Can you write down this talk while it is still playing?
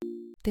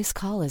This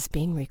call is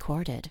being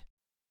recorded.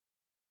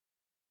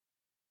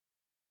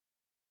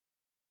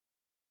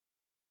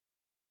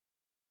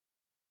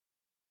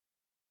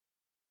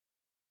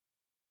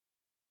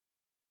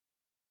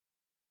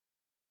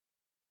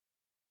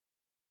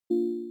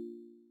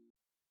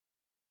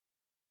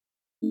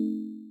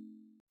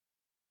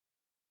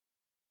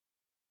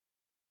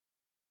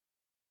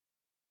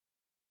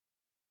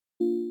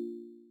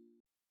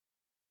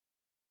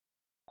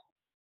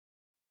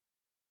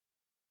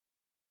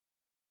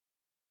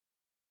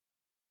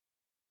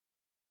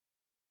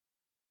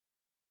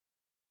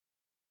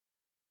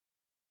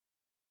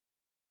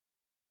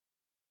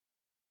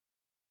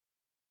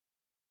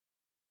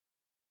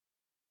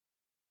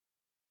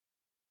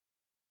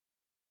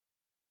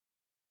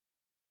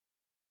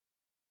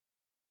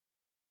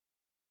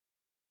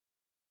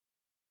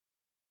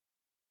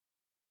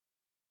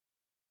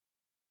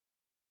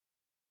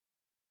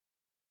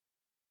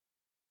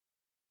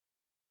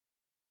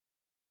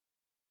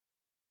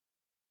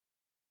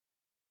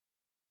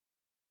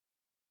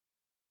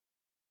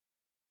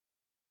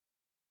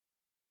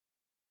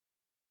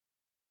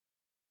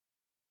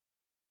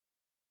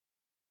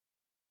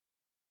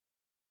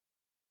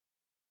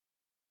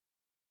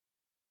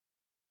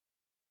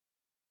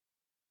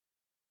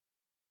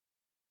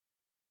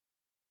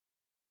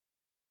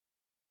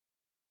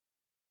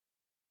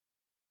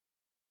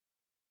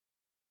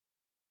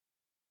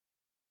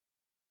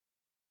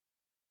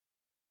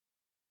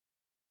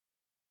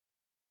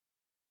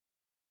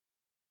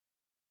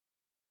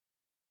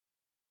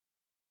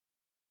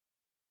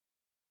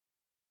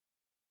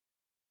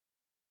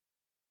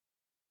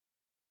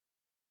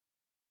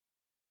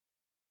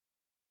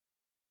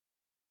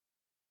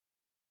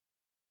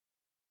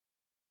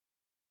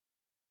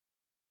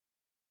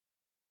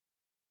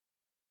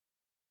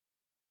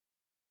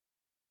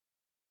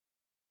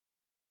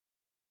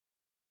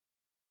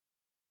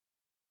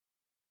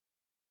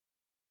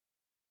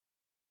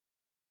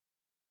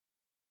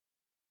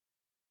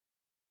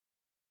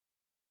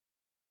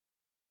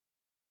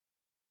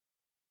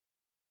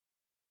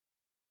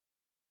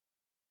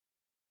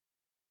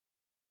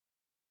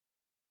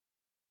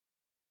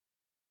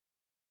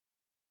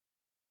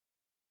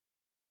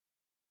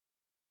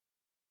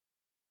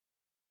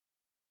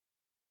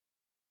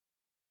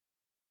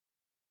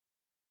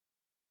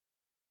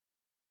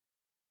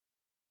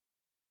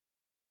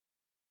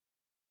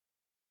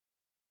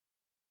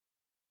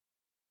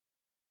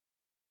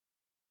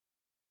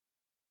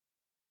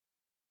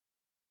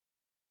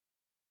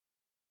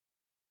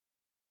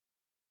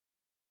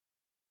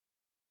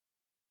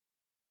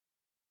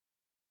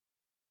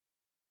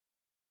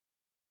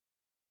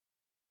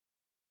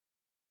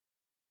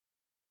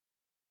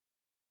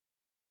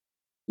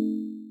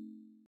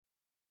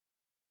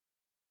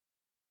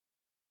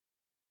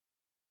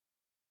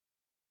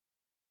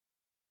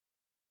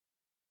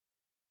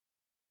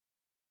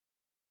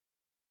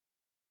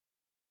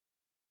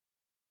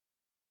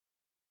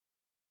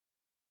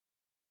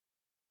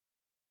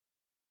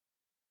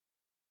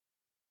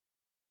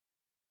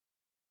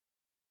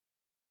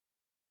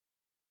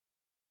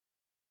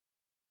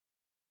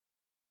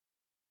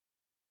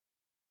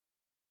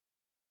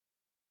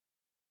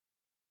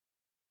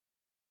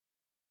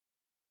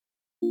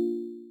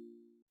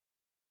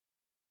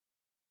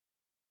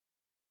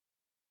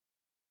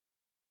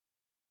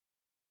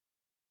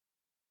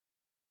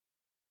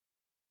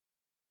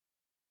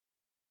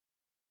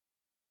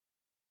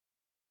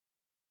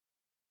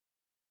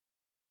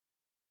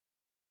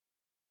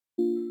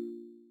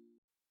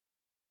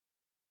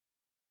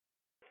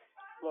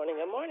 Morning,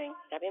 good morning.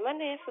 Happy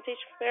Monday. It's Letitia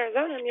from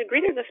Arizona. I'm your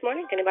greeter this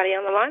morning. Anybody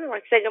on the line would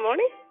like to say good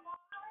morning?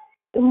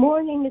 Good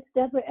morning, it's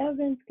Deborah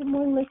Evans. Good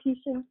morning,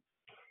 Letitia.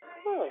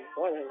 Oh,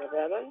 morning,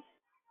 Deborah.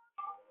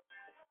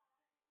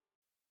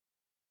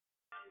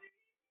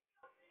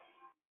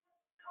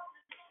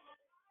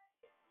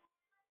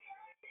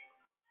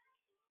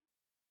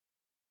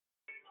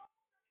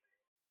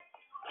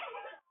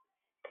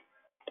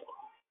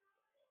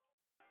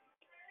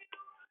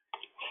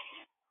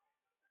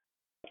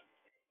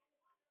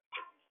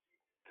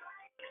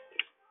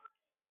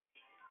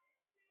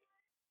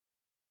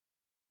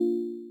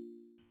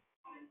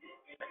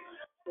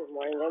 Good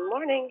morning, good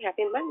morning.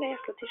 Happy Monday.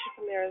 It's Letitia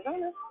from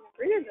Arizona. I'm your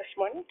greeter this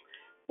morning.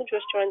 Who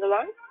just joined the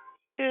line?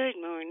 Good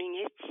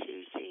morning, it's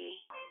Susie.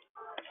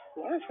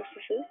 Morning,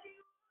 Sister Sue.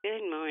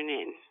 Good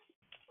morning.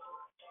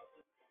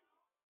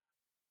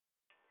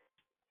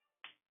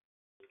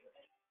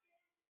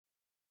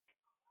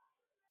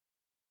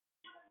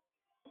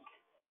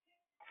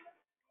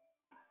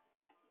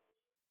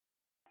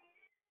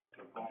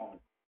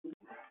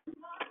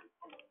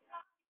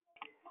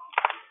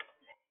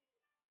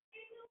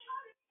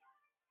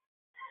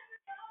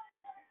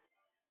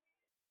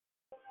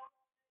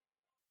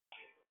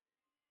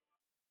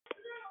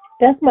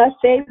 That's my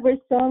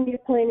favorite song you're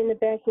playing in the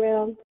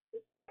background.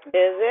 Is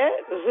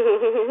it?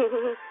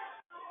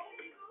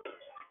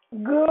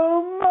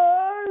 Good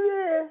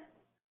morning.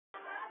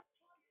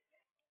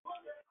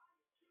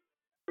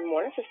 Good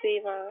morning, Sister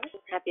Yvonne.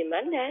 Happy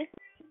Monday.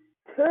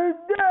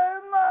 Today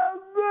my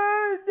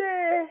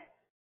birthday.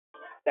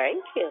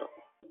 Thank you.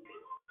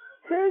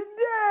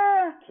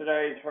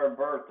 Today's her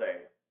birthday.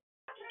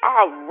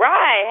 All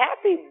right.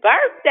 Happy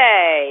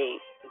birthday.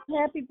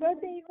 Happy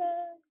birthday,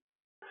 Yvonne.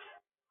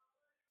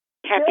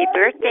 Happy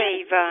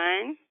birthday,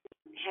 Yvonne.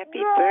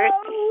 Happy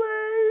birthday.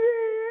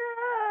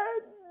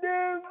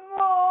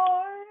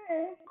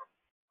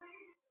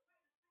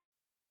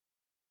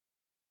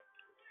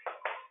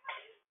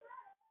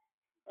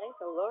 Thank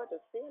the Lord to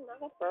see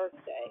another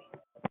birthday.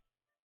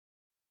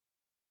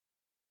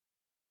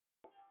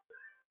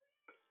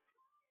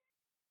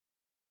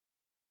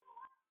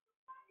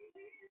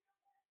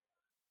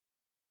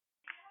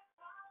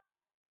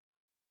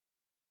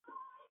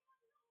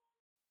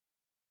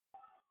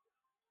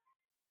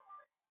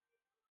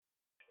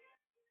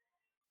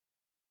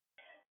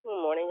 Good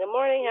morning. Good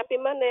morning.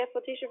 Happy Monday. It's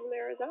Letitia from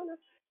Arizona.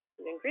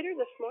 I'm going to greet her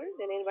this morning.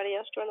 Did anybody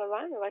else join the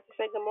line? I'd like to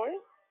say good morning.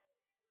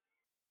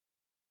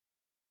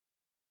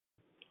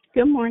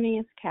 Good morning,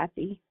 it's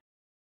Kathy.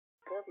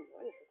 Good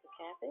morning, Sister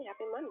Kathy.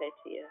 Happy Monday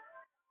to you.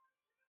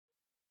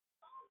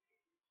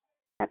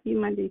 Happy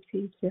Monday to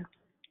you too.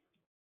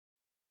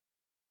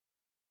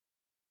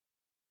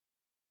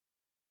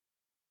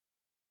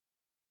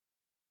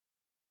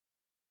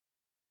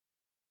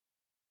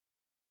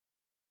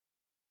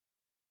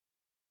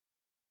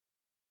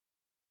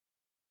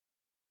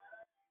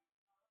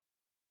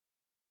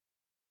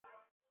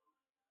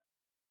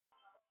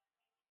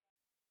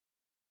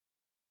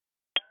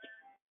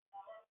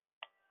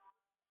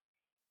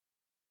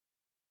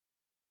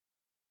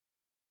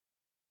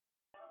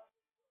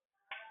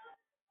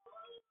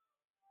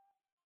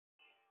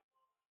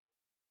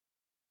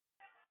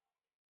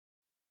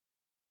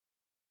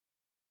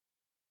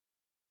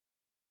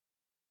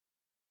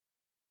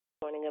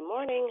 Morning. Good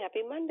morning.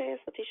 Happy Monday.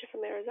 It's Letitia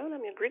from Arizona.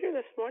 I'm your greeter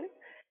this morning.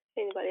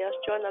 Anybody else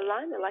join the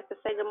line? I'd like to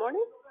say good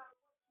morning.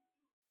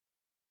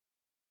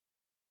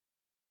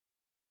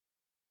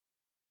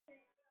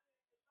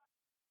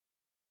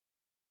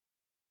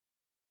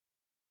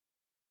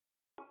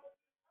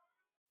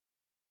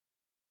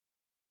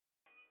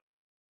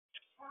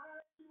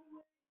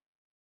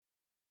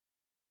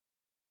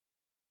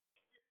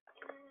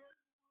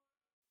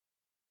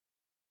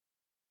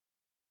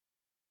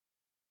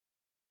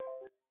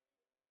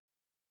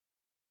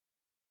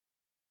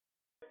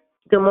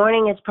 Good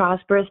morning, it's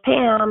Prosperous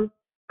Pam.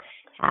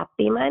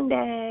 Happy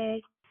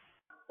Monday.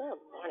 Good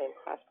morning,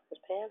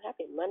 Prosperous Pam.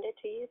 Happy Monday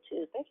to you,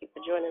 too. Thank you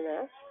for joining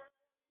us.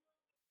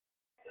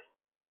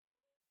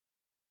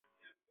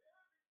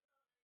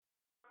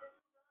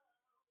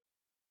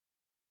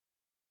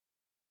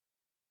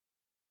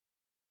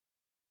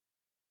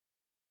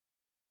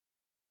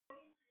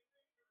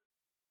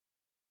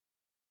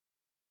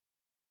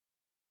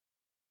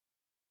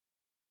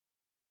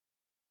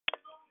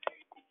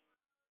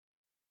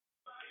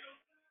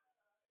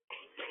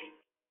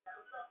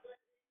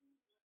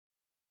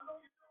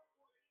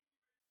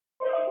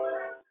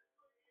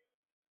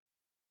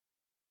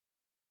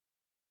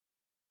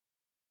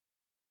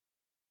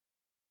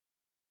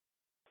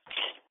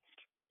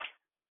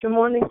 Good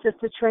morning,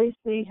 Sister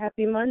Tracy.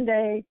 Happy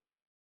Monday.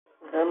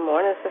 Good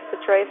morning, Sister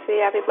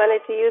Tracy. Happy Monday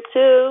to you,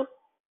 too.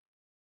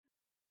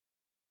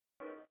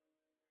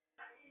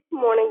 Good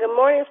morning. Good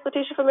morning. It's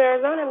Letitia from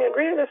Arizona. I'm your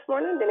greeter this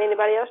morning. Did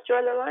anybody else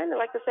join the line? I'd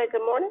like to say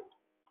good morning.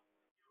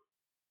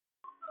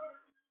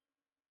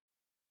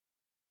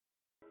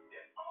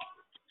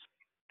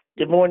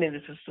 Good morning,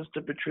 this is Sister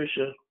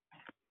Patricia.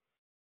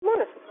 Good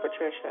morning, Sister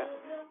Patricia.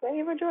 Thank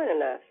you for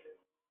joining us.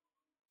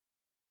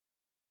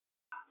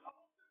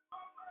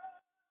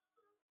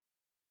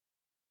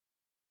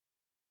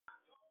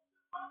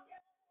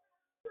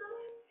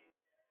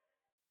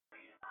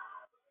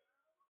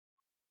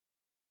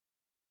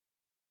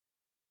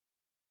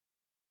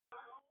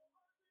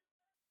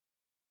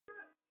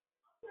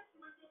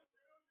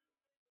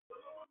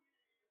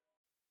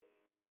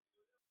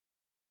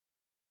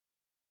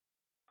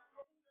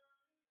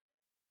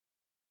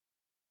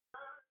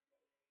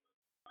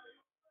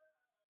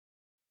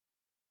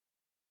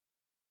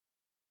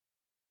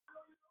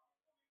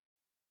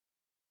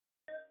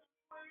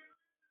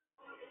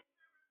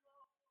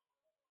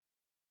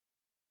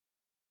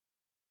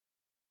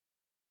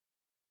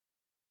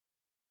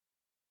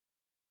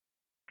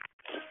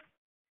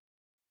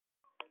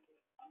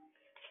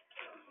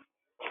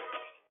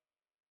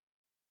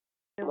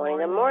 Good morning.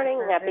 Good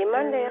morning. Happy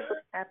Monday.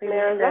 Happy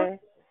Monday.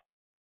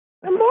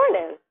 Good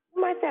morning.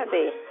 Who might that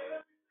be?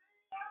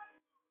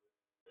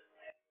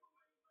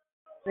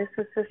 This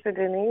is Sister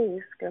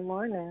Denise. Good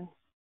morning.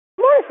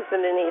 Good morning,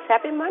 Sister Denise.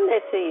 Happy Monday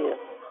to you.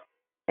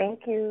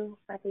 Thank you.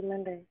 Happy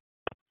Monday.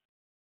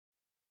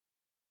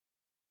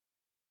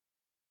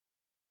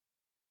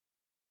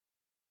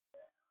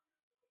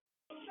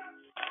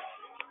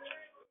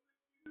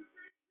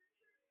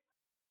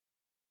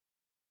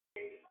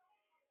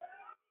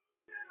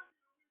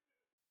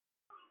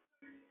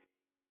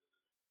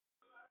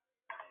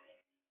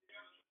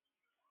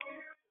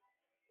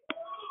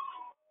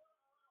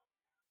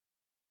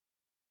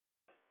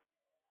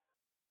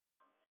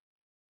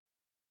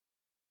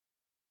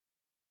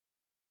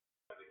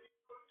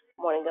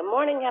 Good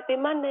morning. Happy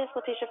Monday. It's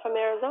Letitia from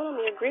Arizona. I'm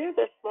your greeter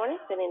this morning.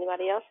 Did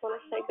anybody else want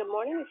to say good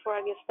morning before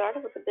I get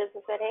started with the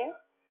business at hand?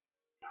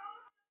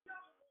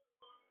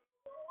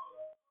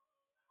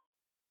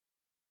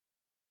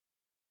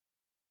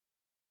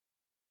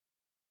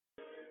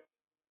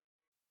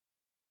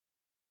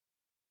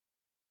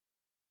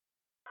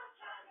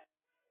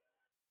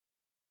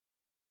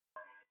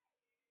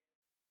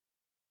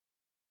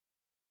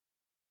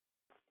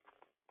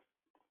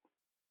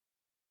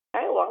 All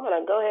right, well, I'm going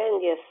to go ahead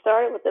and get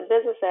started with the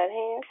business at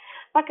hand.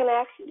 If I can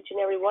ask each and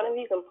every one of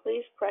you, can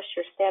please press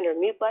your standard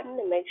mute button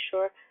and make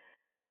sure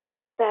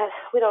that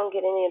we don't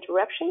get any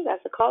interruptions as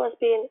the call is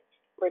being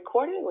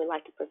recorded. We'd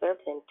like to preserve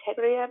the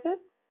integrity of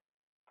it.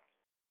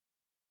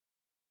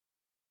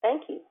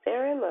 Thank you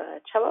very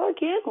much. Hello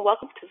again.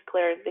 Welcome to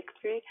Declare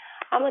Victory.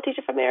 I'm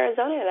Letitia from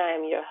Arizona, and I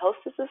am your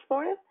hostess this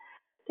morning.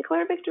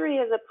 Declare Victory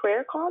is a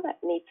prayer call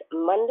that meets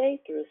Monday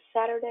through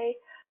Saturday,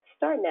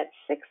 starting at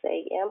 6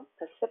 a.m.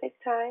 Pacific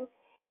time,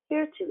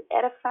 here to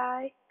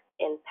edify,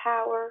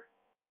 empower,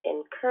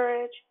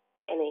 encourage,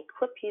 and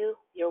equip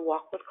your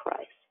walk with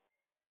Christ.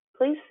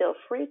 Please feel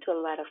free to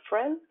invite a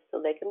friend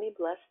so they can be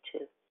blessed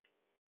too.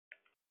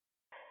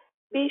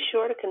 Be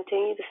sure to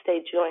continue to stay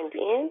joined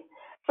in.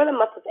 For the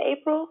month of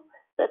April,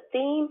 the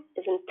theme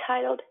is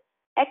entitled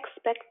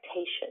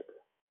Expectation.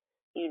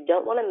 You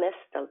don't want to miss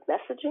the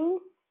messaging,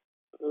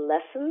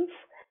 lessons,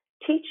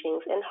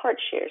 teachings, and heart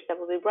shares that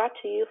will be brought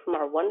to you from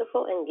our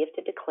wonderful and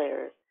gifted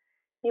declarers.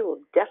 You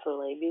will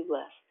definitely be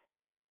blessed.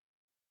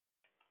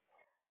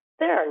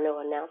 There are no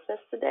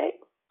announcements today,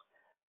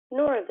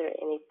 nor are there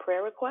any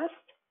prayer requests.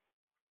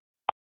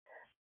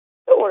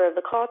 The order of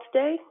the call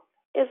today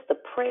is the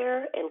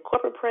prayer and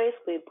corporate praise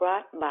will be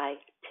brought by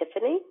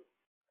Tiffany,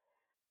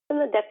 and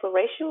the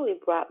declaration will be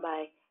brought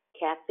by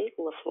Kathy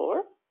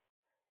LaFleur.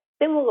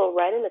 Then we'll go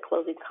right into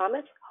closing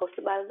comments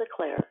hosted by the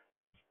declarer.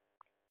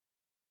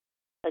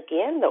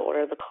 Again, the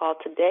order of the call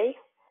today,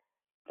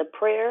 the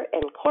prayer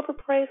and corporate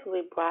praise will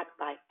be brought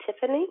by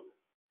Tiffany.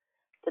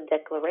 The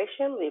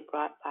declaration will be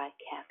brought by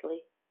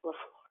Kathy LaFleur.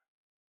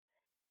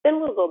 Then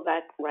we'll go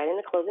back right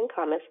into closing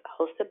comments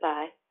hosted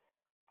by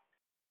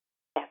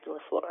Kathy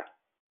LaFleur.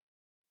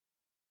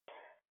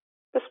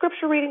 The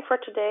scripture reading for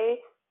today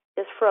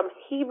is from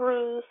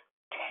Hebrews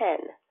 10,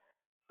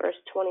 verse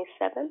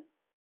 27.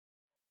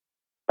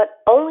 But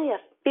only a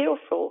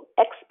fearful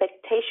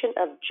expectation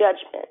of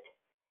judgment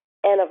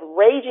and of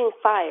raging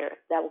fire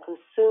that will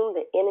consume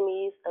the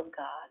enemies of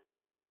God.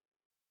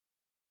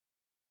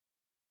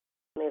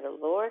 May the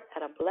Lord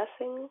add a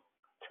blessing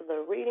to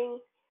the reading,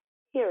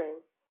 hearing,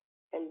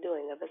 and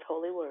doing of His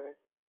holy word.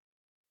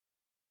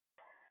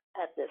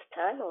 At this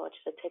time, I want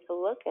you to take a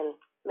look and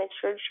make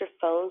sure that your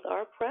phones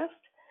are pressed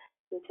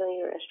until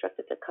you're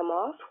instructed to come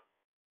off.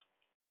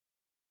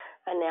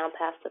 I now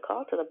pass the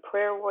call to the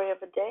prayer warrior of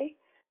the day.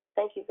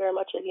 Thank you very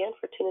much again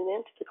for tuning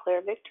in to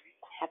Declare Victory.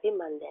 Happy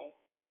Monday.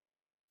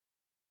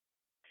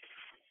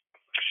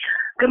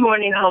 Good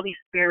morning, Holy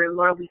Spirit.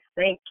 Lord, we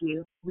thank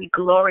you. We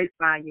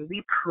glorify you.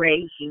 We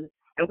praise you.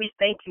 And we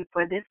thank you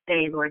for this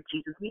day, Lord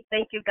Jesus. We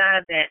thank you,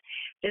 God, that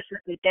this is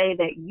the day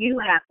that you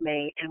have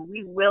made, and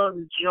we will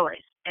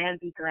rejoice and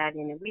be glad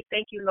in it. We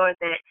thank you, Lord,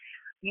 that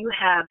you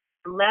have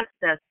blessed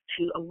us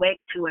to awake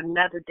to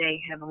another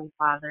day, Heavenly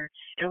Father.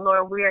 And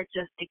Lord, we are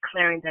just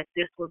declaring that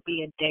this will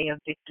be a day of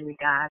victory,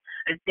 God,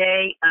 a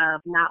day of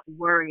not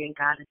worrying,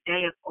 God, a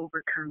day of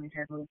overcoming,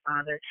 Heavenly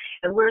Father.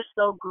 And we're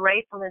so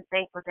grateful and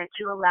thankful that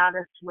you allowed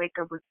us to wake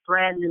up with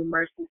brand new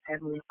mercies,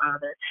 Heavenly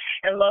Father.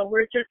 And Lord,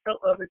 we're just so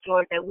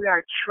overjoyed that we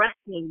are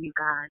trusting in you,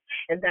 God,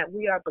 and that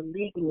we are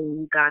believing in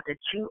you, God, that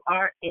you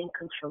are in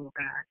control,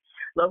 God.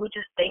 Lord, we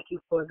just thank you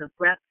for the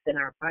breath in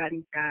our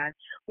bodies, God.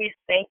 We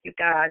thank you,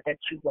 God, that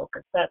you woke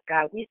us up,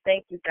 God. We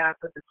thank you, God,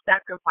 for the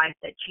sacrifice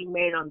that you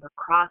made on the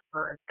cross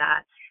for us,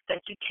 God,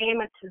 that you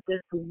came into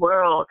this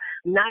world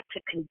not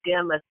to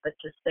condemn us, but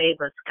to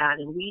save us, God.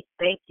 And we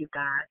thank you,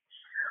 God.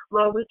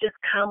 Lord, we just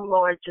come,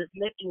 Lord, just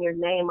lifting your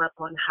name up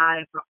on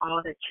high for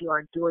all that you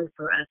are doing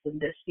for us in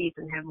this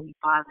season, Heavenly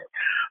Father.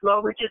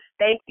 Lord, we just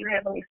thank you,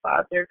 Heavenly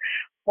Father,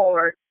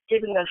 for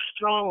giving us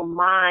strong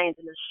minds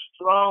and a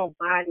strong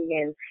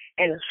body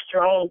and a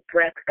strong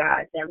breath,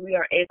 God, that we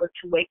are able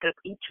to wake up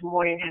each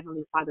morning,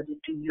 Heavenly Father, to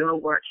do your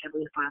work,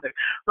 Heavenly Father.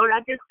 Lord, I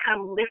just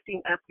come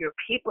lifting up your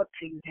people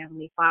to you,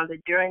 Heavenly Father,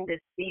 during this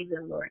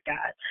season, Lord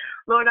God.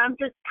 Lord, I'm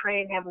just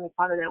praying, Heavenly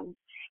Father, that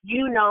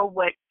you know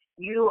what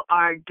you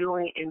are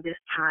doing in this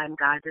time,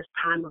 God, this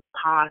time of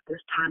pause, this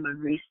time of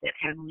reset,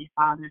 Heavenly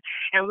Father.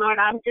 And Lord,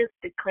 I'm just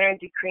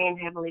decreeing,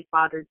 Heavenly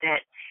Father,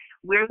 that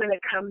we're going to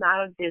come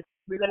out of this,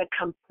 we're going to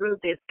come through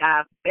this,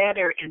 God,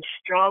 better and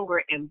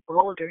stronger and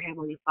bolder,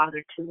 Heavenly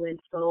Father, to win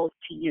souls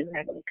to you,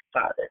 Heavenly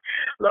Father.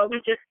 Lord, we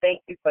just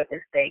thank you for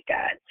this day,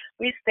 God.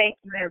 We thank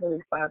you,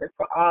 Heavenly Father,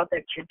 for all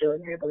that you're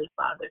doing, Heavenly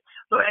Father.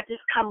 Lord, I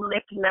just come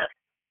lifting up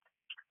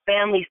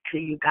families to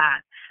you,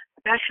 God.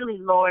 Especially,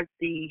 Lord,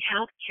 the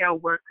healthcare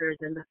workers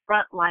and the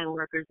frontline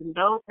workers and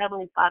those,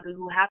 Heavenly Father,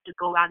 who have to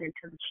go out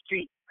into the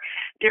streets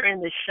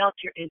during the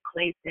shelter in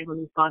place,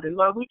 Heavenly Father.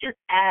 Lord, we just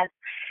ask,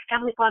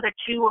 Heavenly Father,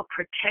 that you will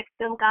protect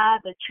them,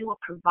 God, that you will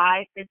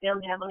provide for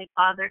them, Heavenly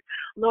Father.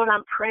 Lord,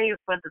 I'm praying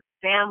for the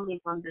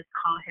families on this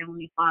call,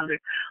 Heavenly Father.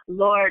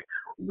 Lord,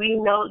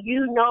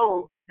 you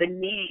know the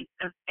needs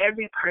of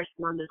every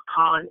person on this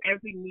call and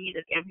every need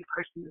of every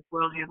person in this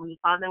world, Heavenly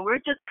Father. And we're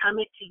just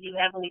coming to you,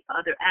 Heavenly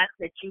Father, ask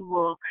that you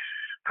will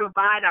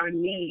provide our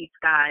needs,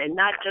 God, and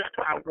not just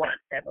our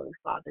wants, Heavenly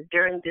Father,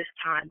 during this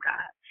time,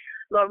 God.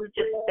 Lord, we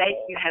just thank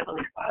you,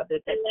 Heavenly Father,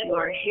 that you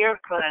are here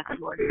for us,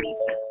 Lord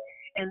Jesus,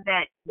 and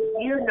that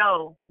you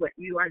know what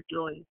you are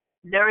doing.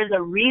 There is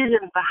a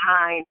reason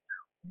behind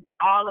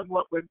all of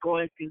what we're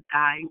going through,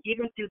 God, and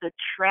even through the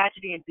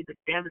tragedy and through the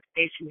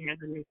devastation,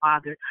 Heavenly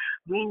Father,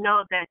 we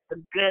know that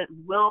the good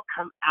will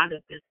come out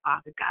of this,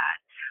 Father God.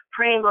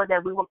 Praying, Lord,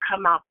 that we will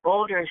come out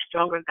bolder and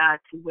stronger, God,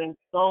 to win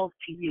souls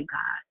to you,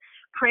 God.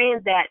 Praying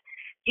that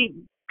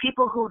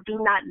people who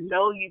do not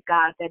know you,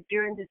 God, that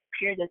during this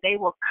period that they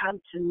will come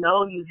to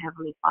know you,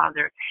 Heavenly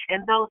Father.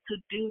 And those who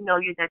do know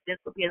you, that this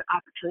will be an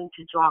opportunity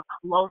to draw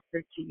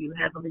closer to you,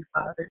 Heavenly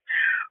Father.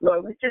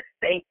 Lord, we just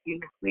thank you.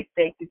 We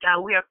thank you,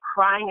 God. We are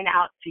crying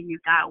out to you,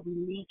 God. We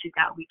need you,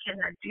 God. We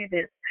cannot do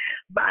this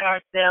by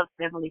ourselves,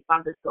 Heavenly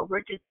Father. So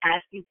we're just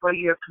asking for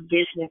your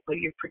provision and for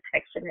your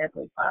protection,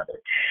 Heavenly Father.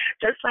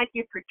 Just like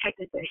you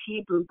protected the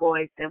Hebrew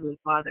boys, Heavenly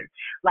Father,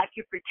 like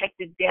you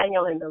protected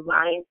Daniel in the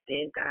lion's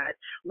den, God.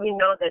 We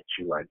know that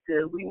you are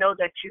good. We know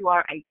that you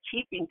are a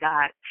keeping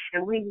God,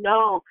 and we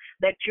know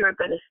that you're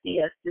going to see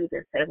us through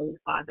this, Heavenly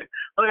Father.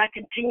 Lord, I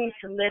continue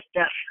to lift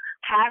up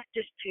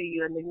pastors to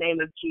you in the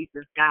name of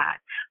Jesus, God.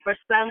 For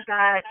some,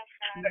 God,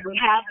 we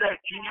have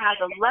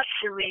the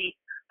luxury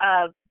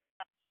of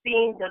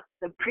seeing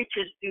the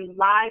preachers do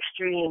live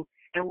stream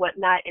and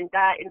whatnot, and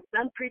God, and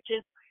some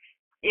preachers,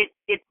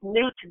 it's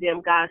new to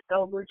them, God.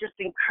 So we're just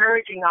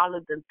encouraging all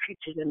of the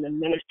preachers and the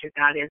ministers,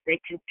 God, as they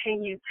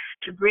continue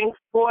to bring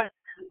forth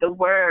the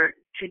word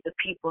to the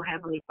people,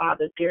 Heavenly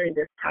Father, during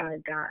this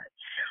time, God.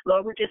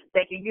 Lord, we just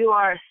thank you. You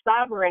are a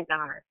sovereign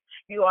God.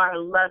 You are a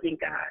loving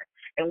God.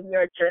 And we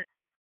are just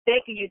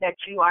thanking you that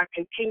you are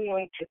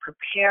continuing to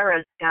prepare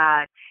us,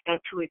 God, and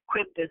to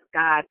equip us,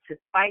 God, to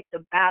fight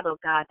the battle,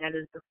 God, that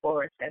is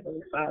before us,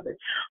 Heavenly Father.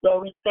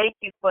 Lord, we thank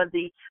you for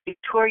the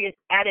victorious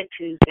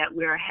attitudes that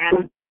we are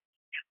having,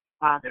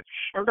 Father.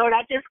 And Lord,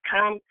 I just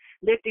come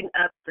lifting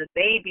up the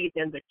babies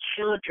and the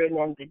children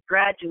and the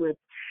graduates,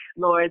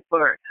 Lord,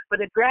 for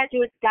the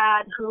graduates,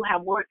 God, who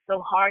have worked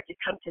so hard to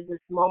come to this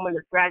moment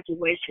of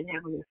graduation,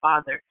 Heavenly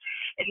Father.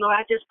 And Lord,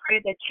 I just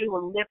pray that you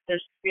will lift their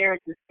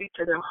spirits and speak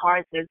to their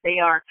hearts as they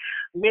are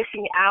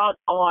missing out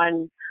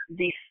on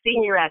the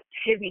senior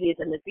activities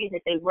and the things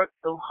that they worked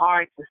so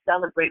hard to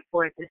celebrate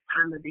for at this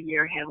time of the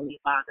year, Heavenly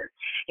Father.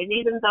 And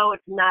even though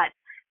it's not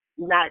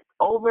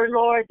over,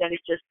 Lord, that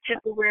it's just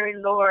temporary,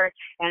 Lord,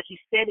 as you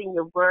said in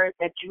your word,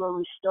 that you will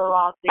restore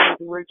all things,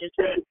 and we're just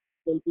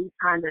in due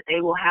time that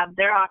they will have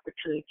their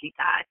opportunity,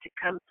 God, to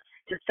come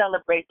to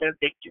celebrate their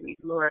victories,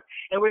 Lord.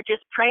 And we're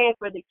just praying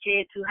for the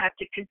kids who have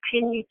to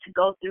continue to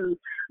go through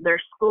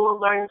their school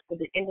learning for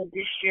the end of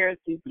this year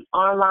through the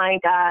online,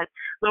 God.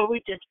 Lord,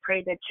 we just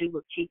pray that you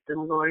will keep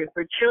them, Lord. And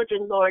for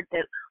children, Lord,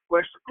 that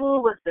where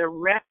school was their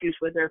refuge,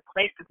 where their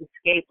place of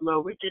escape,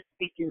 Lord, we're just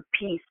speaking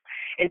peace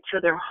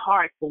into their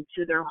hearts and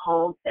to their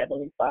homes,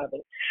 Heavenly Father.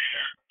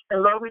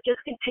 And Lord, we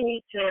just continue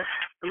to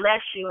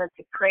bless you and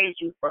to praise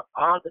you for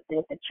all the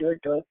things that you are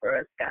doing for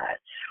us, God.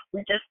 We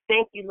just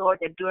thank you, Lord,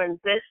 that during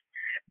this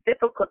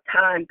difficult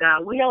time,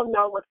 God, we don't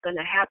know what's going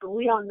to happen.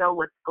 We don't know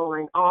what's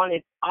going on.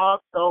 It's all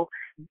so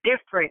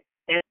different.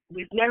 And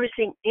we've never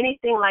seen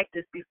anything like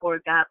this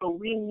before, God, but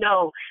we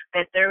know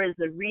that there is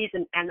a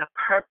reason and a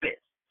purpose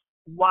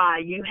why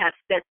you have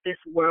set this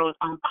world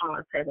on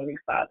pause, Heavenly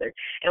Father.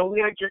 And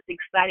we are just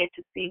excited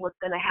to see what's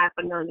going to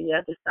happen on the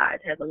other side,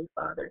 Heavenly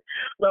Father.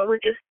 Lord, we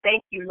just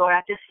thank you, Lord.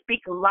 I just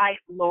speak life,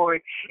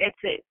 Lord,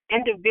 into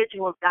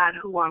individuals, God,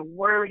 who are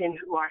worried and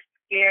who are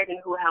scared and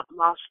who have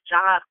lost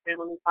jobs,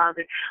 Heavenly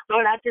Father.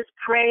 Lord, I just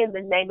pray in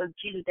the name of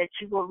Jesus that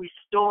you will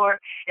restore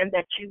and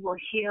that you will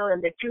heal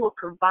and that you will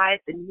provide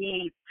the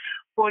needs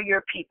for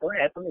your people,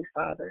 Heavenly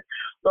Father.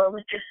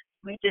 Lord,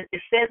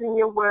 it says in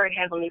your word,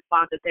 Heavenly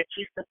Father, that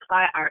you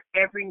supply our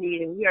every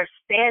need, and we are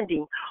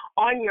standing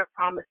on your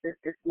promises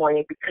this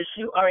morning because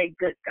you are a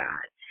good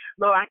God.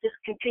 Lord, I just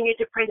continue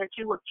to pray that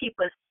you will keep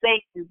us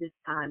safe through this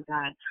time,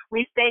 God.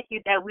 We thank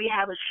you that we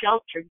have a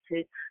shelter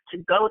to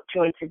go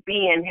to and to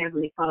be in,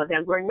 Heavenly Father,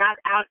 that we're not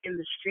out in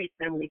the streets,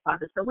 Heavenly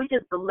Father. So we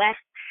just bless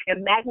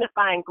and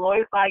magnify and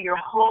glorify your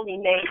holy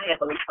name,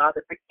 Heavenly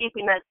Father, for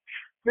keeping us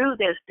through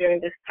this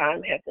during this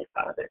time, Heavenly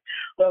Father.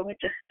 Lord, we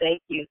just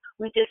thank you.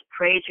 We just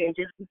praise you and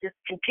we just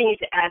continue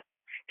to ask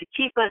to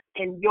keep us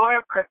in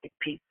your perfect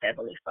peace,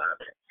 Heavenly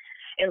Father.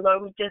 And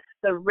Lord, we just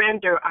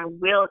surrender our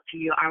will to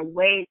you, our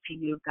way to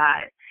you,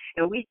 God.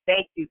 And we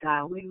thank you,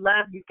 God. We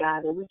love you,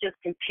 God, and we just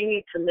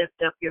continue to lift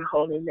up your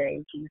holy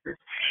name, Jesus.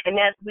 And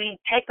as we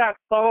take our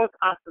phones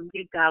off of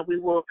you, God, we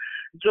will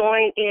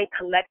join in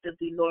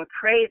collectively, Lord,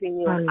 praising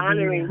you and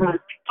honoring you.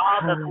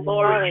 All the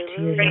glory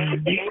to you.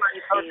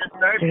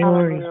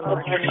 Glory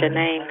to your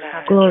name,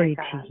 God. Glory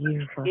to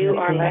you, Father. You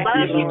are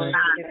loved, Lord.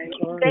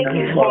 Thank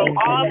you for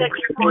all that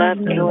you're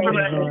doing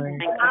for us.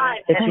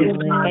 That you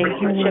live, that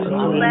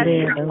you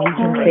live, and we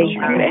can face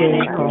you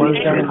today, Father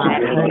God,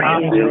 because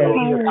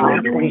you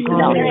live.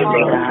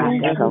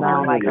 There's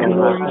none like you,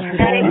 Lord. We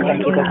thank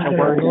you that your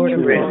word is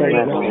true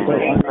today,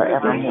 yesterday, and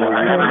forevermore.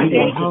 We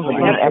thank you for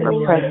being ever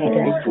present.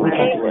 We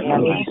thank you for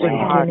never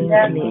departing.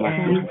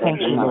 We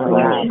thank you, Lord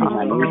God,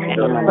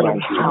 for the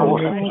power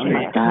of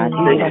you, God.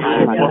 We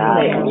thank you for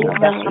letting your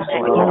vessels,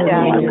 Lord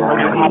God,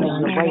 having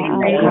your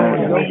way,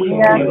 your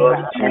will,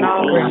 and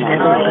all the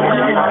Thank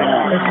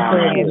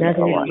you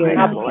so much for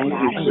life and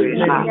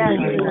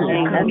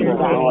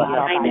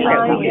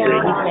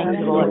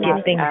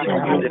protection and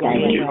health, Father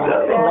God. We thank you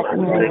for all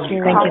the things that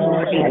you have for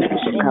your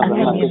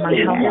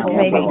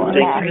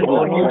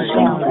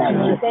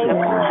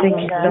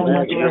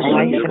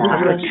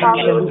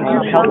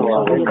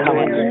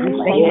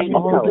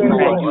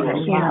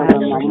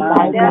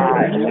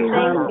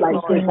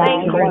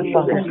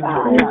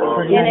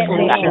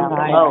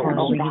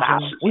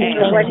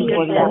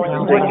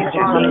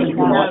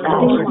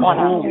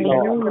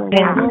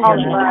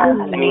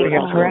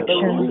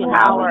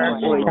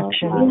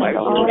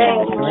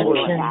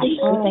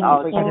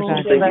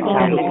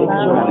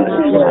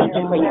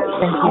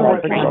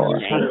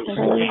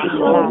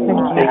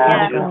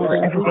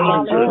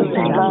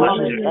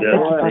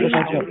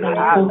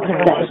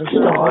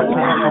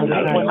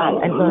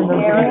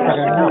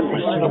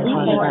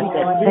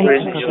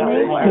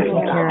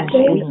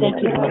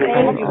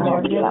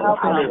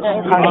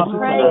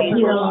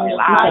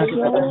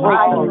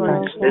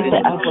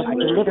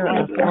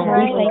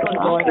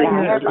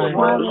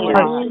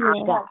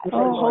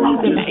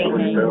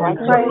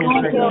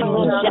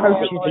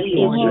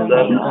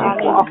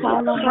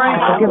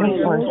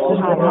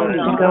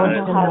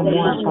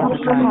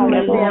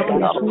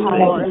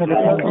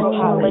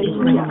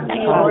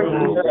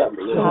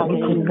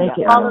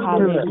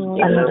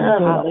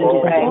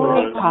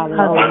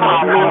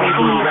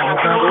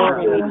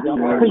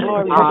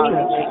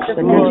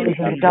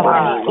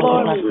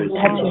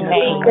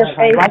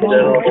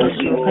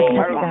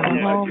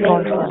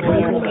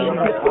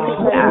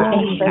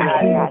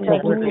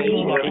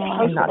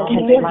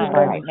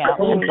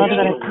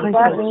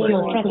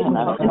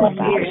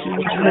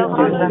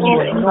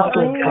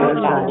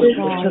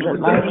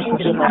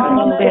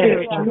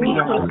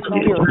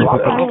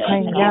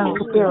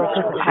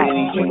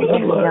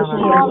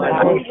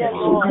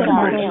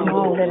correction,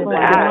 protection,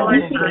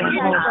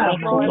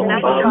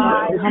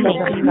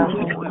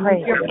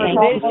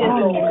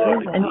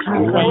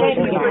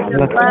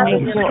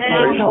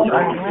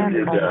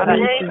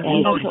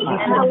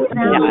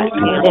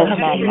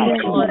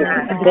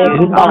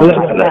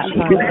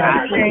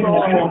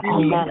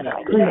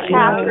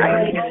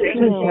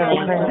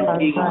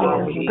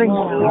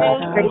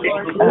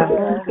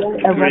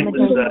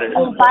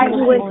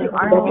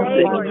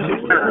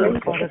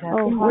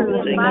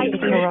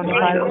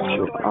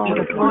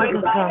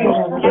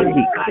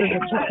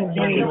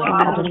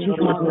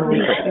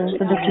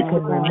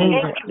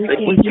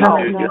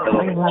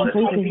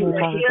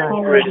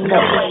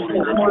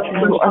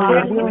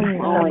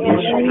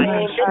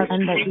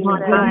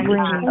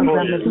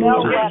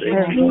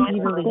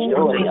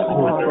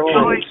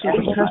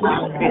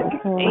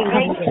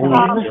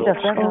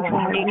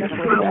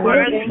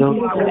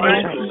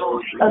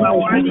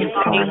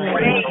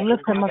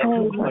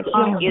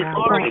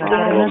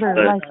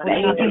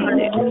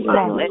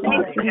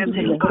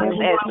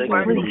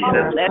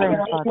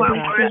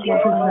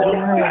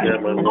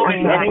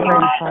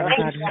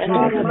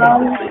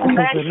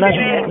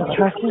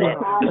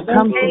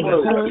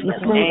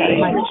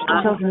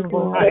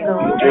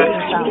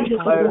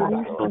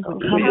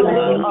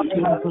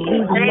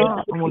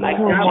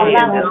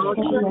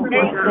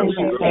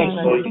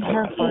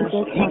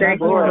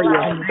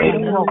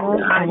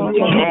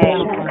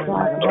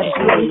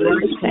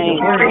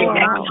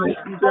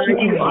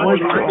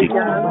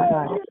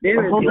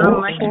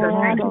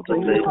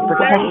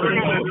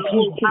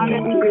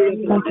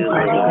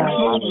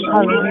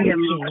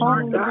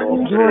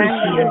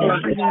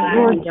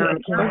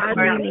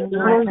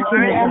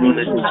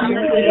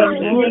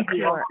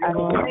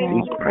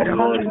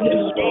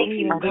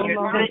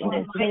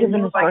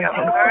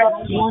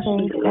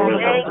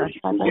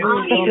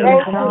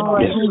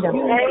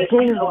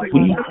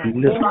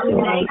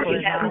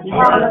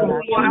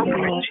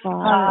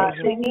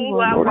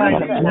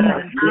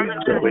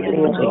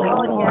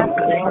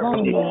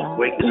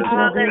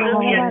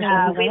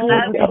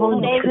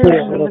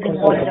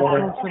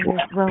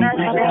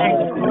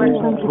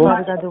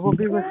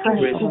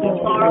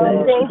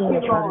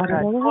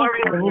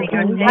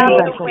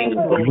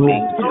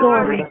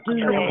 direction.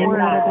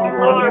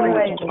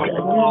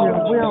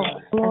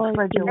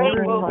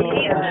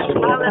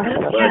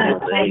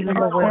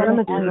 we're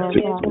limited with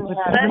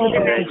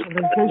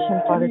visualization,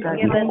 Father God.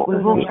 We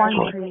will find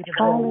creative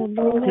ways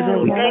today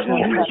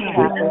to reach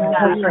out and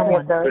touch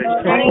someone. To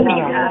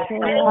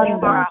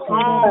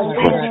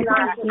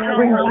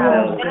bring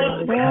joy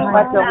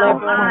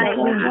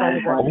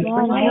to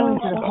bring healing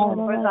to the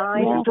home,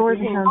 restore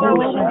the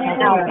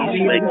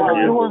foundation,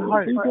 restore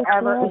heart, restore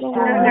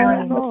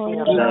mind,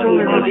 restore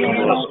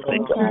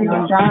relationships, and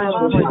time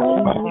for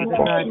Father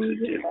God.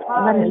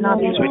 Let it not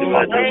be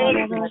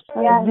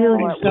reveal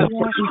yourself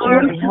to each and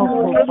every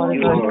household, Father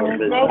God, and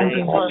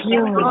bring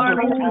healing.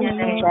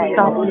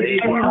 Stop reveal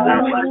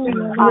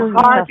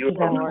yourself to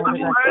them, Father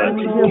God.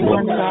 Reveal the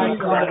underdog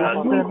to them,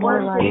 so that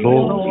more lives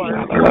can be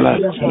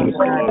saved,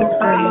 Father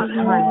God,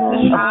 during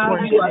this time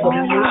of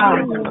quarantine.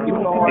 Hallelujah.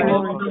 Glory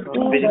to the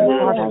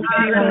Father, the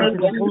Son, and to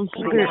the Holy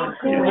Spirit, as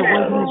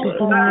it was in the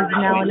beginning, is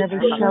now, and ever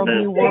shall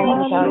be, world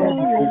without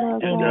end.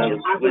 Amen.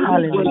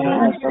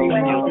 Hallelujah.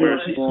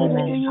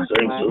 Amen.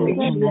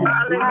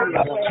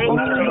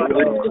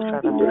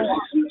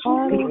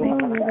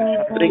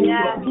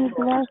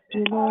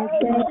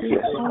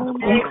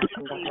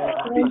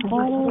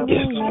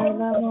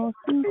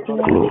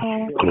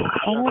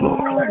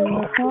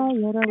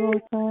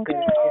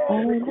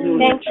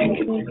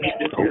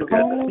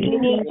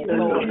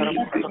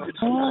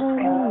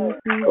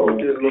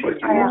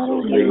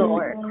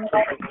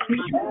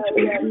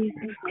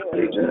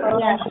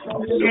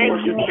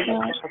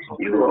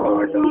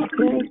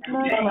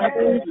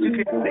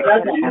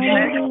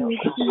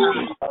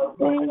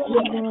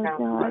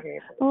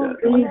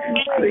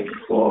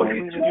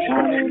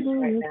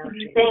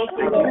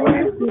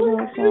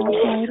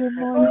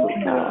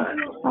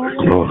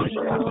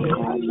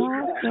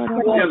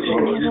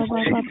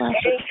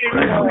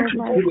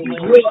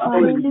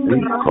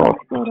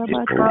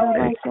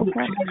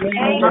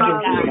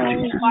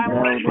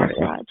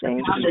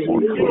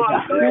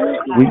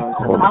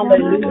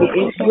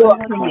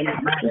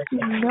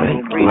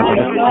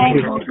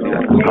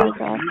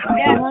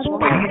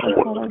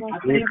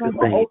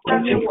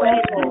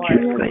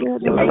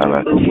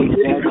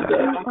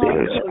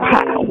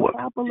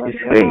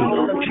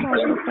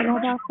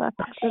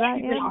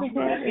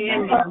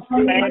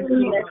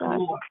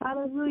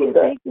 Hallelujah.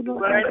 Thank you,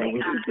 Lord God, that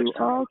we can do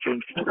all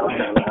things through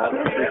Christ who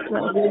strengthens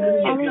us.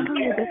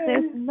 Hallelujah. That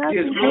there's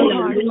nothing too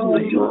hard to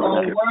do,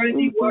 Lord.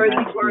 We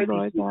bless you,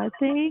 Lord God.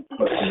 Thank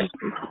you, Jesus.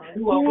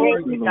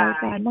 Thank you, Lord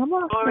God.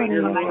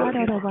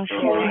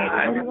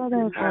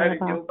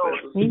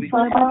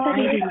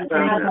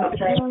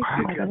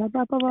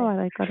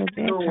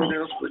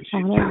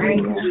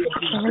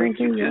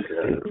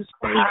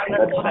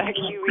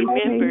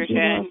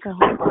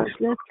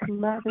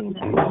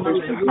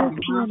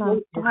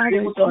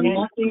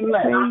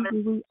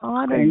 We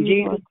honor you,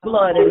 Jesus'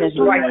 blood and his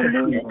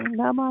righteousness.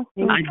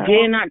 I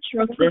dare not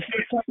trust the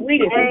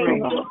sweetest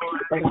name,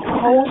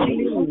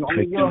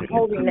 but your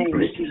holy name.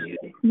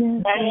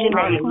 Yes,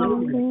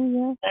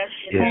 hallelujah.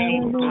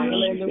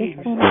 Hallelujah.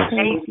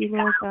 Thank you,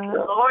 Lord God.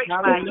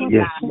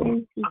 Yes.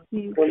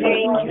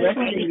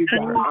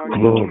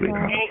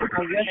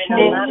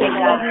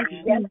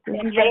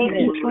 Thank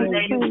you,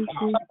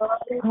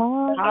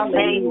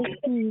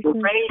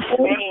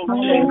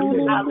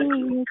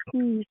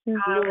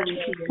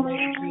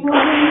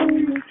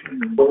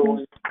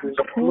 glory.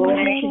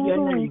 Glory to your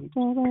name.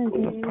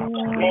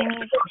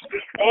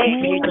 Thank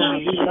you, God.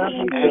 We love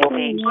you.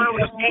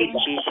 In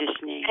Jesus'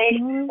 name.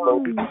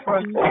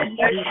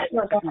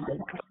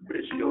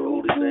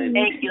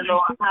 Thank you,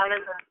 Lord.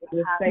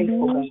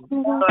 Hallelujah.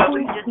 Lord,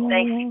 we just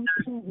thank you.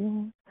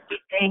 We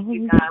thank you,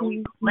 God. We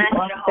bless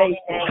your holy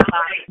name,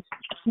 God.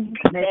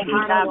 Thank you,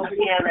 God, for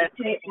being a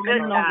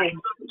good God.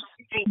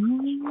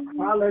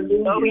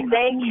 Lord, we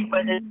thank you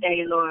for this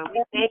day, Lord.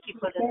 We thank you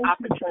for this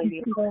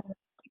opportunity.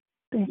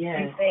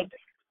 Yes.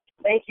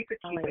 Thank you for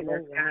keeping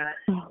us, God.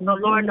 So,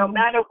 Lord, no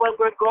matter what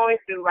we're going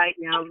through right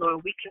now,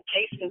 Lord, we can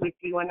taste it with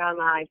you in our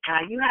lives,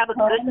 God. You have a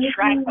good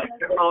track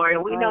record, Lord,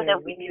 and we know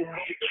that we can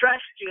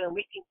trust you and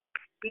we can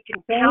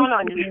count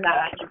on you,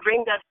 God, to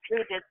bring us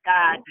through this,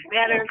 God,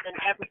 better than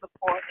ever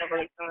before,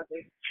 Heavenly Father.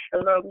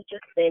 And Lord, we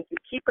just thank you.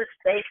 Keep us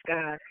safe,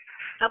 God.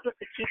 Help us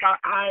to keep our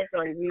eyes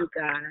on you,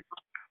 God.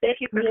 Thank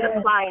you for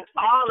supplying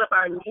all of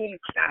our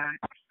needs, God.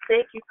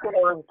 Thank you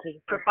for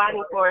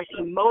providing for us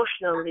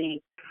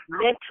emotionally,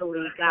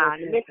 mentally, God.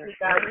 Mentally,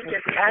 God, we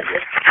just ask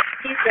that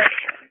keep us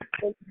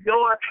in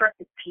your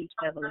perfect peace,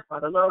 Heavenly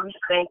Father. Lord, we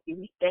thank you.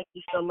 We thank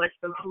you so much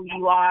for who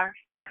you are,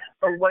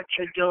 for what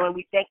you're doing.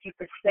 We thank you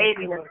for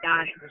saving us,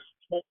 God,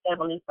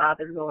 Heavenly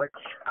Father, Lord.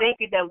 Thank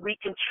you that we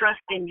can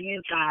trust in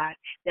you, God,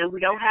 that we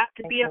don't have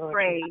to be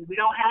afraid. We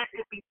don't have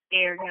to be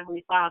scared,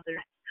 Heavenly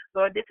Father.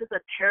 Lord, this is a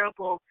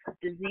terrible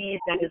disease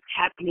that is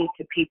happening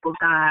to people,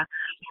 God.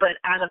 But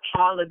out of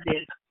all of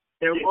this,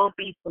 there will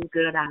be some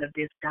good out of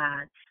this,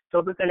 God.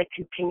 So we're going to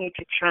continue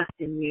to trust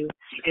in you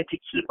and to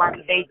keep our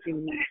faith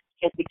in you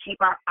and to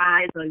keep our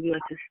eyes on you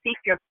and to seek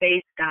your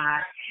face,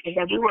 God, and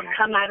that we will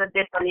come out of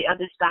this on the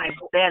other side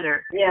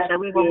better, that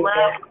we will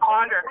love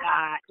harder,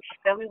 God,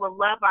 that we will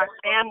love our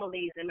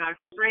families and our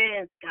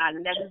friends, God,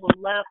 and that we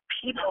will love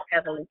people,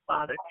 Heavenly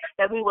Father,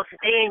 that we will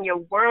stay in your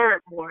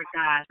word more,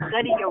 God,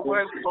 study your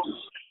word, we will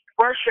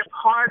worship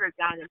harder,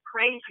 God, and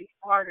praise you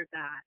harder,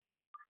 God.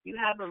 You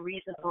have a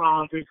reason for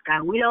all this,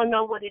 God. We don't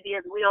know what it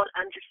is. We don't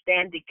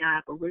understand it,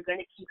 God, but we're going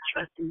to keep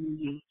trusting in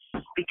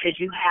you because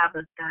you have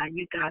us, God.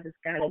 You got us,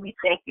 God, and we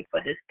thank you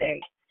for this day.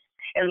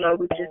 And,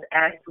 Lord, we just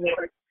ask,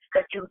 Lord,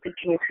 that you will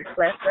continue to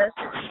bless us.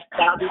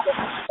 God, we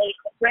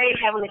just pray,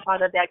 Heavenly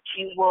Father, that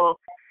you will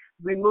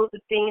remove the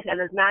things that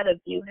is not of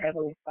you,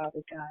 Heavenly Father,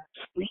 God.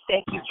 We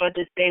thank you for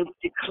this day. We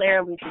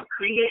declare, we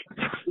decree it.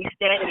 We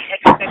stand in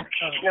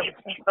expectation of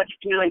what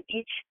you do in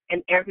each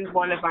and every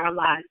one of our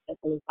lives,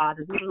 Heavenly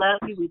Father. We love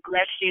you, we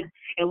bless you,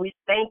 and we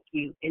thank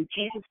you. In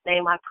Jesus'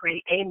 name I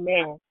pray,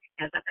 amen,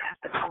 as I pass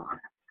the call.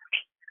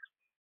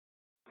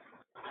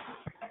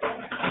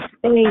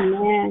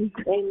 Amen.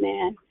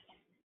 Amen.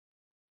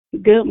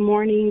 Good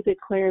morning,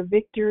 Declare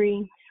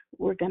Victory.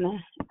 We're going to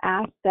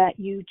ask that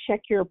you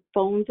check your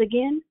phones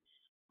again.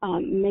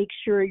 Make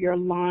sure your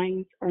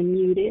lines are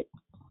muted.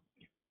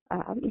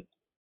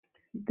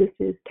 This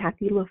is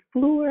Kathy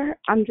LaFleur.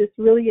 I'm just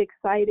really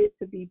excited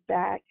to be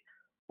back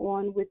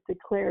on with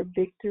Declare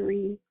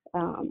Victory.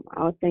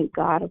 I'll thank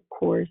God, of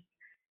course.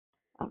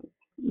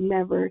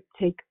 Never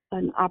take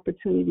an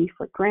opportunity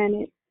for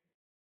granted.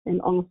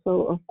 And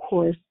also, of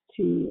course,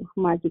 to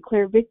my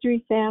Declare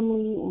Victory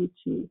family and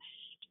to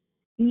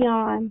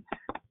Dion,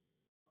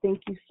 thank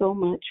you so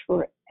much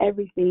for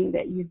everything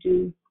that you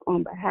do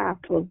on behalf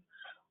of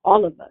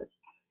all of us.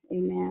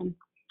 Amen.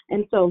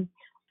 And so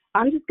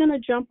I'm just going to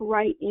jump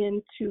right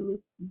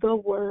into the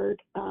word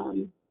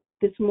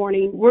this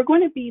morning. We're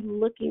going to be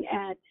looking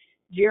at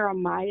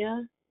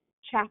Jeremiah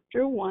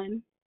chapter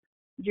 1,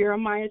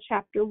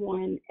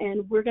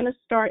 and we're going to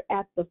start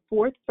at the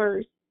 4th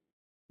verse.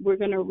 We're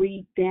going to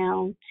read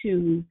down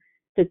to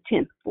the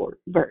 10th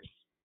verse.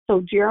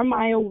 So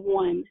Jeremiah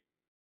 1,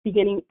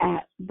 beginning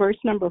at verse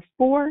number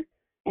 4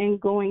 and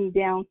going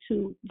down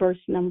to verse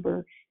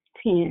number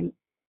 10.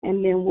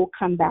 And then we'll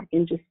come back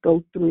and just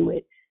go through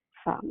it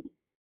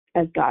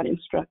as God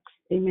instructs.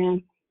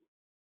 Amen.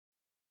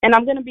 And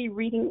I'm going to be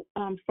reading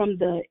from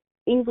the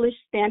English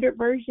Standard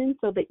Version,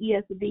 so the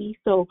ESV.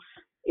 So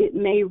it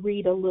may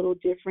read a little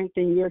different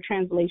than your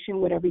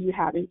translation, whatever you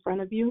have in front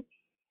of you.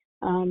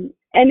 And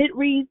it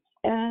reads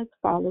as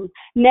follows.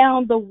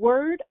 Now the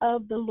word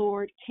of the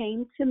Lord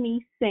came to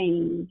me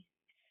saying,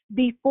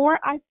 before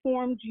I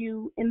formed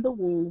you in the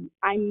womb,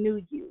 I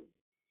knew you.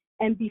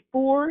 And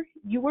before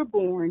you were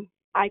born,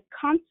 I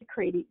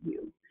consecrated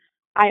you.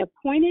 I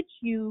appointed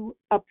you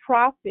a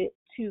prophet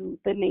to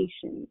the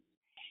nations.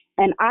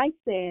 And I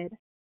said,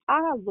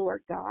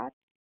 Lord God,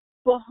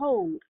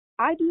 behold,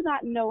 I do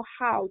not know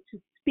how to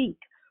speak,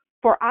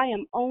 for I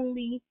am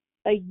only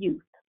a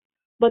youth.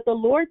 But the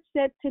Lord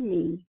said to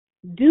me,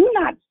 do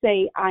not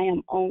say I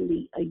am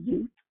only a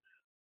youth,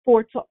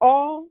 for to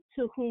all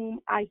to whom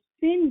I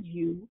send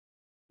you,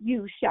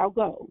 you shall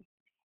go.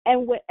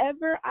 And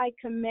whatever I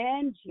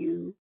command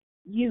you,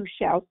 you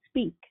shall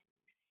speak.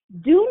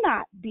 Do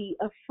not be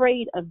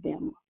afraid of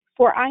them,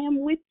 for I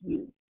am with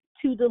you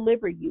to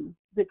deliver you,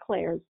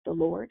 declares the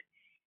Lord.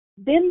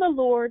 Then the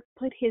Lord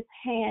put his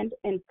hand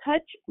and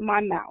touched my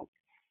mouth.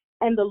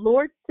 And the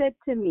Lord said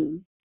to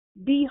me,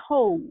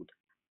 behold,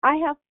 I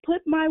have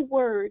put my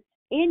words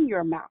in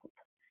your mouth.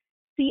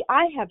 See,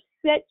 I have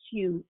set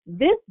you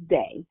this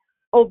day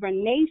over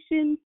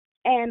nations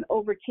and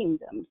over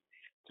kingdoms,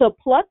 to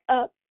pluck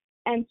up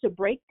and to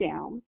break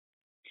down,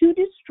 to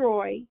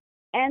destroy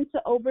and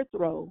to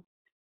overthrow,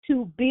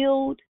 to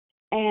build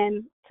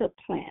and to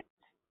plant.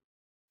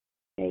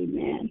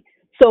 Amen.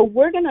 So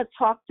we're going to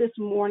talk this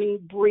morning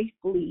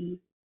briefly.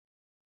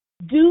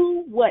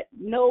 Do what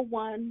no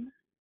one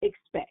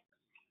expects.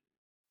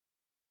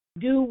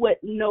 Do what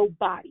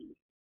nobody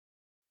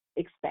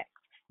expects.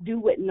 Do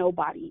what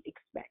nobody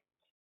expects.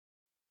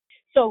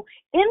 So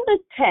in the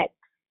text,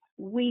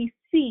 we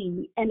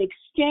see an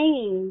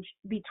exchange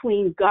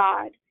between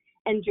God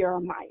and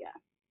Jeremiah.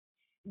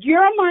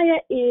 Jeremiah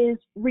is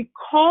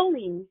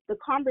recalling the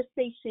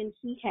conversation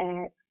he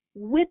had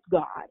with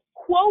God,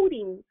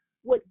 quoting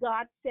what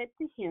God said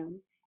to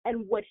him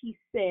and what he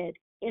said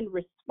in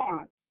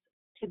response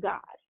to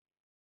God.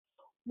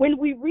 When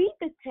we read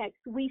the text,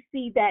 we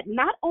see that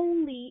not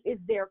only is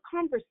there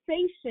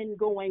conversation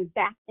going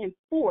back and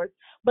forth,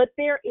 but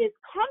there is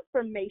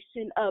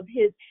confirmation of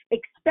his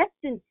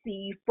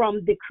expectancy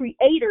from the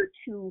Creator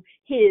to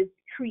his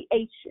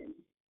creation.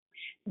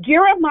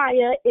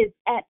 Jeremiah is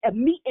at a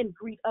meet and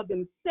greet of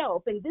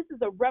himself, and this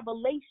is a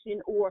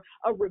revelation or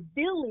a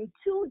revealing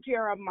to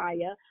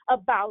Jeremiah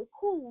about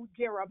who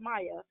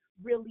Jeremiah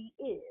really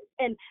is.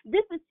 And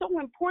this is so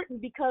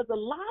important because a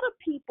lot of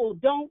people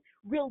don't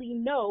really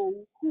know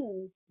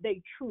who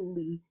they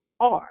truly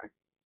are.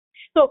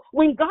 So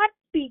when God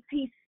speaks,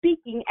 he's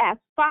speaking as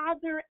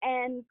Father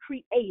and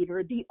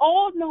Creator, the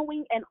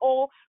all-knowing and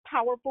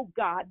all-powerful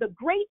God, the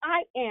great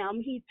I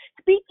am. He's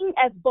speaking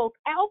as both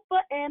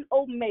Alpha and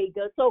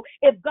Omega. So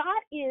if God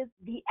is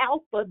the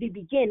Alpha, the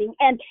beginning,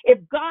 and if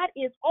God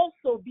is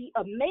also the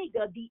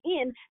Omega, the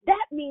end,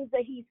 that means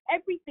that he's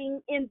everything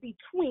in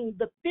between,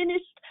 the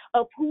finished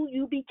of who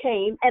you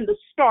became and the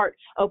start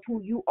of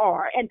who you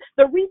are. And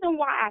the reason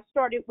why I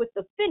started with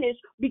the finish,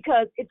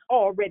 because it's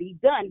already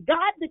done.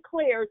 God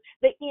declares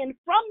the end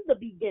from the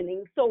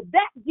beginning. So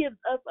that gives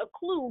us a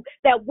clue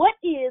that what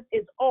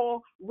is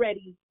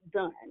already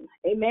done.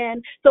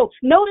 Amen. So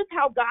notice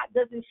how God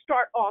doesn't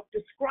start off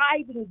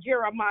describing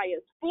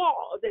Jeremiah's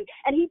flaws,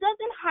 and he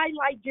doesn't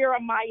highlight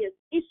Jeremiah's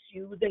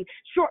issues and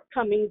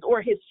shortcomings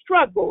or his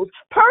struggles.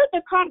 Per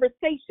the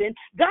conversation,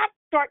 God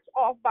starts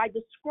off by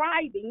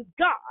describing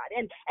God,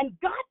 and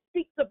God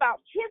speaks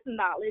about his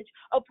knowledge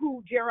of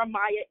who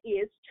Jeremiah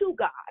is to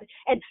God.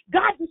 And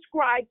God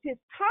describes his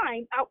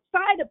time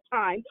outside of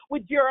time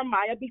with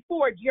Jeremiah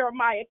before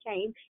Jeremiah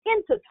came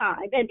into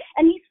time. And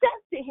he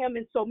says to him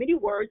in so many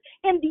words,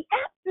 in the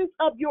absence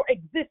of your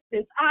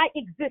existence, I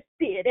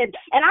existed, and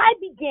I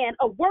began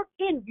a work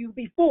in you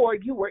before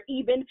you were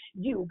even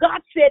you.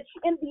 God said,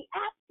 in the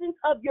absence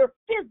of you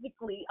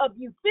physically,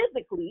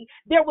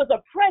 there was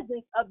a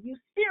presence of you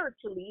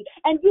spiritually,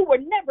 and you were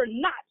never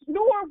not,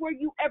 nor were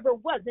you ever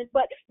wasn't,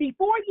 but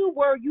before you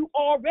were, you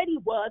already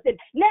was. And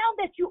now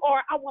that you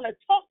are, I want to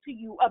talk to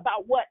you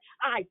about what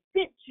I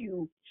sent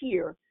you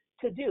here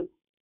to do.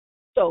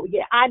 So,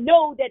 yeah, I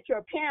know that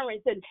your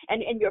parents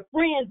and your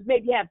friends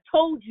maybe have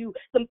told you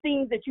some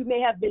things that you may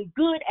have been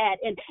good at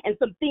and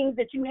some things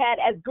that you had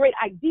as great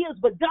ideas.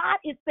 But God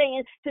is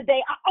saying today,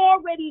 I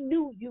already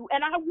knew you,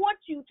 and I want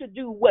you to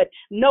do what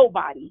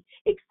nobody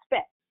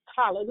expects.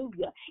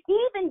 Hallelujah.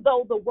 Even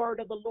though the word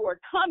of the Lord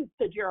comes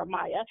to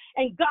Jeremiah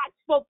and God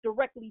spoke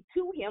directly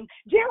to him,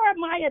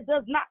 Jeremiah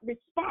does not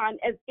respond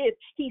as if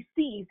he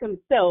sees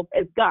himself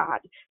as God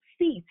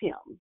sees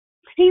him.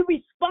 He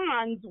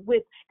responds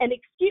with an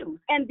excuse,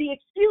 and the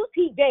excuse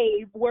he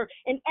gave were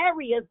in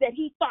areas that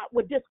he thought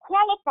would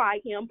disqualify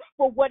him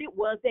for what it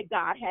was that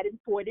God had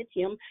appointed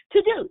him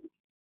to do.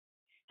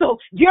 So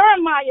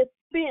Jeremiah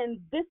spends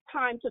this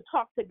time to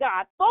talk to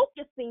God,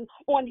 focusing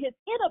on his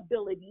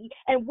inability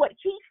and what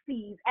he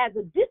sees as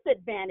a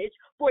disadvantage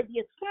for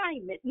the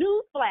assignment.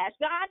 Newsflash,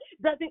 God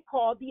doesn't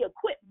call the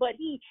equipped, but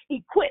he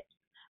equips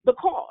the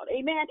called.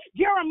 Amen.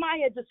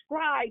 Jeremiah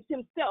describes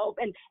himself,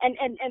 and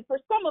for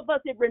some of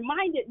us, it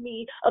reminded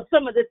me of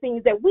some of the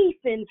things that we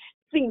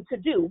seem to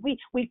do.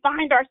 We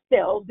find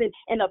ourselves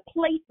in a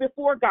place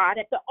before God,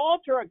 at the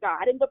altar of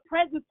God, in the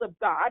presence of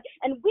God,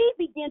 and we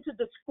begin to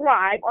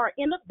describe our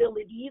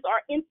inabilities,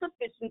 our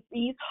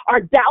insufficiencies,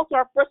 our doubts,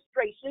 our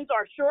frustrations,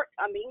 our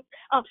shortcomings.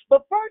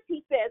 But first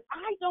he says,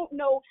 I don't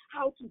know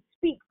how to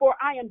speak, for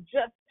I am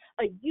just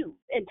a youth.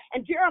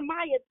 And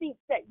Jeremiah thinks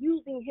that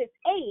using his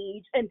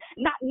age and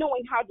not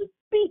knowing how to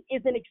speak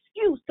is an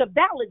excuse to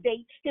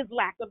validate his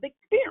lack of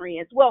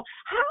experience. Well,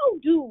 how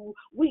do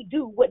we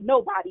do what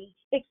nobody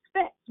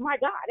expects? My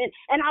God.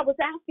 And I was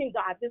asking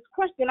God this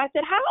question. I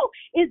said,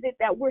 how is it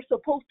that we're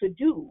supposed to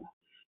do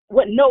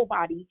what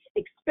nobody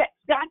expects?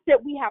 God said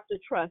we have to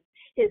trust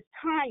his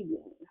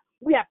timing.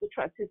 We have to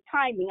trust his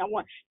timing. I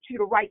want you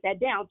to write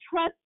that down.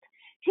 Trust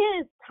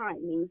his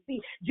timing. See,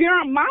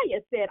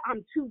 Jeremiah said,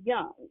 I'm too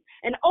young.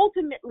 And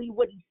ultimately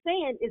what he's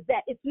saying is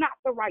that it's not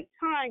the right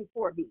time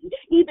for me.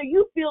 Either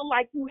you feel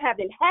like you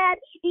haven't had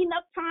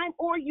enough time,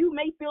 or you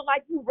may feel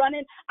like you're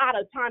running out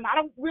of time. I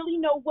don't really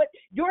know what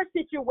your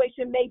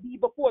situation may be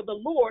before the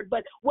Lord,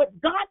 but what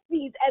God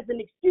sees as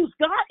an excuse,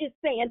 God is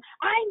saying,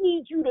 I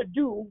need you to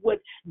do what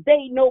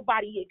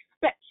nobody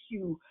expects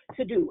you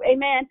to do.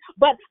 Amen.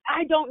 But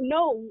I don't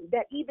know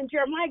that even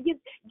Jeremiah,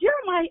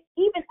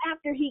 even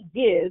after he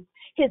gives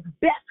his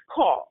best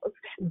cause,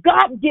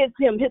 God gives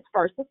him his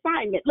first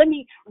assignment. Let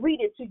me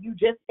read it to you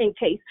just in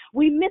case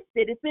we missed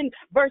it. It's in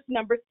verse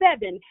number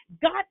 7.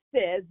 God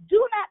says, do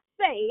not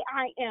say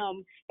I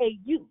am a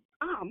youth.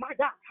 Oh my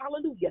God,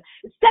 hallelujah.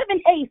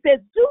 7a says,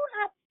 do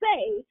not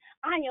say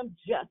I am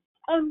just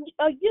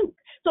a youth.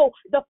 So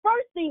the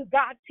first thing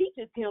God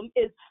teaches him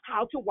is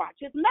how to watch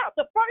his mouth.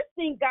 The first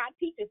thing God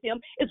teaches him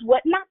is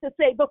what not to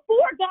say.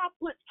 Before God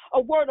puts a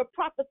word of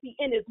prophecy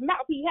in his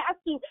mouth, he has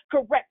to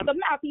correct the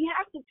mouth. He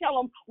has to tell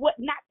him what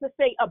not to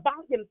say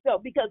about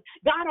himself, because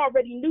God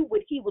already knew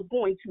what he was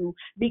going to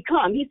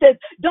become. He says,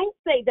 don't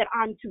say that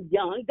I'm too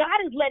young. God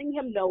is letting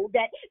him know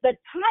that the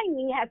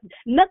timing has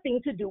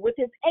nothing to do with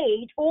his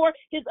age or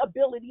his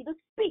ability to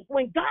speak.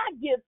 When God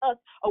gives us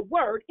a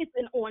word, it's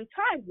an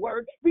on-time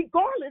word,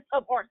 regardless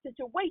of our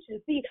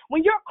situation. See,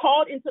 when you're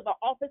called into the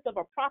office of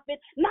a prophet,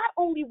 not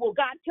only will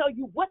God tell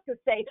you what to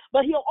say,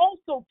 but he'll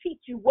also teach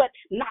you what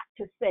not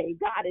to say.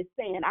 God is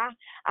saying,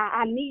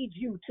 I need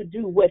you to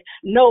do what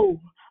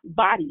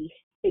nobody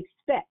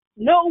expects.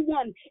 No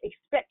one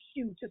expects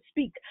you to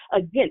speak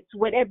against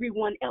what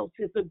everyone else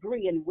is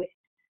agreeing with.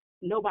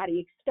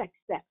 Nobody expects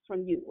that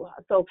from you.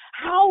 So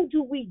how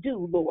do we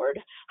do, Lord?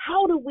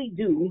 How do we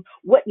do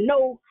what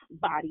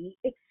nobody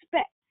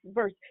expects?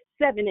 Verse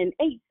 7 and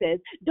 8 says,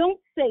 don't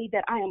say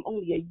that I am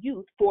only a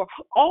youth, for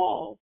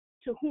all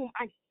to whom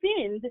I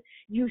send,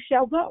 you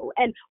shall go.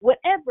 And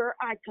whatever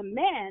I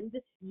command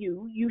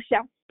you, you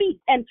shall speak.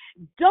 And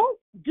do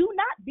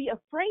not be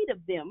afraid of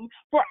them,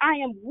 for I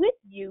am with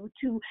you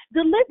to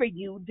deliver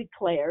you,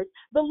 declares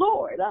the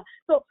Lord.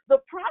 So the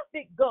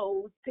prophet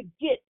goes to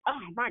get, oh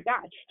my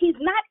God, he's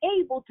not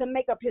able to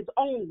make up his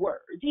own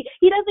words. He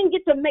doesn't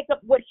get to make up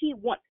what he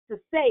wants to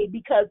say,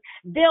 because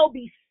they'll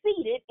be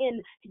seated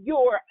in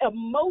your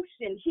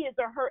emotion, his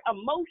or her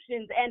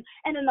emotions.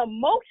 And an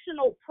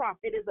emotional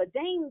prophet is a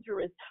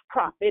dangerous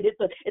prophet.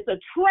 It's a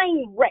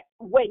train wreck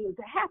waiting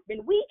to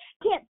happen. We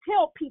can't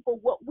tell people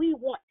what we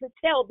want to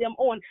tell them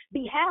on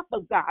behalf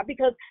of God,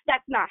 because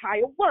that's not how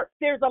it works.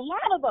 There's a lot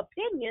of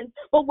opinions,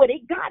 but what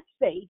did God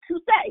say to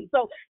say?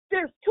 So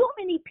there's too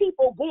many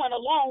people going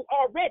along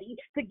already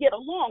to get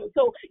along.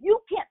 So you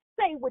can't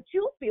say what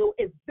you feel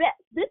is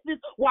best. This is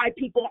why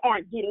people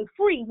aren't getting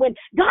free. When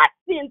God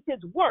sends his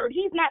word,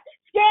 he's not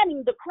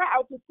scanning the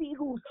crowd to see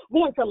who's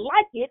going to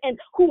like it and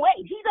who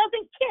ain't. He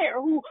doesn't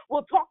care who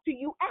will talk to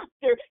you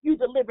after you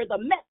deliver the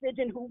message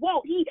and who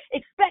won't. He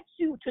expects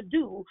you to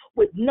do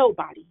what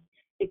nobody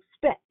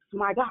expects.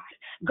 My God,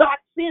 God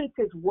sends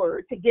his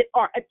word to get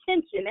our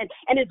attention,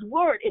 and his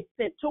word is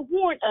sent to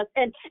warn us,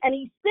 and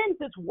he sends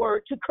his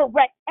word to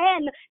correct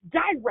and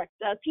direct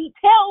us. He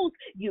tells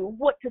you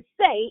what to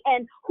say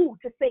and who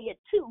to say it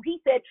to. He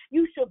said,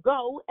 you shall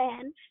go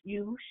and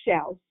you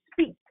shall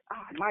speak.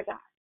 Oh, my God.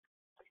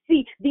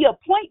 See, the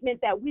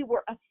appointment that we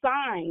were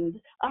assigned,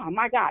 oh,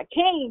 my God,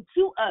 came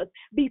to us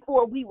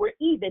before we were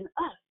even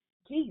us.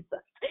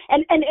 Jesus.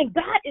 And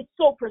God is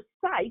so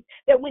precise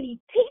that when he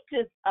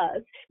teaches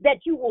us that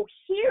you will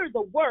hear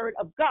the word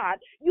of God,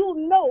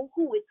 you'll know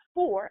who it's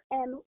for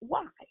and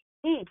why.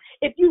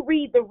 If you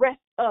read the rest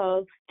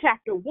of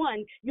chapter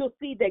 1, you'll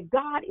see that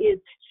God is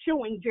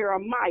showing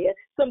Jeremiah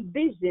some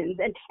visions,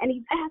 and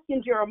he's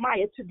asking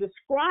Jeremiah to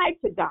describe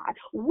to God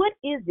what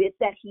is it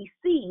that he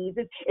sees.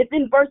 It's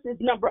in verses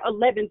number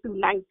 11 through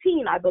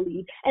 19, I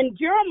believe, and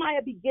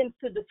Jeremiah begins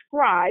to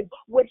describe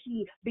what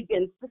he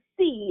begins to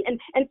see.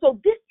 And so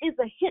this is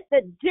a hint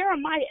that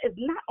Jeremiah is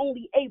not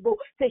only able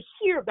to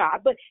hear God,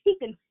 but he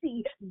can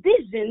see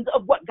visions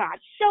of what God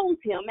shows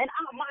him.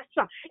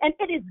 And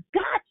it is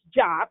God's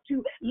job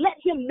to let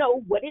him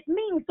know what it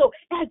means. So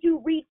as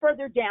you read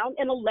further down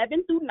in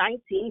 11 through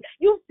 19,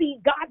 you'll see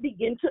God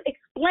begin to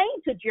explain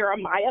to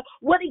Jeremiah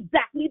what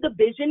exactly the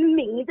vision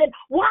means and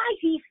why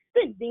he's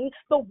sending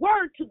the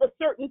word to the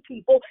certain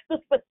people, the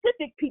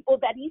specific people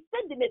that he's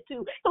sending it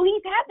to. So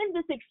he's having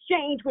this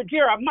exchange with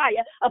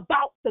Jeremiah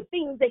about the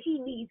things that he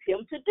needs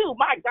him to do.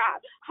 My God,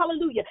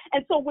 hallelujah.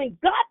 And so when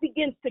God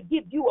begins to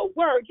give you a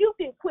word, you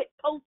can quit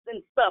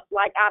posting stuff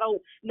like, I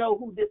don't know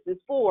who this is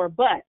for,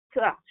 but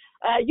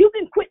you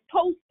can quit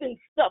posting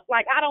stuff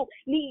like, I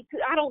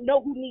don't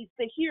know who needs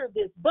to hear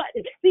this, but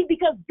see,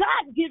 because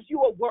God gives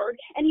you a word,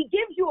 and he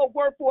gives you a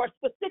word for a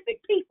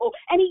specific people,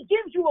 and he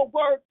gives you a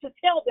word to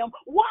tell them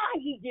why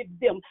he gives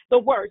them the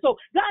word. So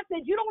God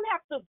said, you don't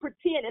have to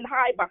pretend and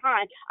hide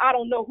behind, I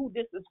don't know who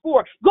this is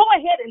for. Go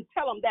ahead and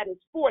tell them that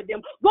it's for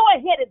them. Go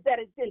ahead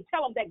and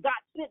tell them that God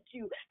sent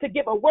you to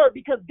give a word,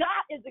 because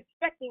God is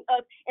expecting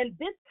us in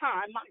this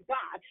time, my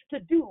God,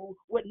 to do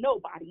what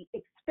nobody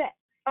expects.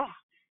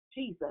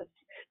 Jesus.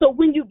 So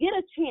when you get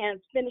a chance,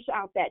 finish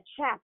out that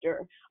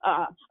chapter.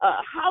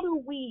 How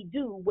do we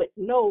do what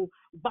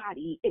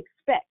nobody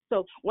expects?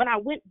 So when I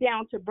went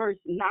down to verse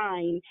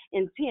 9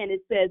 and 10,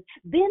 it says,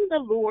 then the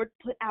Lord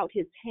put out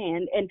his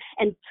hand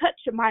and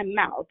touched my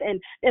mouth.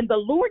 And the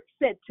Lord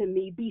said to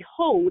me,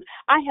 behold,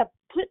 I have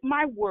put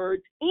my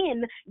words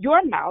in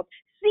your mouth.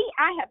 See,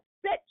 I have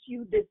set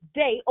you this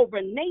day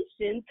over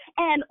nations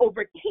and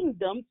over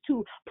kingdoms,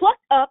 to pluck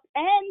up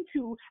and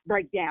to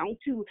break down,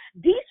 to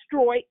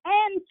destroy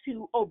and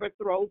to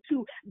overthrow,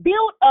 to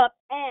build up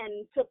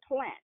and to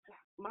plant.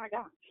 My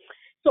God.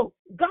 So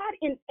God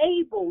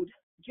enabled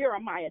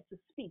Jeremiah to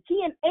speak.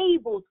 He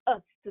enables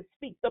us to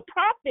speak. The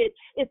prophet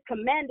is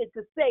commanded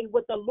to say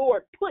what the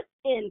Lord put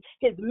in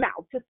his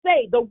mouth to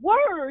say. The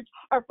words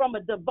are from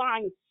a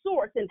divine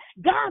source, and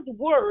God's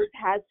word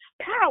has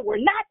power,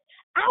 not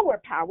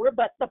our power,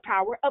 but the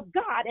power of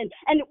God.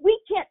 And we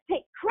can't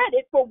take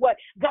credit for what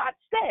God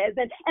says,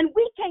 and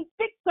we can't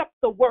fix up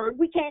the word.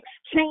 We can't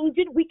change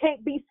it. We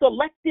can't be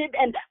selective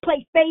and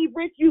play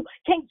favorites. You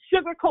can't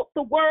sugarcoat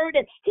the word.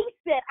 And he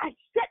said, I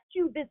set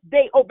you this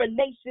day over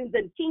nations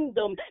and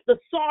kingdoms. The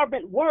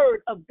sovereign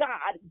word of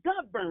God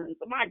governs.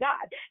 My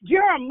God,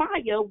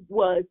 Jeremiah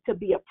was to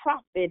be a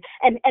prophet,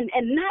 and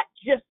not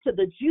just to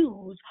the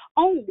Jews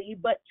only,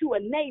 but to a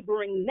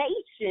neighboring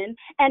nation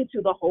and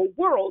to the whole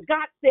world.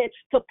 God said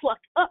to pluck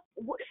up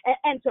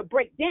and to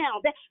break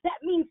down.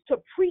 That means to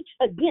preach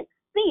against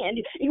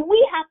sin.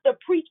 We have to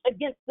preach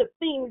against the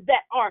things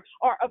that are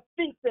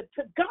offensive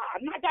to God.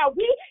 My God,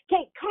 we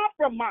can't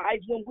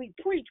compromise when we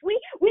preach. We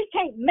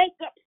can't make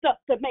up stuff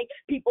to make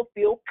people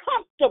feel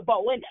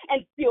comfortable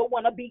and still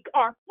want to be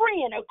our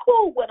friend or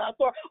cool with us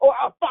or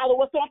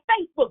follow us on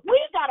Facebook. We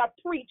got to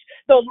preach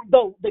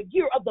the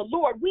year of the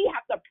Lord. We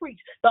have to preach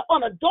the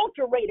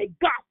unadulterated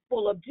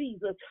gospel of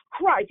Jesus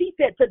Christ. He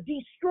said to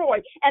destroy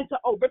and to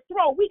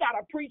overthrow. We got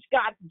to preach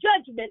God's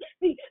judgment.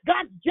 See,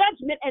 God's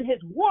judgment and his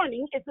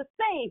warning is the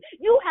same.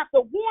 You have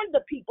to warn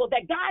the people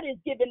that God is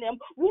giving them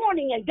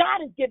warning, and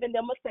God is giving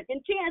them a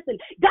second chance, and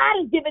God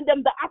is giving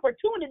them the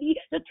opportunity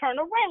to turn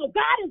around.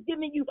 God is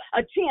giving you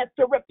a chance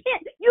to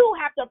repent. You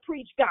have to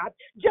preach God's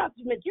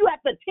judgment. You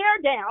have to tear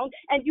down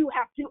and you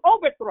have to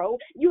overthrow.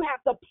 You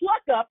have to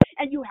pluck up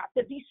and you have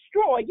to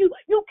destroy. You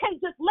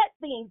can't just let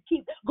things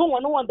keep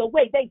going on the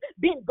way they've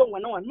been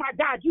going on. My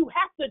God, you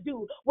have to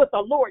do what the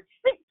Lord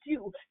sent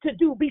you to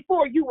do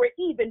before you were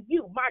even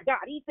you. My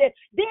God, he said,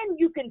 then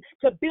you can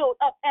to build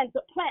up and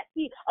to plant.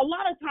 See, a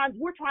lot of times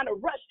we're trying to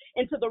rush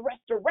into the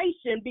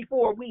restoration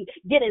before we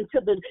get into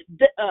the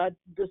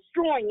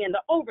destroying and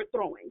the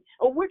overthrowing.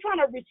 Or we're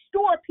trying to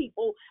restore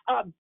people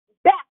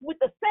back with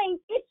the same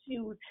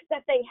issues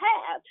that they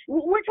have.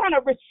 We're trying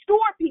to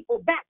restore people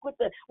back with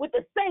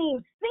the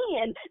same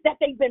sin that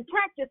they've been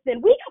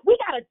practicing. We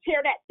got to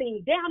tear that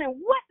thing down, and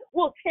what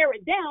will tear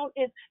it down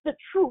is the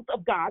truth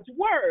of God's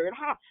word.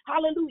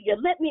 Hallelujah.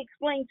 Let me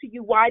explain to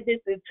you why this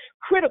is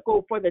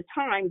critical for the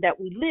time that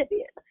we live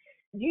in.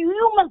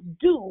 You must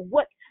do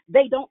what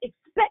they don't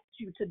expect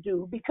you to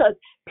do, because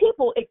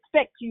people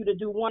expect you to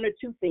do one or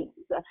two things.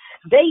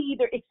 They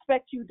either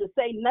expect you to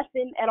say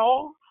nothing at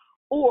all,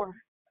 or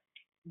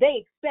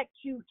they expect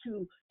you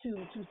to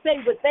say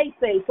what they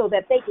say so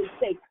that they can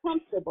stay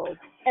comfortable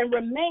and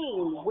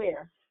remain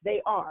where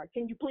they are.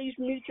 Can you please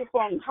mute your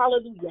phone?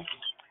 Hallelujah.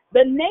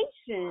 The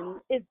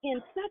nation is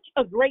in such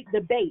a great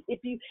debate. If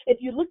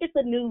you look at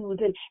the news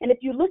and if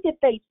you look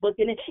at Facebook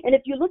and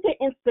if you look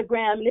at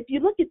Instagram and if you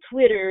look at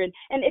Twitter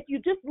and if you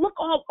just look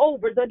all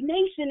over, the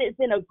nation is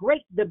in a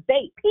great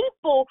debate.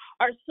 People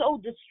are so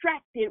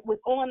distracted with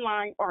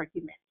online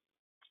arguments.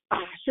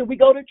 Should we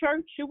go to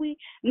church? Should we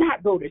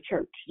not go to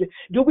church?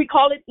 Do we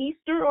call it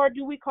Easter or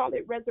do we call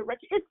it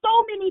resurrection? It's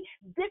so many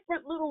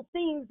different little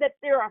things that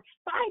they are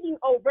fighting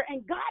over,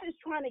 and God is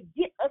trying to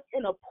get us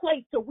in a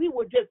place so we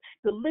will just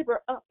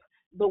deliver up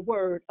the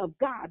word of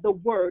God, the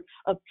word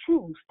of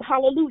truth.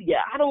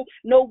 Hallelujah. I don't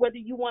know whether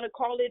you want to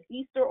call it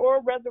Easter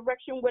or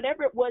resurrection,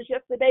 whatever it was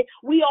yesterday.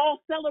 We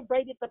all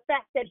celebrated the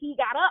fact that he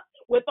got up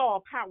with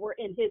all power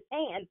in his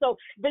hand. So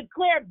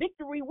declare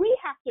victory. We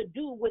have to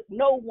do what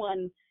no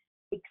one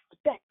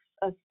expects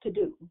us to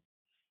do.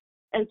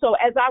 And so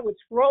as I was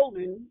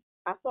scrolling,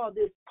 I saw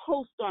this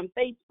post on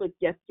Facebook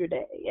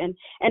yesterday, and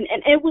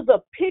it was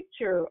a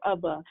picture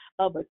of a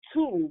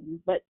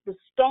tomb, but the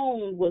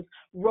stone was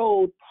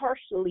rolled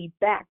partially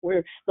back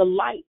where the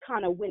light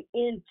kind of went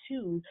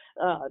into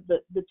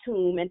the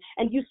tomb,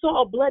 and you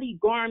saw a bloody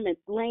garment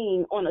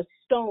laying on a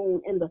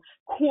stone in the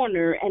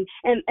corner, and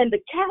the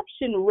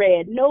caption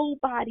read,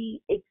 "Nobody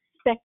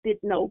expected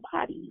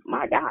nobody."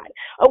 My God.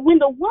 When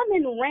the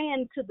woman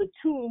ran to the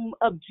tomb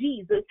of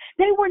Jesus,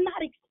 they were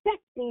not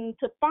expecting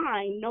to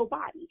find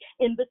nobody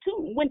in the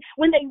tomb.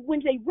 When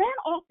they ran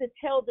off to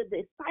tell the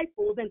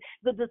disciples, and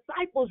the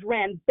disciples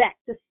ran back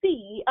to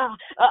see,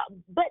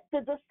 but the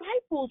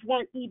disciples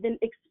weren't even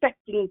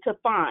expecting to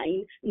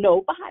find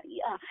nobody.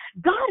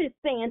 God is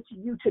saying to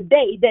you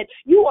today that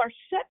you are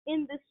shut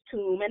in this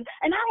tomb, and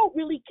I don't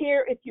really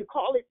care if you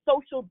call it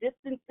social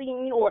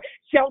distancing or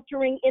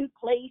sheltering in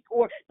place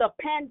or the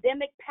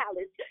pandemic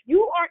palace.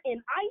 You are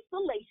in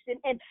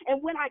isolation,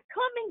 and when I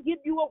come and give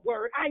you a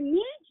word, I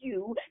need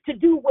you to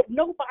do what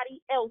nobody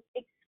else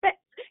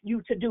expects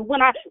you to do.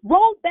 When I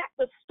roll back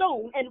the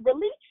stone and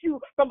release you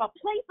from a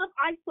place of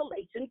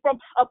isolation, from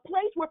a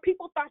place where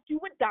people thought you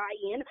would die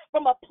in,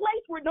 from a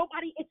place where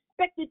nobody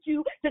expected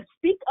you to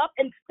speak up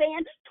and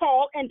stand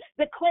tall and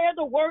declare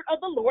the word of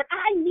the Lord,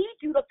 I need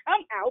you to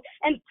come out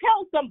and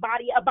tell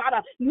somebody about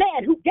a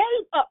man who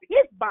gave up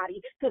his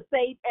body to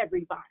save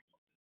everybody.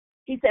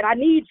 He said, I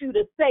need you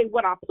to say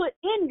what I put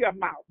in your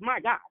mouth, my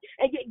God,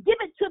 and give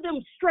it to them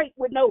straight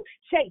with no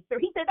chaser.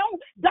 He said,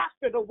 don't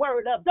doctor the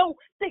word up. Don't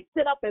fix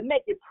it up and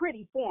make it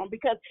pretty for them,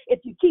 because if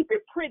you keep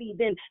it pretty,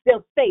 then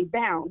they'll stay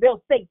bound.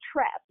 They'll stay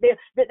trapped.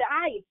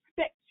 I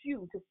expect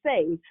you to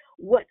say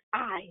what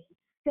I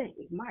say,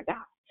 my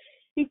God.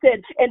 He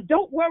said, and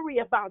don't worry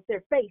about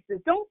their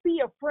faces. Don't be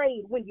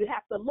afraid when you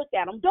have to look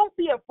at them. Don't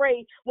be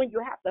afraid when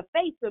you have to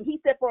face them. He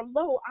said, for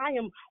lo, I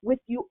am with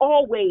you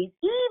always,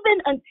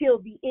 even until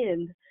the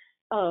end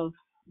of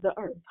the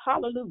earth.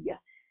 Hallelujah.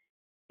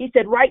 He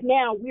said, right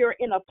now we are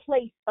in a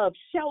place of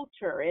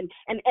shelter, and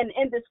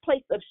in this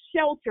place of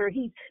shelter,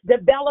 he's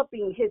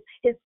developing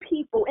his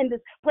people. In this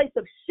place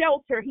of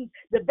shelter, he's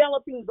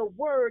developing the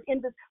word.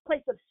 In this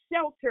place of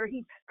shelter,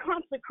 he's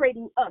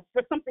consecrating us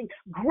for something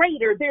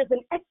greater. There's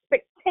an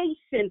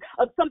expectation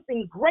of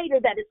something greater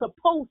that is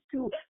supposed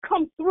to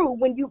come through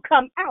when you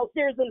come out.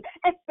 There's an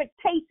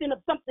expectation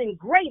of something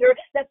greater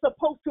that's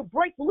supposed to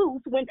break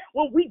loose when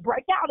we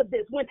break out of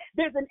this. When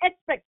there's an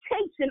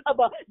expectation of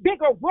a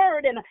bigger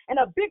word and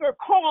a bigger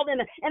call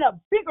and a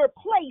bigger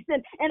place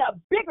and a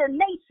bigger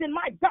nation.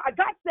 My God,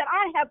 God said,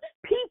 I have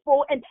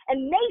people and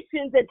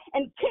nations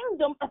and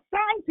kingdom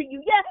assigned to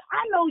you. Yeah,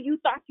 I know you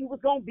thought you was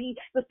going to be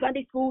the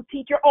Sunday school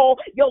teacher all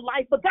your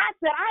life, but God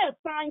said, I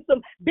assigned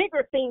some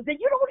bigger things, and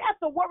you don't have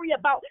to worry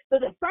about the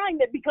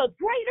assignment, because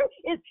greater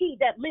is he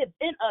that lives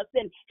in us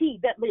than he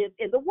that lives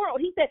in the world.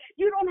 He said,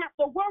 you don't have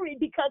to worry,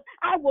 because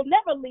I will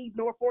never leave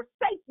nor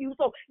forsake you.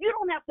 So you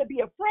don't have to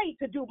be afraid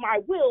to do my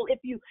will if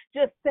you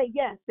just say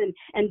yes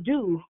and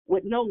do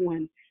what no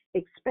one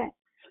expects.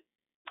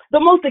 The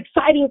most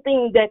exciting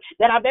thing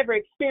that I've ever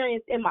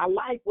experienced in my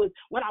life was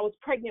when I was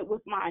pregnant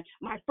with my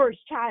first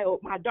child,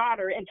 my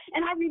daughter. And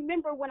I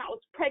remember when I was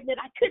pregnant,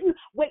 I couldn't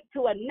wait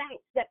to announce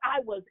that I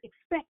was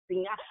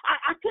expecting.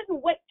 I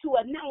couldn't wait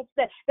to announce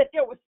that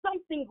there was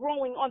something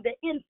growing on the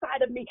inside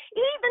of me.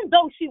 Even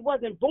though she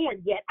wasn't born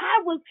yet, I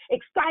was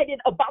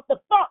excited about the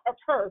thought of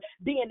her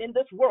being in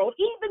this world.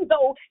 Even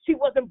though she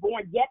wasn't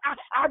born yet,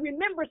 I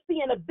remember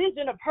seeing a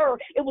vision of her.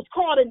 It was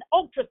called an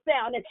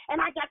ultrasound, and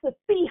I got to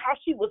see how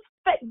she was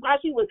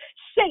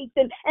shaped,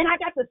 and I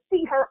got to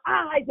see her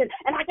eyes,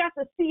 and I got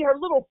to see her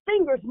little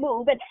fingers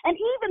move, and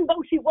even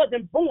though she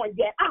wasn't born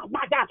yet, oh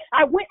my God,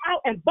 I went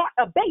out and bought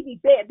a baby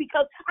bed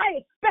because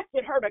I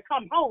expected her to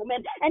come home,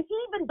 and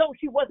even though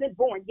she wasn't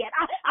born yet,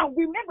 I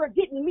remember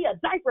getting me a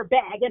diaper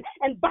bag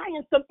and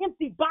buying some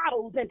empty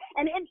bottles, and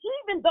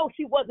even though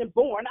she wasn't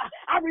born,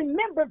 I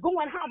remember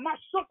going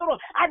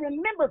I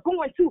remember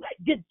going to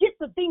get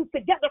the things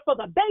together for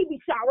the baby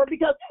shower,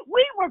 because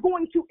we were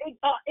going to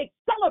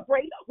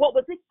celebrate what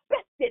was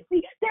expected.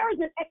 See, there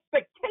is an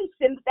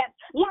expectation that's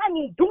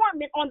lying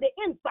dormant on the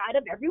inside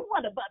of every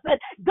one of us. And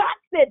God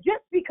said,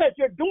 just because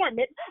you're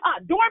dormant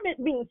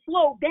means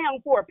slowed down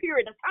for a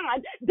period of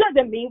time,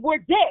 doesn't mean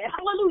we're dead.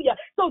 Hallelujah.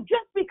 So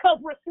just because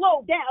we're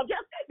slowed down,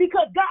 just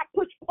because God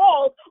puts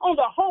pause on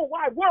the whole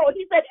wide world,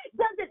 he said,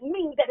 doesn't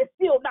mean that it's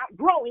still not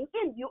growing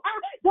in you. I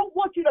don't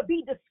want you to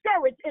be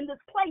discouraged in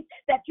this place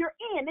that you're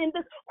in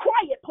this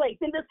quiet place,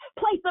 in this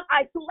place of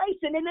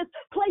isolation, in this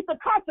place of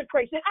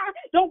consecration. I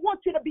don't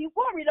want you to be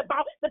worried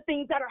about the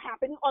things that are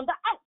happening on the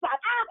outside.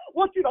 I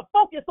want you to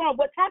focus on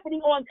what's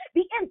happening on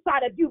the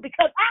inside of you,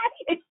 because I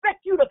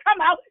expect you to come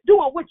out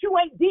doing what you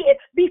ain't did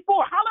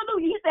before.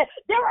 Hallelujah. He said,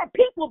 there are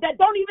people that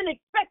don't even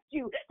expect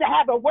you to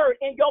have a word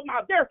in your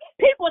mouth. There are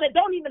people that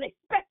don't even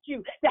expect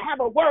you to have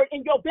a word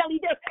in your belly.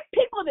 There's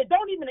people that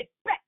don't even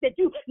expect that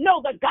you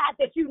know the God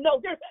that you know.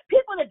 There's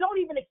people that don't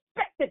even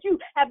expect that you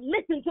have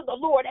listened to the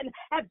Lord and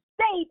have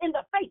stayed in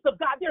the face of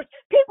God. There's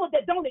people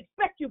that don't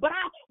expect you, but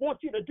I want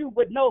you to do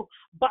what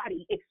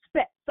nobody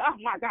expects. Oh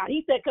my God.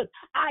 He said, because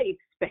I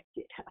expect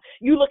it.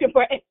 You looking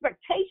for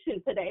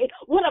expectation today?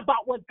 What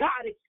about what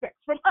God expects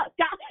from us?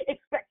 God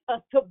expects us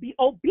to be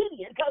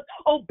obedient, because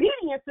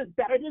obedience is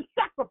better than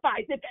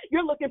sacrifice. If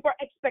you're looking for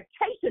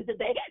expectation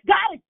today,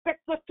 God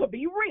expects us to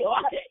be real.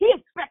 He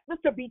expects us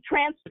to be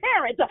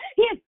transparent.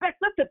 He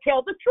expects us to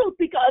tell the truth,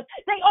 because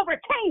they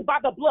overcame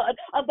by the blood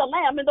of the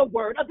Lamb and the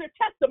word of their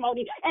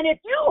testimony. And if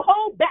you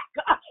hold back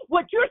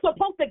what you're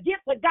supposed to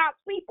give to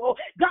God's people,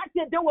 God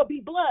said there will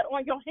be blood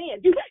on your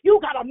hands. You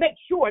got to make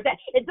sure that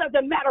it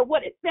doesn't matter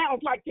what it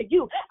sounds like to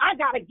you. I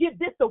got to give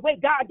this the way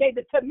God gave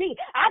it to me.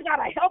 I got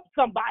to help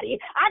somebody.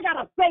 I got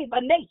to save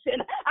a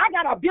nation. I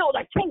got to build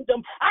a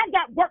kingdom. I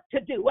got work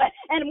to do.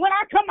 And when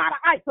I come out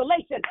of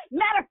isolation,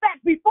 matter of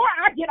fact, before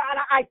I get out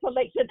of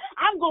isolation,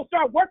 I'm going to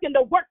start working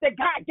the work that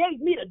God gave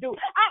me to do.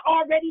 I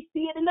already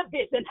see it in the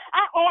vision.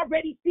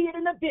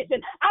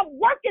 I'm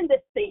working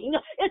this thing.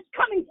 It's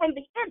coming from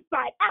the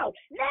inside out.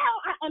 Now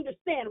I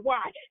understand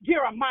why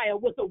Jeremiah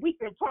was a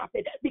weeping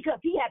prophet, because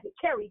he had to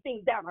carry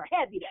things that are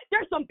heavy.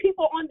 There's some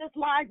people on this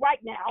line right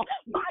now.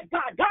 My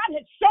God, God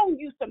has shown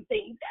you some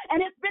things,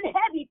 and it's been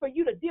heavy for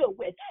you to deal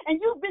with. And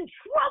you've been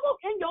troubled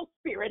in your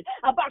spirit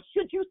about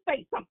should you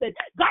say something.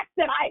 God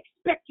said, I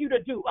expect you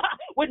to do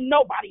what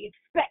nobody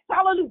expects.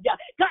 Hallelujah.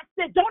 God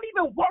said, don't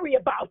even worry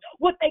about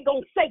what they're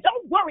going to say.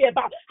 Don't worry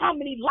about how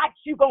many likes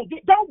you're going to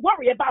get. Don't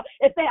worry about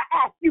if they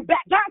ask you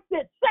back. God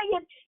said, say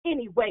it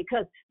anyway,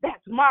 because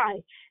that's my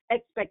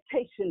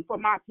expectation for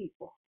my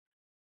people.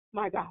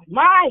 My God,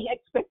 my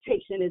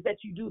expectation is that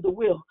you do the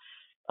will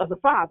of the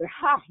Father.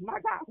 My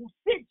God, who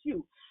sent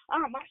you.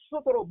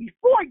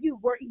 Before you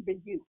were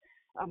even you.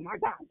 Oh my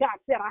God, God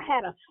said I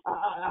had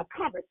a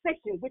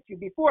conversation with you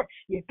before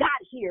you got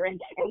here. And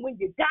when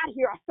you got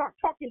here, I start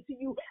talking to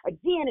you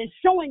again and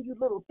showing you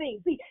little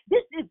things. See,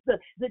 this is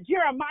the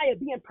Jeremiah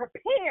being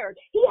prepared.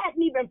 He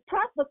hadn't even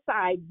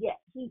prophesied yet.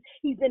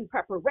 He's in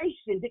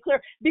preparation.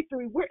 Declare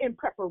victory. We're in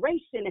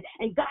preparation.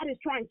 And God is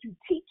trying to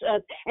teach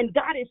us. And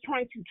God is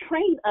trying to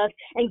train us.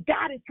 And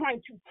God is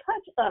trying to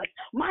touch us.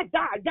 My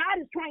God,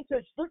 God is trying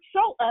to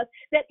show us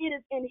that it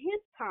is in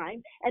his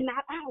time and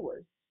not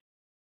ours.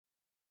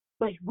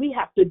 But we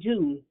have to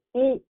do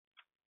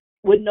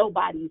what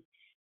nobody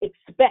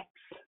expects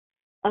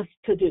us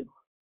to do.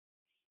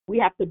 We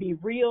have to be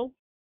real.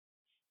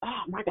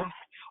 Oh, my God.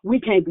 We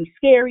can't be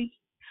scary.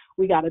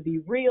 We got to be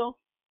real.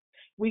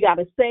 We got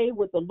to say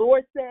what the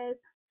Lord says.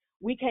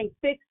 We can't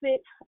fix it.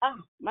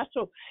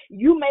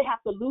 You may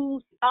have to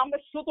lose.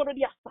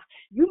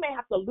 You may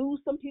have to lose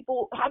some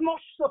people.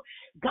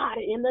 God,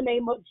 in the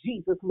name of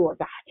Jesus, Lord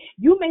God,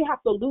 you may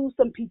have to lose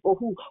some people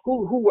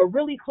who are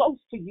really close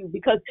to you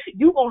because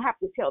you're going to have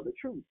to tell the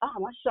truth.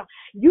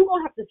 You're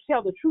going to have to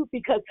tell the truth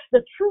because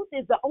the truth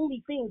is the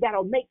only thing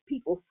that'll make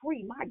people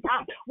free. My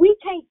God, we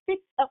can't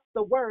fix up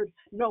the word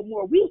no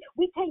more. We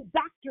can't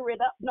doctor it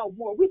up no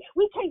more.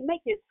 We can't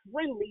make it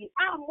friendly.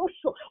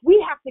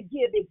 We have to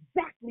give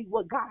exactly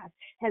what God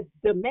has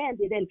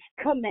demanded and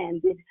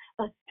commanded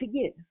us to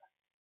give.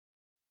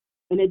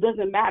 And it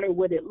doesn't matter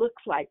what it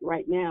looks like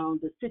right now,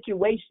 the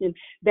situation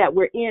that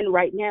we're in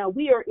right now,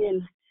 we are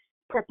in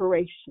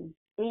preparation.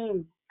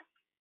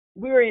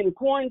 We're in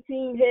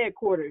quarantine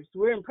headquarters.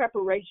 We're in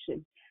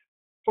preparation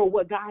for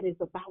what God is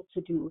about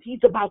to do.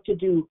 He's about to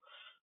do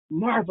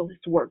marvelous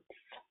works.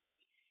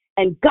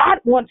 And God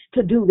wants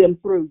to do them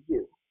through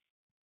you.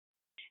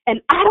 And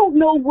I don't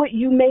know what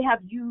you may have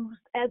used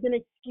as an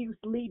excuse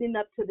leading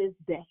up to this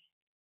day.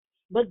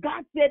 But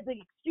God said the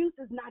excuse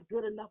is not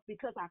good enough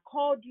because I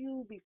called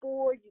you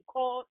before you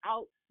called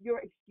out your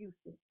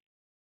excuses.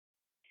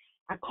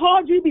 I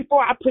called you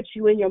before I put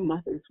you in your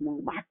mother's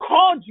womb. I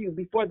called you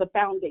before the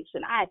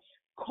foundation. I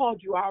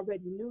called you. I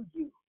already knew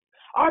you.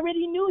 I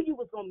already knew you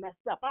was going to mess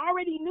up. I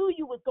already knew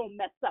you was going to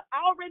mess up.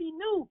 I already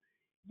knew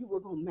you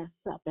were going to mess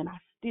up, and I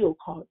still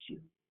called you.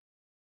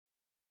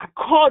 I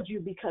called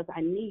you because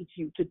I need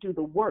you to do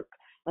the work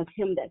of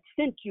him that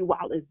sent you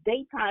while it's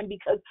daytime,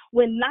 because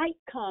when night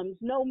comes,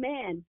 no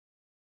man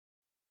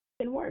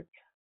can work.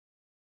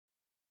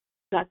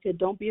 God said,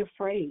 don't be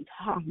afraid.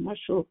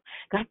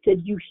 God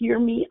said, you hear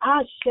me?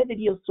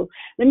 So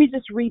let me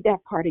just read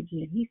that part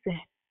again. He said,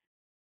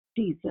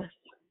 Jesus.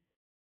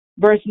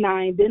 Verse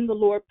 9, then the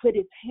Lord put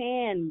his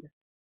hand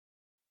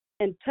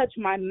and touched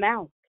my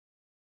mouth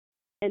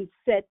and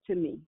said to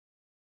me,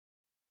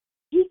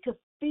 he could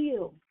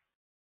feel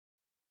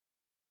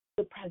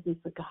the presence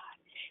of God.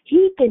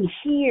 He can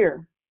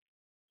hear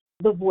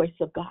the voice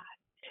of God.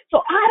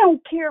 So I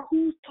don't care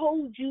who's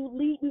told you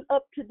leading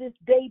up to this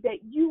day that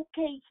you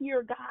can't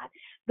hear God.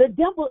 The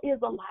devil is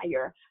a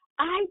liar.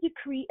 I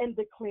decree and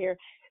declare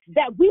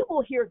that we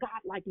will hear God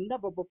like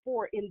never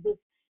before in this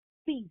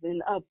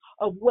season of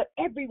what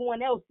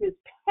everyone else is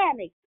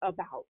panicked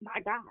about. My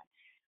God,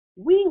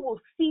 we will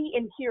see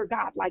and hear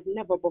God like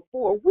never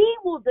before. We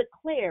will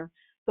declare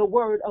the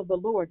word of the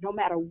Lord no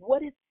matter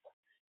what it's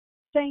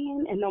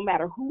saying and no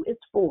matter who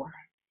it's for.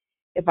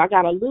 If I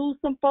got to lose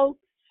some folks,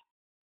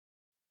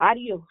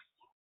 adios.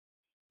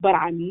 But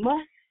I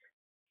must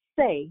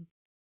say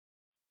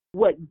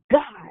what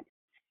God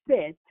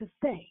said to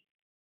say.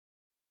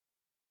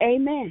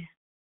 Amen.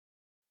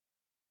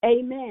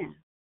 Amen.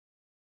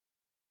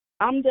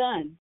 I'm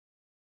done.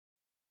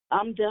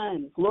 I'm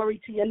done. Glory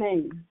to your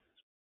name.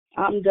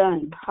 I'm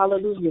done.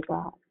 Hallelujah,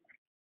 God.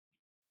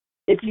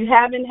 If you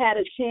haven't had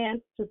a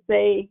chance to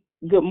say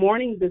good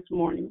morning this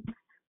morning,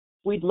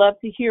 we'd love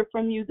to hear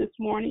from you this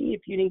morning.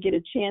 If you didn't get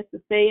a chance to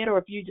say it, or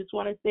if you just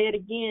want to say it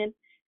again,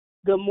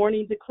 good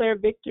morning, declare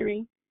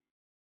victory.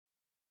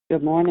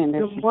 Good morning,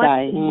 this is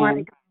Diane. Good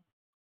morning.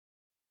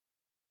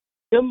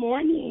 Good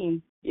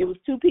morning. It was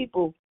two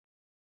people.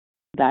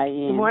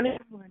 Diane. Good morning.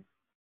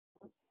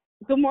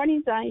 Good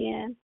morning,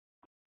 Diane.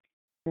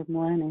 Good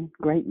morning.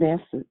 Great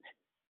message.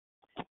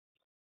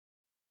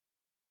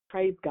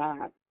 Praise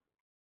God.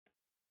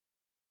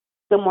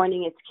 Good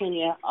morning, it's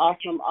Kenya.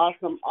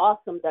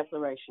 Awesome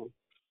declaration.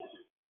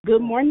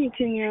 Good morning,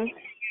 Kenya.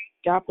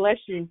 God bless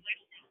you.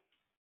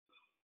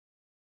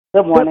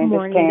 Good morning,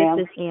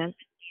 this is Ann.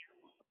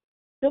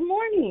 Good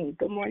morning.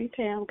 Good morning,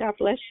 Pam. God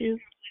bless you.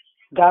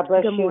 God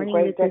bless Good you. Morning,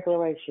 Great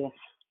declaration.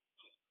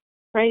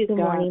 Praise Good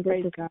God. morning,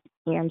 this is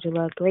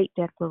Angela. Great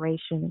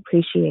declaration.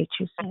 Appreciate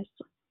you, sis.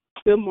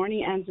 Good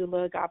morning,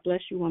 Angela. God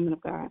bless you, woman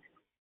of God.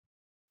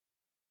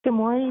 Good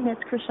morning,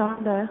 it's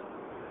Krishanda.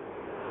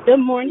 Good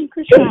morning,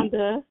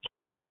 Krishanda.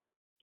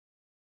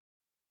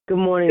 Good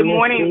morning. Good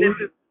morning. This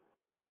is.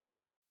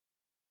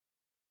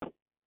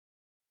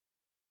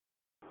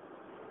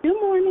 Good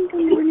morning.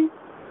 Good morning.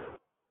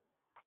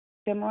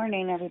 Good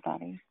morning,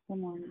 everybody. Good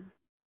morning.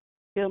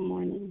 Good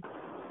morning.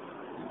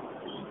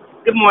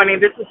 Good morning.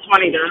 This is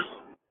Juanita.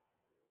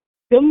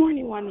 Good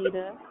morning,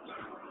 Juanita.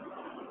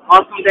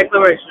 Awesome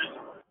declaration.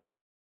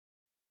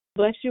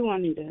 Bless you,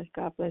 Juanita.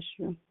 God bless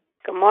you.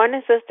 Good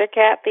morning, Sister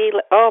Kathy.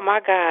 Oh, my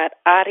God.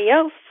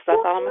 Adios. That's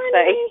all I'm going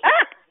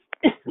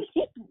to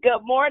say.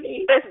 Good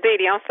morning. It's Dee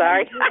Dee. I'm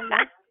sorry.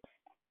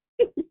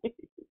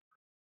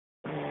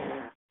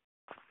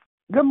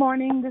 Good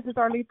morning. This is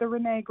Arletha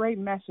Renee. Great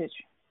message.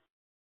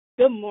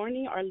 Good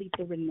morning,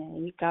 Arletha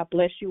Renee. God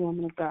bless you,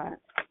 woman of God.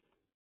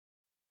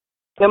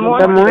 Good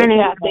morning. Good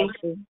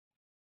morning.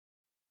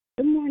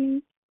 Good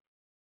morning.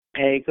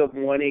 Hey, good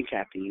morning,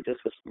 Kathy. This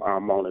was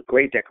Mona.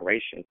 Great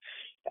decoration.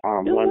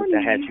 One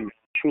that had you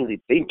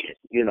truly thinking,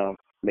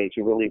 made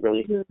you really,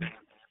 really.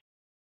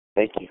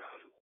 Thank you.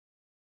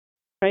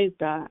 Praise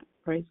God.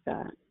 Praise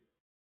God.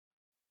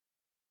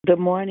 Good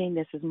morning.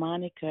 This is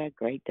Monica.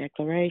 Great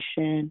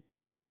declaration.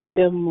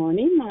 Good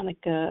morning,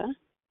 Monica.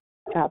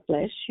 God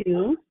bless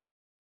you.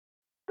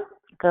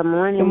 Good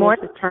morning.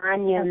 This is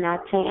Tanya,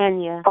 not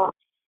Tanya.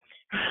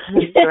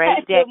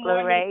 Great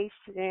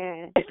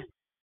declaration.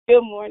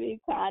 Good morning,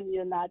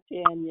 Tanya, not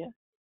Tanya.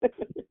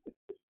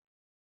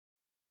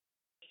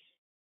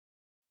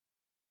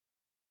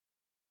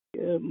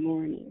 Good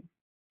morning.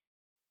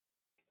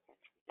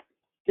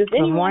 Does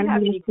anyone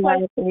have any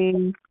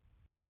questions?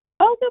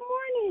 Oh, good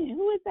morning.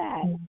 Who is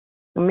that?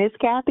 Miss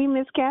Kathy.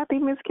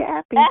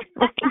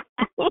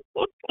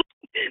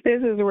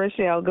 This is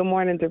Rochelle. Good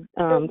morning to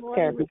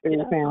Kathy and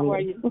your family. How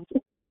are you?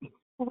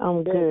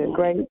 I'm good.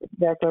 Great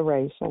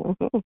declaration.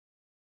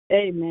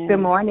 Amen. Good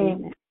morning.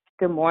 Amen.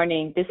 Good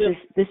morning. This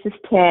is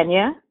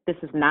Tanya. This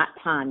is not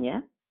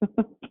Tanya.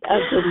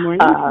 Good morning,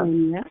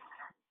 Tanya.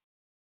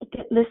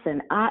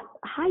 Listen,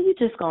 how you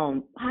just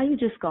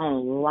gonna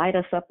light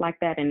us up like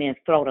that and then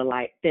throw the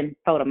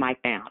mic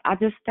down?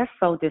 That's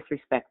so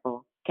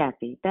disrespectful,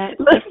 Kathy. That's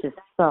just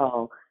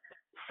so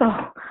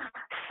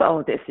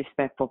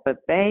disrespectful. But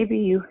baby,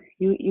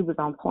 you was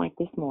on point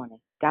this morning.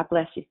 God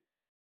bless you.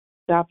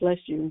 God bless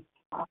you.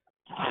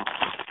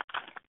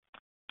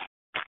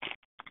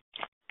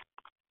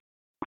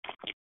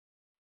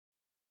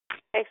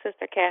 Hey,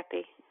 Sister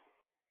Kathy.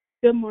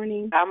 Good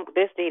morning. I'm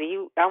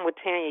with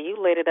Tanya. You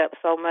lit it up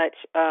so much.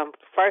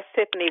 First,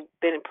 Tiffany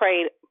then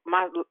prayed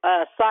my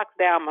socks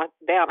down. I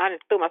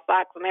just threw my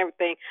socks and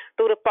everything,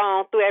 through the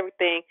phone, through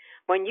everything.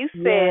 When you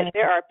said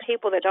there are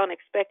people that don't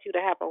expect you to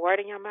have a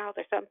word in your mouth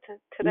or something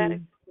to that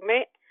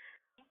extent,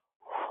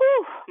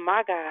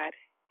 my God,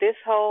 this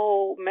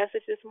whole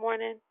message this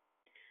morning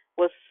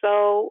was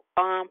so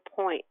on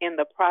point in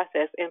the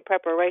process, in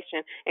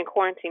preparation, in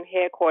quarantine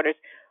headquarters.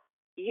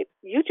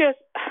 You just,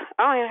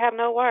 I don't even have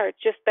no words.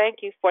 Just thank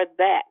you for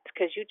that,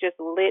 because you just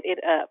lit it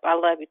up. I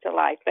love you to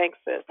life. Thanks,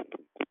 sis.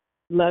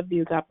 Love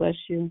you. God bless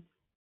you.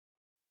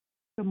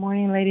 Good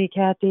morning, Lady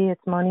Kathy.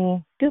 It's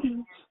Moni.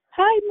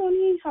 Hi,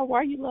 Moni. How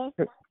are you, love?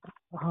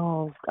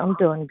 Oh, I'm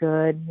doing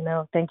good.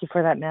 Thank you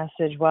for that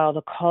message. Wow,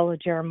 the call of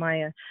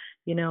Jeremiah.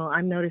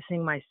 I'm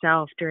noticing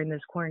myself during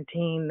this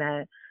quarantine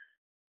that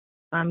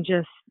I'm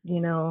just,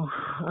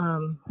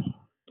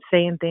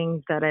 saying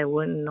things that I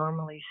wouldn't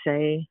normally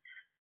say.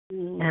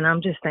 And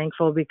I'm just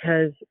thankful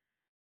because,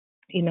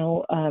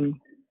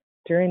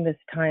 during this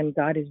time,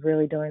 God is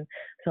really doing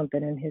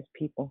something in his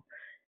people.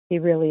 He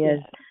really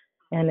is.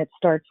 And it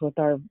starts with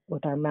our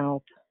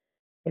mouth.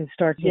 It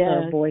starts with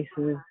our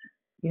voices,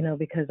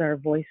 because our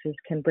voices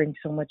can bring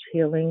so much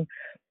healing.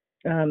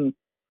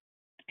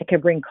 It can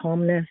bring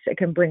calmness. It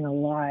can bring a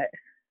lot.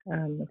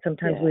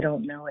 Sometimes we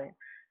don't know it,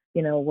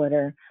 what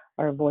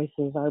our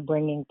voices are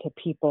bringing to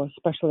people,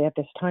 especially at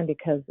this time,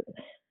 because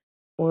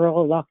we're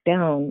all locked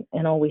down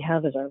and all we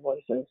have is our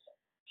voices.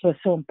 So it's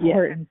so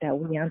important that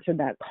we answer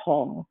that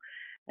call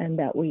and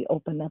that we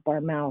open up our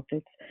mouth.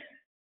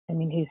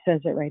 He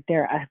says it right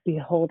there.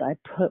 Behold, I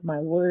put my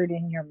word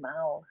in your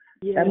mouth.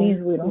 That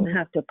means we don't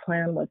have to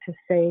plan what to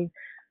say.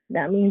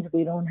 That means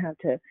we don't have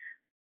to, as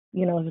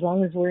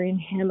long as we're in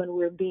him and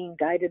we're being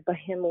guided by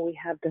him and we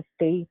have the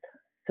faith,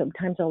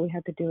 sometimes all we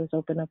have to do is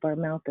open up our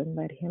mouth and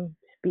let him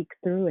speak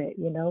through it,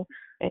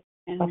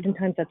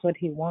 Oftentimes that's what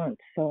he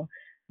wants. So,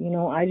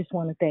 I just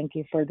want to thank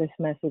you for this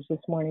message this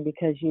morning,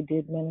 because you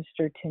did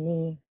minister to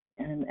me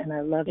and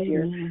I loved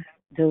your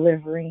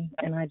delivery,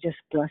 and I just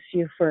bless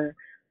you for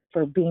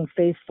being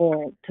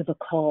faithful to the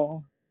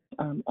call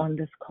on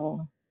this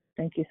call.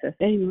 Thank you, sister.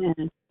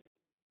 Amen.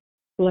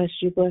 Bless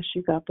you.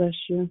 God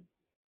bless you.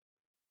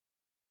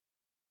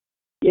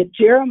 Yeah,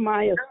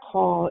 Jeremiah's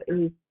call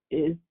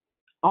is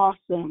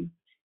awesome,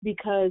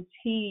 because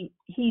he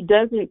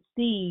doesn't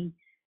see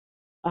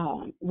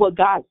what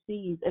God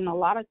sees, and a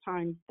lot of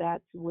times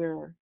that's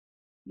where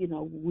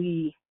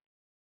we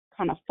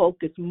kind of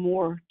focus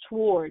more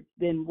towards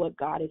than what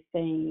God is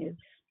saying. Is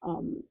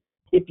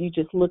if you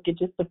just look at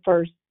just the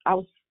first, I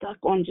was stuck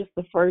on just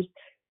the first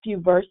few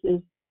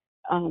verses,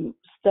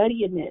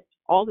 studying it,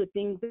 all the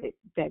things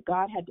that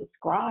God had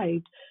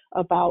described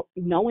about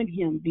knowing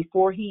him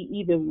before he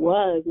even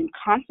was, and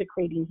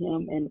consecrating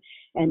him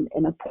and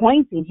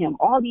appointing him,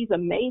 all these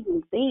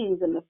amazing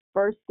things. And the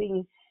first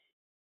thing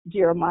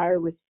Jeremiah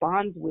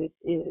responds with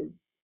is,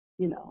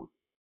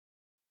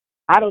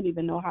 I don't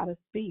even know how to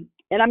speak.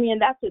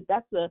 And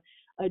that's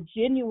a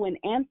genuine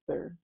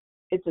answer,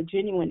 it's a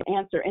genuine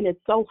answer, and it's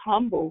so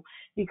humble,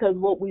 because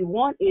what we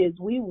want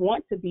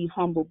to be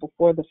humble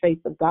before the face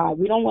of God.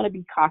 We don't want to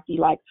be cocky,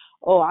 like,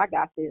 oh, I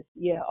got this.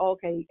 Yeah,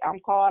 okay, I'm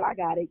called. I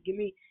got it. Give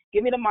me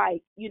the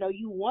mic.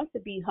 You want to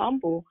be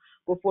humble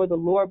before the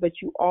Lord,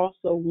 but you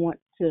also want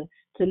to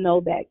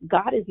know that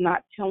God is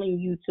not telling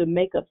you to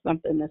make up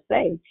something to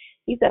say.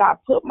 He said, I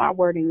put my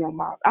word in your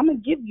mouth. I'm going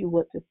to give you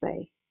what to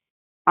say.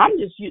 I'm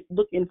just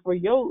looking for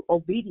your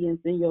obedience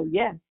and your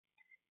yes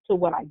to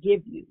what I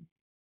give you.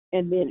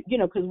 And then,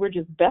 because we're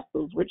just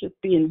vessels. We're just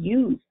being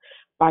used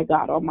by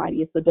God Almighty.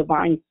 It's a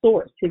divine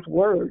source. His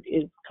word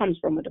comes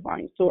from a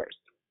divine source.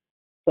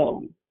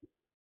 So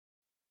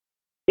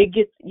it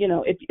gets,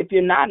 if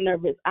you're not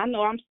nervous, I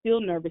know I'm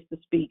still nervous to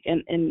speak.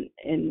 And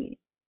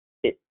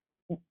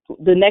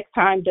the next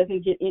time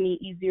doesn't get any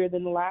easier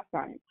than the last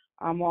time.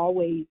 I'm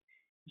always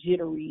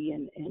jittery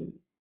and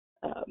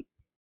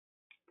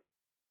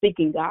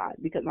seeking God,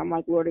 because I'm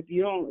like, Lord, if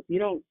you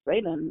don't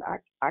say nothing,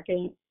 I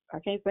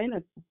can't say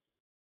nothing.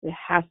 It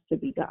has to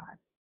be God.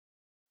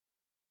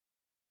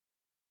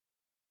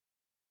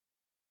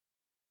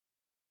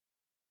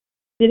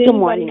 Did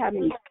anybody have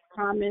any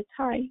comments?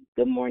 Hi,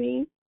 good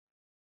morning.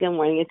 Good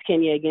morning. It's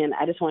Kenya again.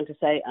 I just wanted to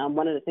say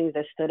one of the things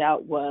that stood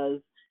out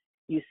was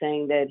you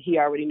saying that he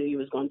already knew you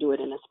was going to do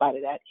it, and in spite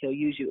of that, he'll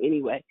use you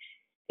anyway.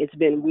 It's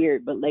been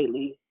weird, but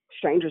lately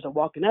strangers are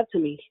walking up to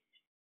me,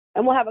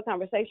 and we'll have a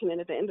conversation, and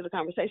at the end of the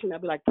conversation, they'll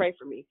be like, pray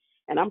for me.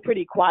 And I'm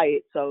pretty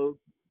quiet, so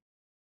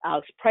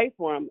I'll pray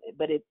for them,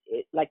 but it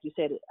like you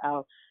said,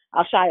 I'll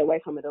shy away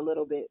from it a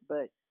little bit,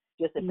 but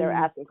just if they're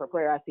asking for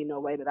prayer, I see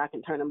no way that I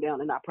can turn them down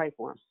and not pray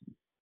for them.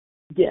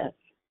 Yes.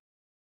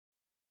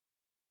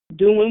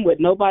 Doing what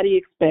nobody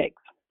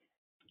expects.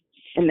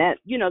 And that,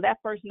 that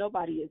first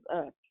nobody is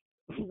us.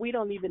 We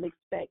don't even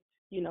expect,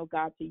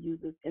 God to use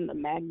us in the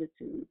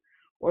magnitude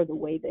or the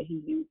way that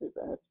he uses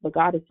us. But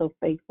God is so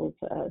faithful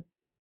to us,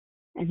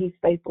 and he's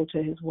faithful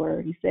to his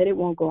word. He said it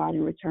won't go out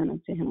and return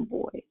unto him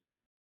void.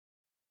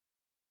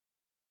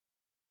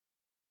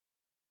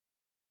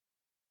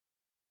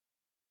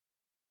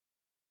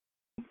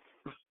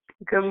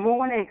 Good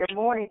morning,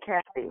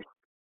 Kathy.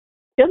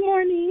 Good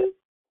morning.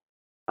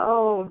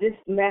 Oh, this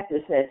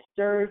message has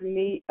stirred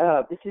me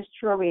up. This is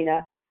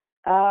Trina.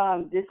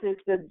 This is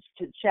the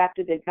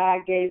chapter that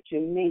God gave to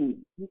me.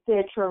 He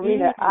said,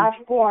 Trina, I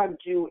formed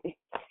you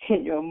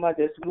in your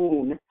mother's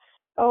womb.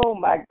 Oh,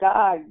 my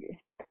God.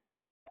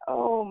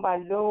 Oh, my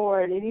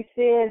Lord. And he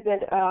says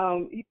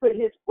that he put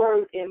his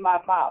word in my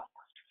mouth.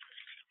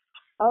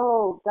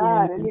 Oh,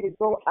 God, I need to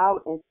go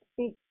out and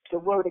speak the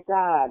word of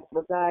God,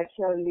 what God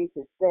telling me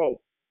to say.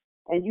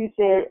 And you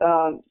said,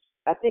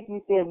 I think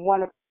you said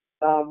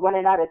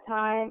running out of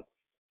time.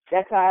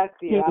 That's how I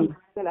feel. I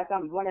feel like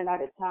I'm running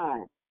out of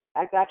time.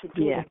 I got to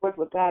do the work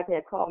what God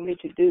had called me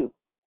to do,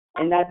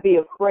 and not be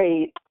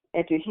afraid,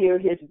 and to hear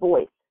his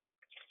voice.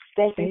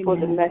 Thank you for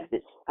the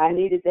message. I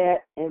needed that,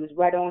 and it was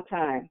right on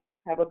time.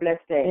 Have a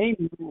blessed day.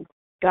 Amen.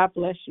 God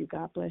bless you.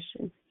 God bless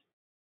you.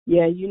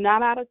 Yeah, you're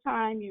not out of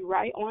time. You're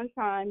right on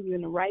time. You're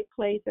in the right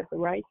place at the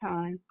right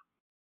time.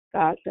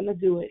 God's going to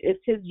do it.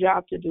 It's his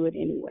job to do it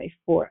anyway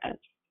for us.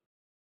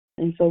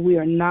 And so we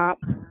are not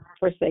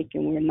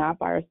forsaken. We are not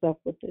by ourselves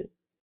with this.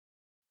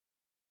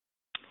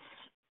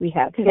 We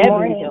have Good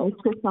morning.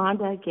 It's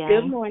Cassandra again.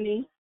 Good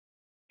morning.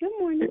 Good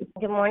morning.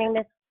 Good morning,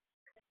 Miss.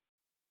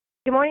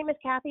 Good morning, Miss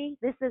Kathy.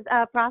 This is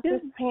Process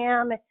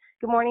Pam.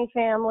 Good morning,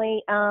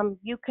 family.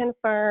 You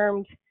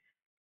confirmed.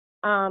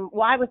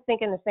 Well, I was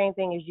thinking the same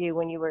thing as you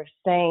when you were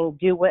saying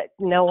do what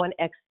no one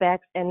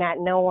expects, and that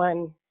no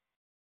one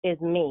is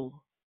me.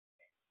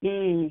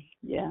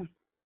 Yeah.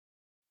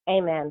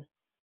 Amen.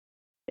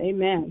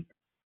 Amen.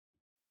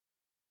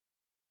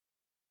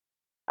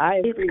 I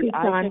agree.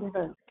 I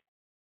confirm.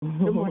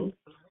 Good morning.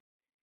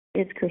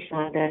 It's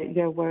Krishanda.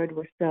 Your word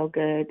was so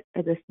good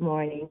this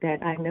morning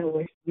that I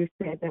know you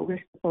said that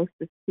we're supposed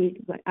to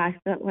speak, but I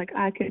felt like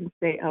I couldn't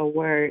say a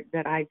word,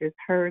 that I just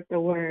heard the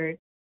word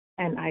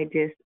and I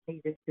just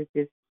needed to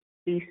just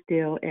be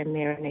still and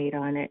marinate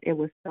on it. It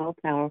was so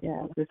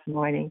powerful this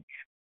morning,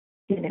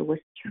 and it was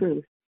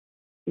truth.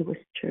 It was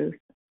truth.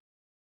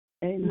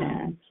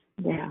 Amen.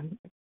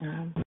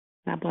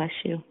 God bless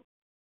you.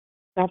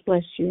 God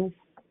bless you.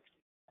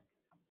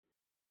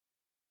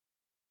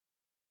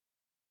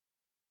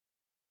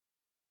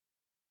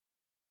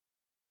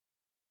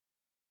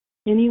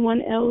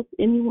 Anyone else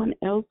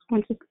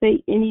want to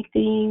say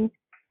anything?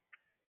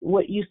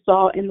 What you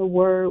saw in the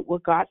word,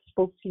 what God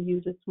spoke to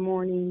you this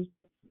morning,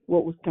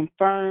 what was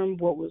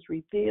confirmed, what was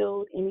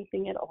revealed,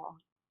 anything at all?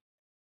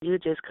 You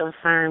just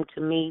confirmed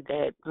to me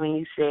that when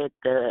you said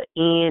the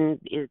end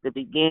is the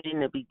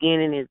beginning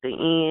is the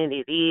end,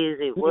 it is,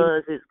 it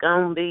was, it's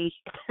gonna be.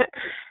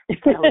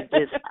 That was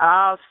just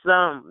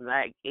awesome.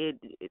 Like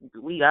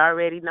we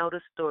already know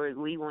the story.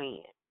 We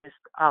win. It's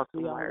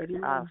awesome word.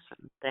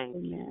 Awesome. Thank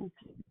you.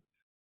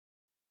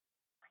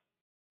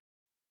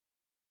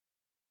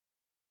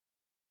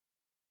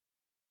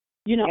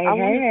 I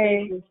want to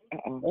say this.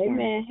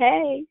 Amen.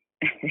 Hey.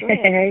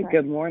 Hey,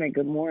 good morning.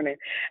 Good morning.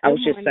 I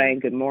was just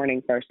saying good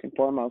morning first and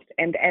foremost.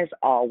 And as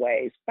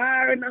always,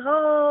 fire in the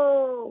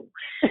hole.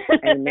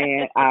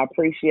 Amen. I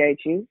appreciate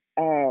you.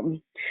 I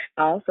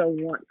also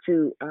want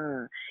to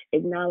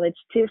acknowledge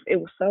Tiff. It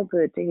was so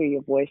good to hear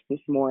your voice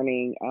this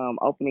morning,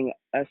 opening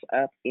us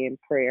up in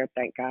prayer.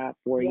 Thank God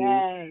for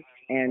you.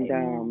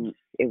 And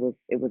it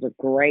was a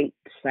great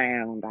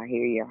sound. I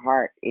hear your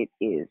heart. It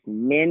is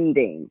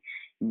mending.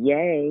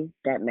 Yay,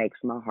 that makes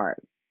my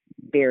heart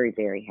very,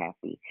 very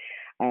happy.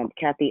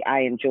 Kathy,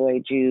 I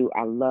enjoyed you.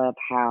 I love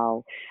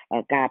how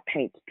God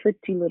paints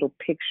pretty little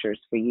pictures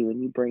for you and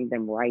you bring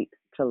them right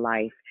to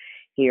life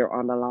here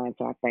on the line.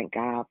 So I thank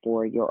God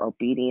for your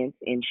obedience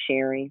in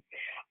sharing.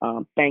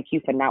 Thank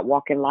you for not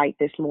walking light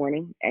this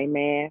morning.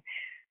 Amen.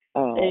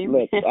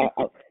 Look,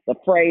 the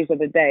phrase of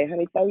the day,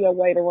 honey, throw your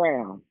weight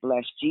around.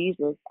 Bless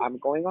Jesus. I'm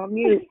going on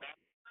mute.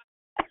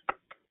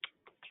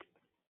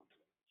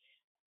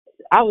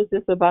 I was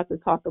just about to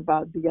talk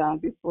about Dion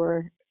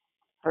before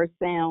her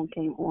sound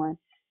came on.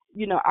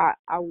 You know,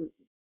 I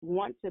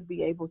want to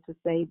be able to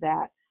say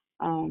that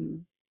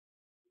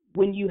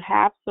when you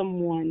have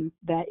someone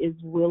that is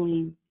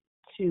willing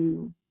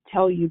to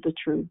tell you the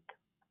truth,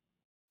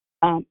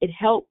 it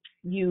helps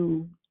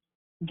you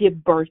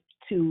give birth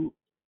to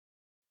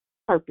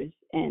purpose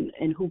and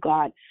who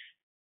God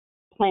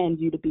planned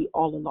you to be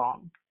all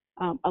along.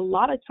 A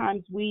lot of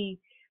times we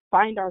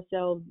find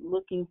ourselves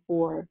looking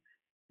for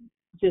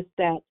just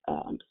that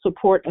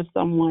support of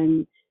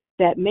someone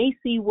that may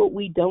see what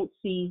we don't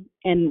see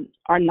and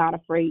are not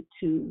afraid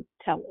to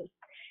tell us.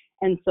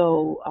 And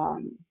so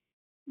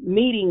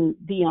meeting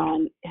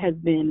Dion has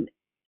been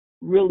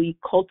really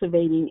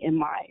cultivating in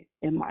my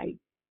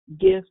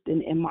gift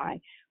and in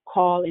my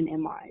call and in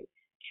my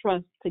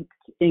trust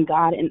in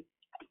God. And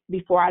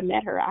before I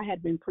met her, I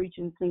had been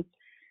preaching since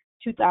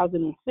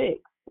 2006,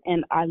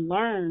 and I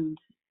learned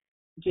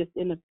just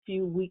in a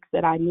few weeks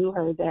that I knew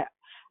her that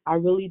I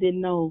really didn't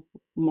know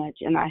much,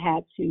 and I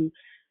had to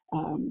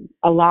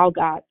allow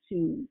God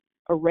to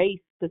erase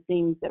the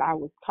things that I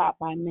was taught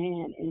by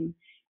man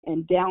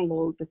and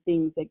download the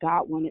things that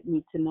God wanted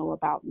me to know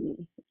about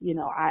me. You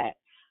know, I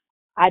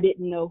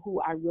didn't know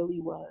who I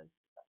really was.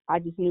 I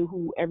just knew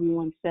who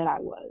everyone said I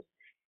was.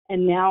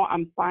 And now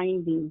I'm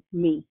finding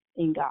me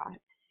in God,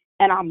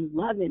 and I'm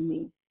loving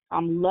me.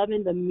 I'm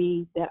loving the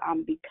me that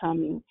I'm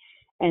becoming.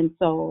 And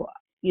so,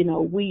 you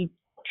know, we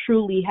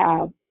truly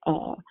have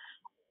a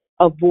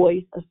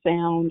voice, a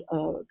sound,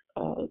 a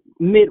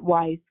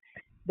midwife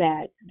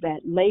that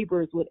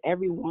labors with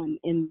everyone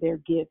in their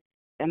gift.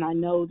 And I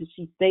know that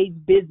she stays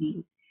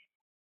busy,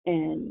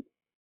 and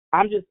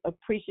I'm just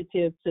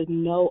appreciative to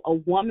know a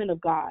woman of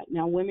God.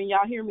 Now, women,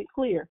 y'all hear me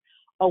clear.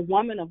 A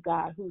woman of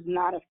God who's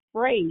not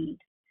afraid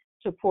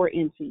to pour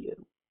into you.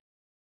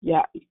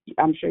 Yeah,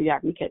 I'm sure y'all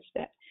can catch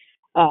that.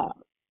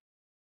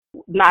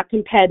 Not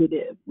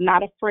competitive,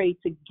 not afraid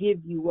to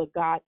give you what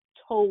God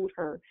told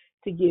her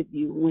to give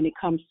you when it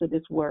comes to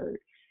this word.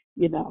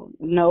 You know,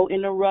 no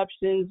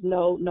interruptions,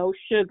 no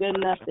sugar,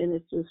 nothing.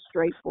 It's just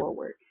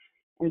straightforward.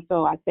 And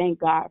so I thank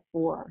God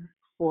for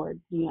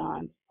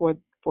Dion for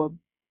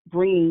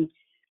bringing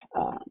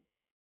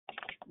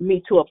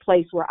me to a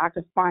place where I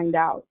could find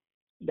out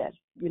that,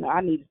 you know,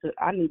 I needed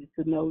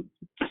to know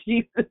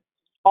Jesus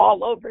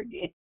all over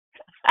again.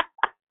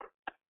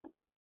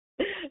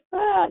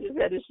 I just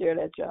had to share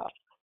that, y'all.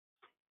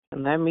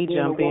 Let me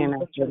jump in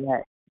after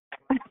that.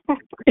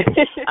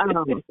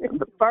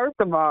 First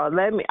of all,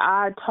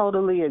 I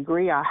totally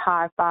agree. I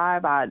high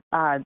five. I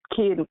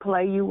kid and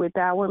play you with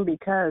that one,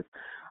 because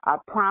I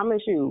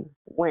promise you,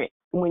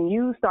 when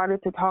you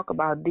started to talk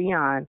about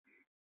Dion,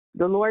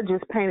 the Lord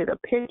just painted a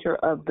picture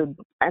of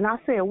and I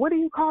said, what do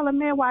you call a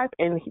midwife?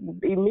 And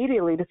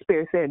immediately the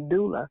Spirit said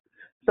doula.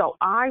 So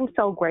I'm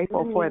so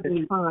grateful for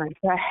the time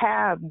to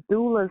have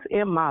doulas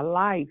in my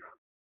life.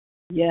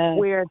 Yeah.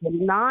 Where the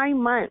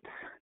 9 months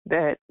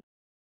that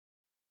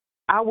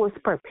I was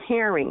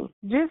preparing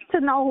just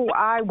to know who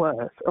I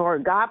was, or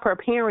God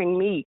preparing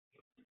me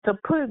to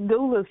put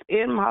doulas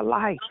in my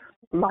life,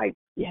 like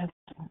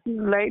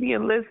Lady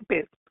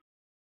Elizabeth,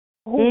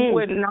 who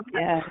would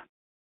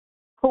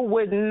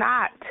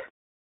not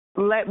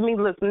let me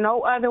look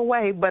no other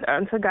way but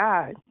unto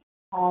God.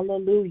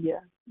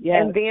 Hallelujah. Yes.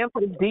 And then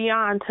for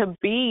Dion to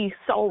be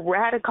so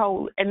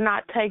radical and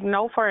not take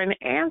no for an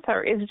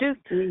answer, it's just,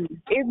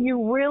 if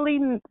you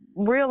really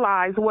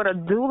realize what a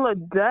doula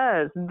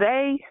does,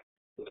 they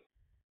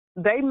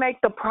make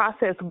the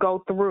process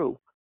go through.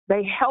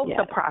 They help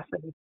the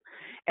process.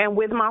 And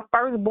with my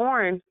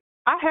firstborn,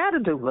 I had a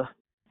doula.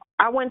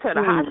 I went to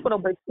the hospital,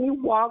 but she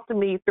walked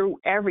me through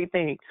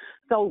everything.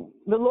 So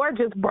the Lord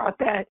just brought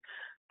that,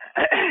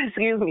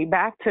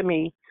 back to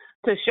me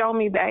to show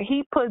me that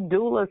he put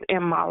doulas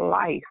in my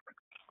life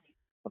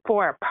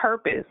for a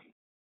purpose,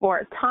 for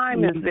a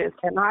time as this.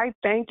 And I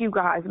thank you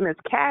guys, Miss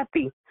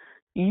Kathy.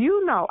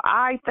 You know,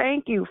 I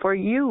thank you,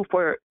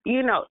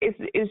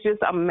 it's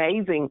just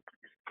amazing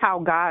how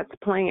God's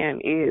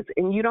plan is.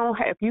 And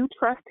if you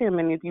trust him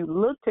and if you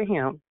look to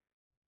him,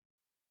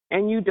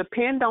 and you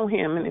depend on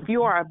him, and if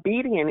you are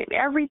obedient, and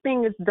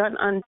everything is done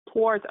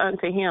towards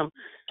unto him,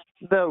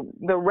 the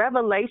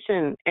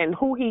revelation and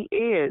who he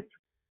is,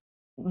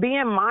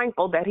 being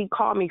mindful that he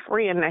called me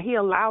friend, that he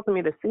allows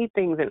me to see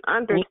things and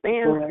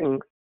understand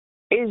things,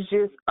 is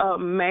just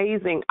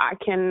amazing. I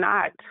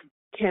cannot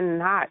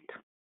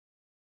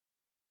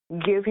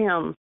give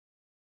him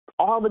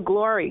all the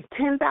glory.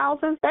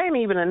 10,000, they ain't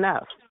even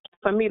enough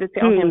for me to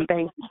tell him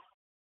thank you.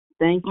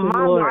 Thank you,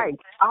 My Lord. life,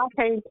 I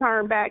can't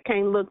turn back,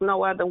 can't look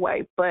no other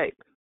way. But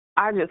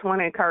I just want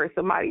to encourage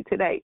somebody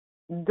today.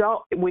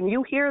 When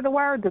you hear the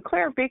word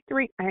declare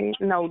victory, ain't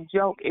no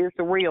joke. It's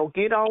real.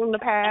 Get on the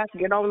path,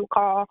 get on the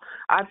call.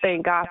 I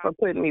thank God for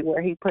putting me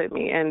where he put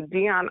me. And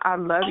Dion, I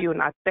love you,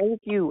 and I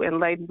thank you. And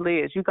Lady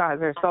Liz, you guys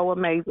are so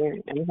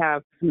amazing and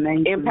have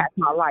impacted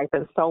my life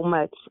in so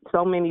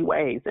many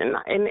ways. And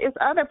it's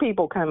other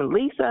people coming.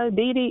 Lisa,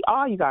 Dee Dee,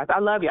 all you guys. I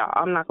love y'all.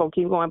 I'm not going to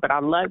keep going, but I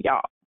love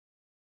y'all.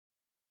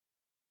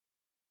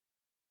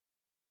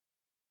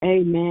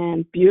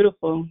 Amen.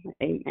 Beautiful.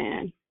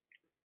 Amen.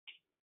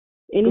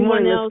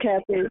 Anyone else?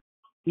 Kathy.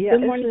 Yeah,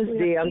 Good morning, this is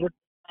Dee.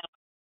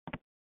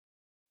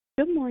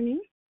 Good morning.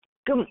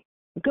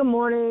 Good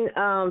morning.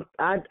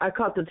 I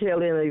caught the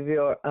tail end of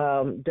your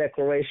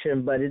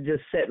declaration, but it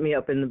just set me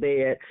up in the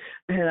bed.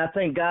 And I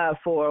thank God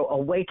for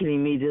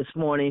awakening me this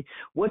morning.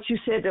 What you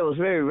said that was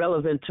very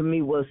relevant to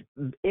me was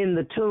in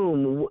the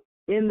tomb,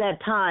 in that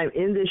time,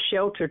 in this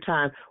shelter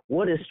time,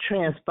 what is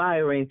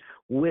transpiring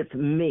with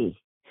me?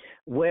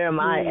 Where am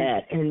I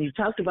at? And you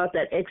talked about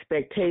that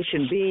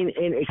expectation, being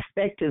in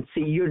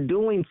expectancy. You're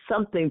doing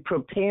something,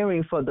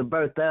 preparing for the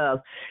birth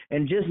of.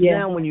 And just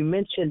now when you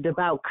mentioned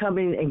about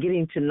coming and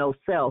getting to know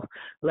self,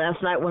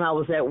 last night when I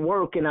was at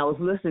work and I was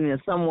listening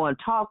to someone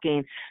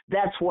talking,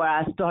 that's where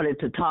I started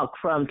to talk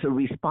from, to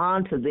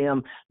respond to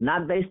them,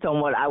 not based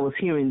on what I was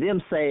hearing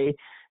them say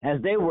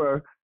as they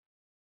were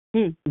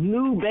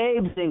new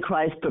babes in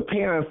Christ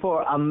preparing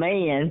for a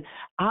man.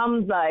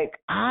 I'm like,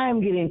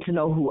 I'm getting to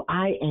know who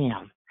I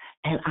am.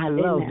 And I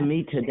love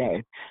me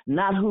today,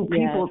 not who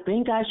people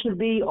think I should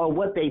be or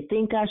what they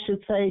think I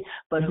should say,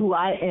 but who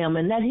I am.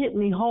 And that hit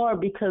me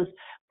hard because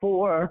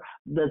for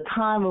the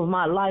time of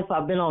my life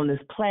I've been on this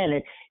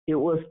planet, it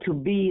was to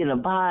be and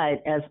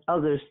abide as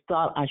others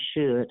thought I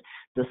should.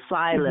 The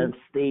silence,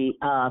 the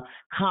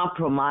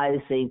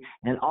compromising,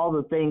 and all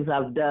the things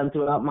I've done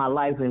throughout my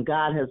life. And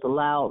God has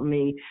allowed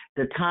me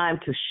the time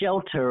to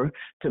shelter,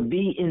 to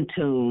be in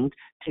tune,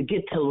 to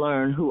get to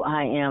learn who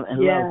I am and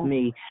love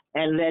me,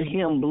 and let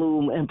him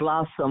bloom and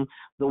blossom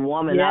the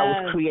woman I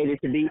was created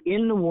to be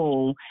in the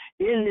womb,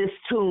 in this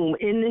tomb,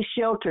 in this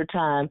shelter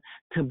time,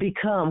 to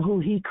become who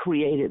he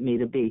created me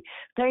to be.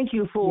 Thank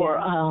you for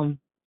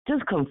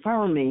just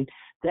confirming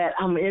that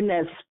I'm in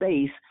that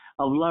space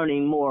of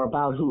learning more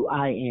about who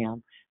I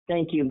am.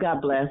 Thank you.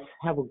 God bless.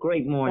 Have a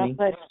great morning.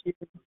 God bless you.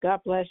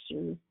 God bless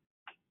you.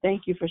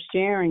 Thank you for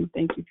sharing.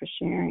 Thank you for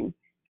sharing.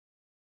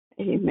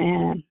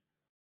 Amen.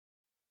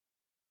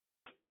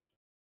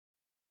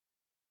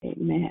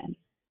 Amen.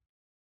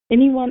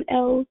 Anyone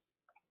else?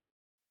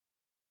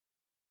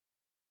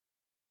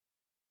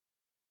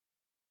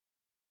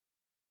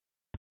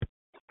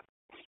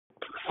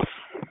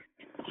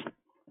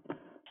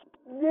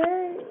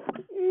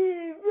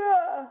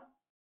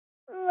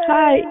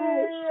 Hi.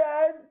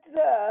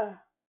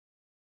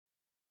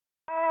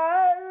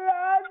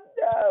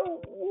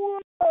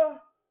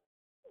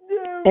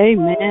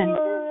 Amen.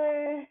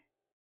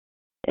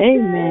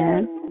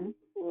 Amen.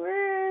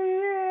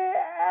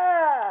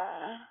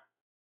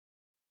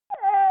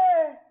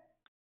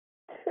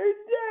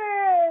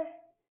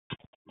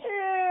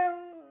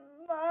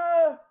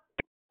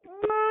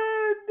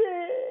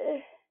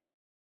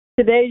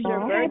 Today's your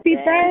birthday. Happy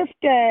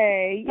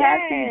birthday.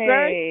 Happy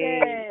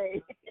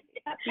birthday.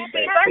 Happy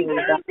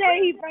birthday,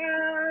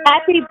 Yvonne.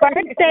 Happy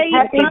birthday.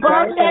 Happy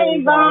birthday,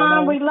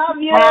 Yvonne. We love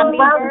you. Happy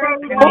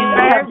birthday.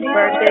 Happy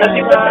birthday,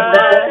 Yvonne.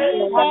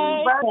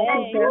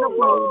 Happy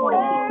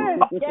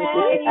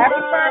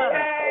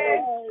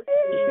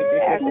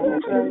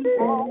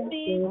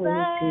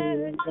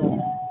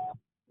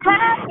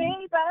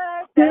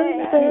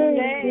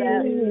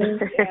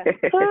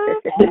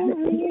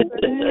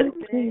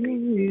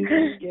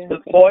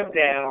Let's pour it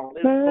down.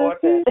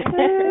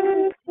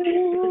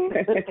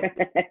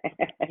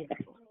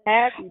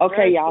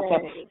 Okay, y'all.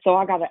 So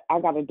I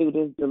gotta do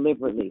this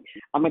deliberately.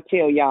 I'm gonna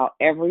tell y'all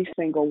every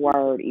single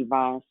word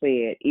Yvonne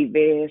said.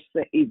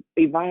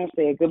 Yvonne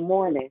said, "Good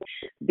morning,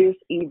 this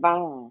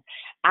Yvonne.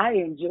 I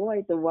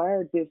enjoyed the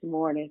word this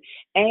morning,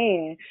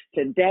 and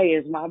today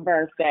is my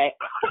birthday."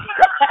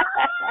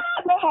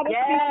 I know how to speak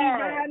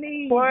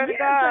Yvonne. Word of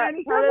God.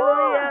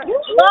 Hallelujah.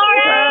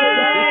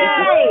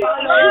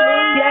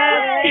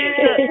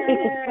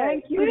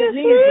 Thank you,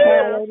 Jesus.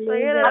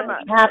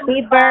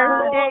 Happy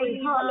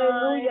birthday.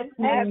 Hallelujah.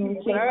 Happy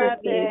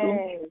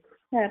birthday.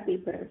 Happy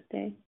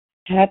birthday.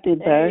 Happy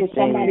birthday,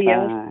 somebody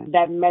Yvonne. else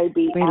that may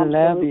be We love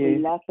absolutely you.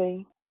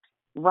 nothing.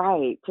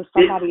 Right. To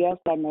somebody else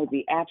that may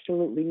be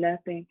absolutely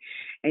nothing.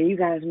 And you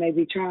guys may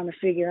be trying to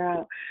figure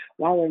out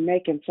why we're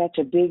making such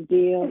a big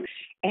deal.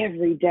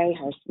 Every day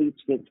her speech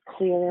gets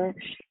clearer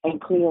and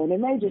clearer. And it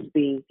may just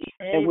be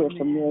that we're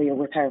familiar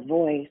with her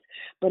voice,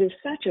 but it's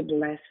such a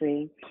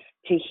blessing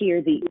to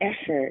hear the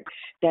effort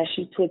that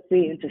she puts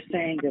into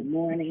saying good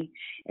morning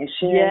and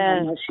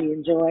sharing how much she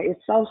enjoys.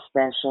 It's so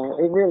special.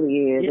 It really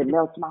is. It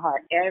melts my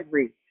heart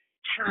every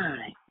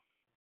time.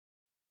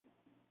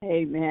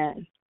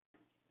 Amen.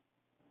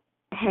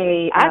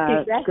 Hey,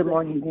 good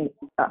morning.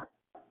 Go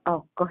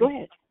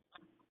ahead.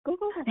 Go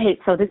ahead. Hey,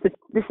 so this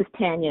is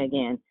Tanya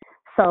again.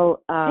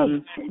 So,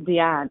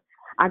 Dion,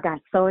 I got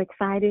so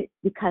excited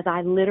because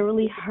I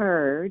literally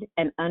heard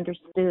and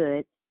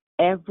understood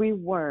every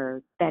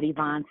word that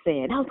Yvonne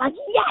said. I was like,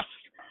 yes,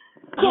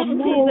 I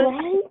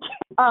know,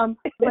 right?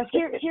 But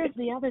here's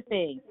the other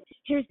thing.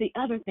 Here's the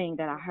other thing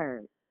that I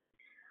heard.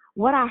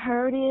 What I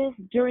heard is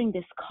during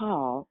this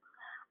call,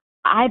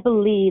 I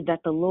believe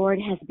that the Lord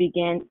has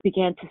began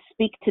to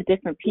speak to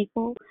different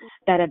people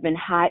that have been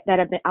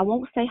I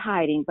won't say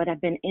hiding, but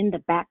have been in the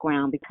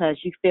background because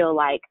you feel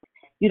like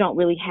you don't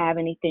really have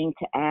anything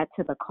to add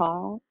to the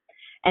call.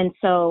 And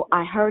so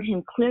I heard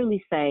him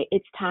clearly say,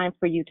 it's time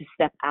for you to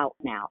step out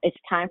now. It's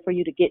time for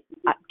you to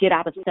get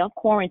out of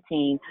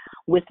self-quarantine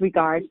with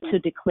regards to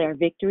declare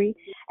victory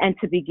and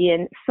to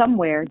begin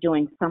somewhere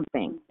doing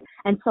something.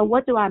 And so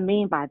what do I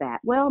mean by that?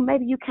 Well,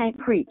 maybe you can't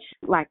preach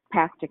like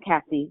Pastor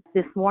Kathy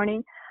this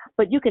morning,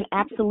 but you can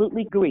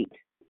absolutely greet.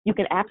 You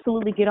can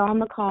absolutely get on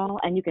the call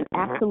and you can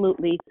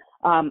absolutely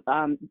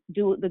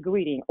do the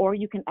greeting, or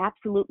you can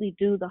absolutely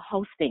do the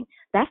hosting.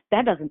 That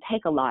doesn't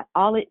take a lot.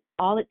 All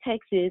it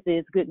takes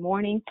is good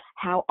morning,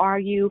 how are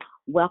you,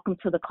 welcome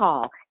to the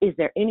call. Is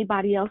there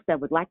anybody else that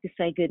would like to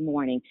say good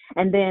morning?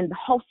 And then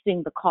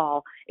hosting the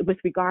call with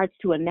regards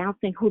to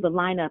announcing who the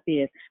lineup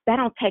is. That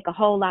don't take a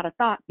whole lot of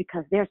thought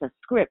because there's a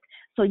script.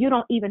 So you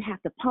don't even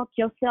have to pump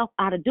yourself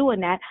out of doing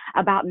that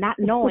about not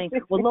knowing,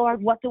 well,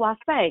 Lord, what do I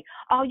say?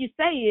 All you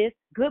say is,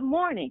 good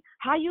morning,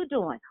 how you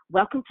doing?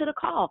 Welcome to the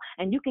call.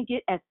 And you can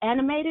get as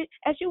animated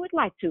as you would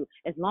like to,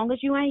 as long as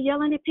you ain't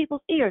yelling at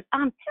people's ears.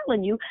 I'm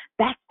telling you,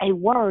 that's a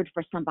word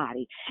for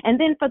somebody. And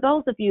then for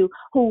those of you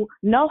who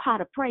know how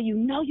to pray, you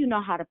know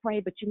how to pray,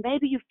 but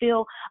maybe you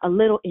feel a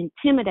little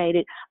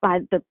intimidated by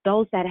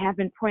those that have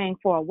been praying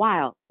for a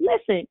while.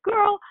 Listen,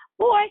 girl,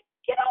 boy,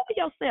 get over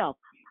yourself.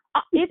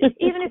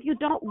 Even if you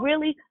don't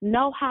really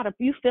know how to,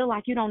 you feel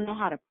like you don't know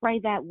how to pray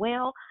that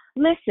well,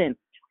 listen,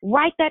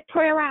 write that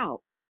prayer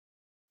out.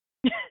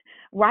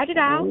 Write it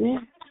out.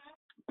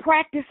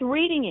 Practice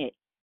reading it.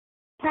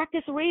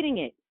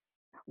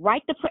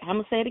 Write I'm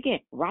going to say it again.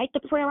 Write the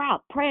prayer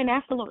out. Pray and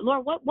ask the Lord,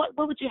 Lord, what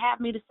would you have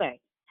me to say?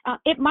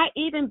 It might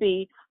even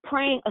be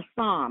praying a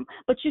psalm,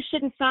 but you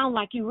shouldn't sound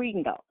like you're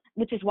reading though,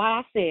 which is why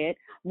I said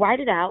write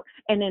it out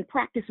and then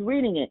practice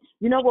reading it.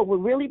 You know what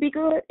would really be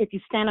good? If you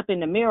stand up in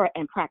the mirror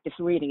and practice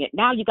reading it.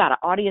 Now you got an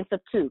audience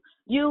of two,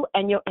 you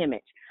and your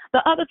image.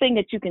 The other thing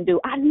that you can do,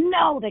 I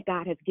know that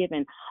God has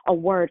given a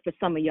word for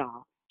some of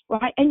y'all.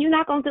 Right? And you're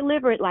not going to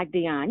deliver it like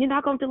Dion. You're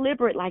not going to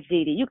deliver it like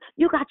Didi.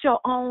 You got your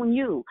own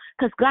you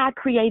because God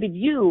created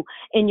you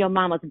in your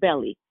mama's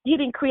belly. He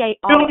didn't create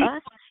all of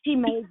us. He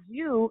made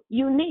you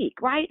unique,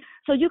 right?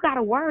 So you got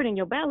a word in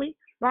your belly,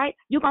 right?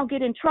 You're going to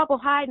get in trouble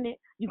hiding it.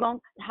 You're going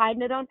to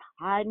hiding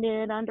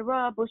it under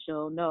a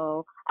bushel.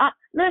 No.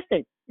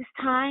 Listen, it's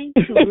time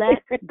to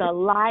let the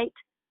light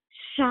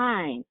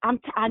shine.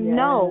 I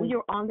know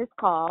you're on this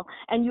call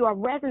and you are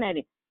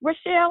resonating.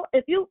 Rochelle,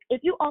 if you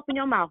open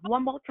your mouth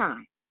one more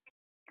time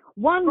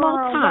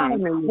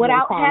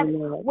without having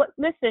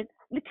listen,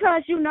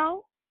 because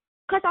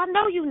I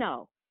know you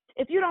know.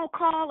 If you don't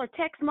call or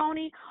text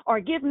Moni or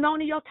give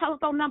Moni your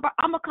telephone number,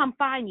 I'm gonna come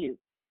find you.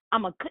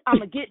 I'm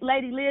gonna get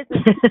Lady Liz.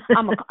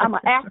 I'm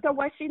gonna ask her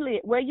where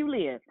you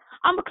live.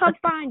 I'm gonna come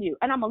find you,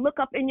 and I'm gonna look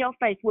up in your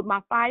face with my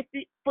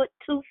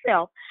 5'2"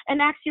 self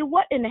and ask you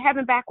what in the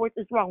heaven backwards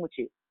is wrong with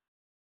you.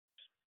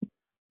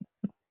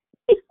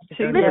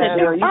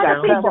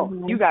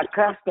 Listen, you got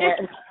cussed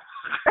at.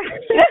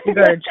 You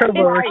got in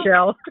trouble,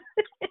 Rochelle.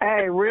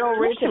 Hey, real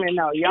Richmond,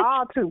 no,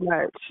 y'all too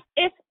much.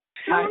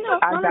 I'm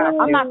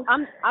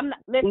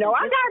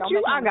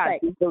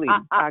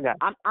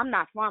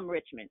not from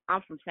Richmond.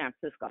 I'm from San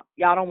Francisco.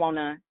 Y'all don't want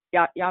to.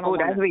 Y'all don't.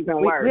 That's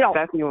even worse.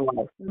 That's even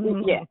worse.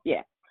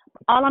 Yeah.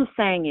 All I'm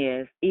saying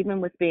is, even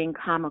with being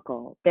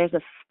comical, there's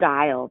a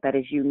style that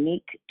is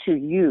unique to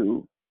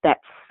you that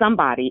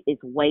somebody is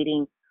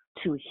waiting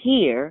to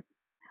hear.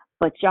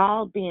 But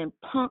y'all being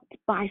punked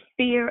by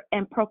fear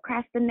and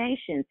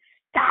procrastination.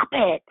 Stop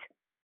it.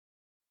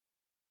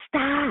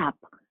 Stop.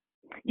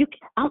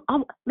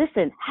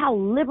 Listen,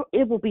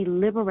 it will be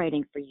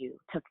liberating for you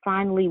to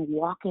finally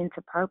walk into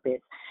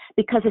purpose,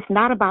 because it's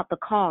not about the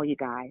call, you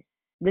guys.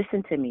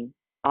 Listen to me,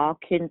 all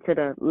kidding to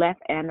the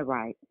left and the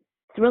right.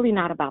 It's really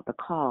not about the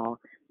call.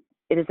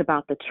 It is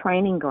about the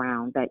training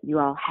ground that you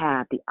all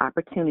have, the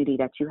opportunity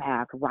that you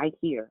have right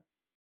here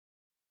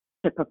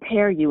to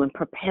prepare you and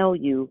propel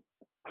you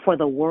for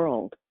the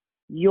world,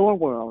 your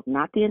world,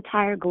 not the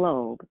entire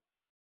globe,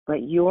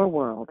 but your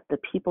world, the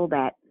people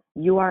that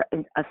you are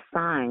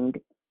assigned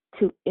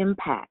to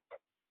impact.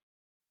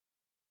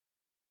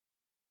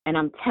 And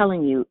I'm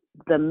telling you,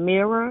 the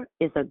mirror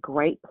is a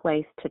great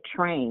place to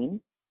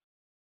train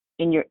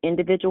in your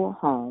individual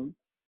home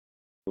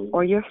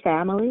or your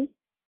family,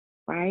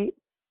 right?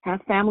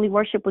 Have family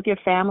worship with your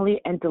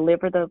family and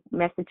deliver the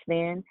message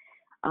then.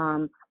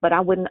 But I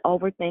wouldn't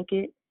overthink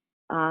it.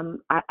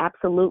 I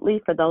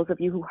absolutely, for those of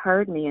you who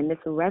heard me and this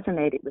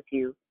resonated with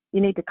you, you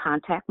need to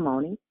contact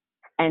Moni.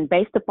 And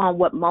based upon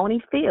what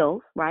Moni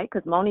feels, right?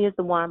 Because Moni is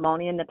the one,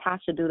 Moni and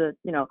Natasha do the,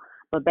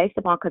 but based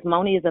upon, because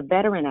Moni is a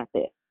veteran at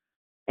this.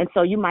 And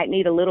so you might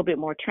need a little bit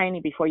more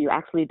training before you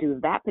actually do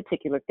that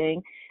particular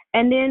thing.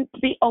 And then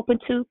be open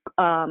to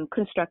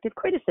constructive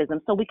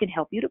criticism so we can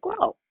help you to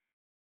grow.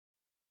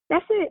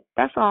 That's it.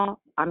 That's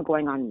all. I'm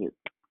going on mute.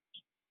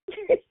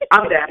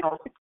 I'm down.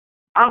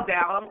 I'm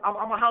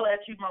going to holler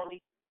at you,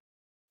 Moni.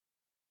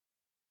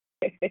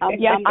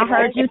 Yeah, I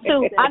heard you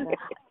too.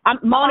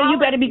 Moni, you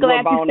better be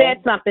glad you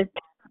said something.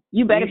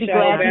 You better be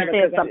glad you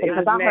said something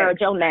because I heard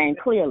your name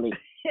clearly.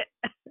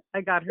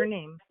 I got her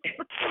name.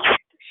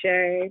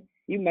 Shay,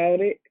 you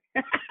mowed it.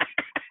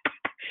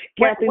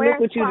 Kathy, look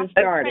what you just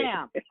started.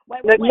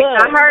 Look,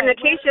 I heard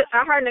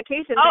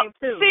Nikisha's name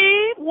too.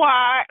 See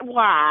why?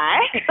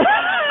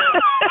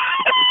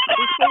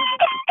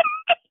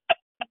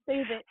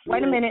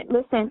 Wait a minute.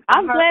 Listen,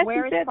 I'm glad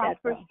where you said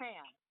Prosperous that.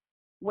 Pam?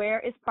 Where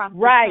is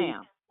Prosperous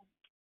Pam?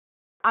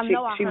 She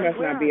must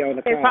not be on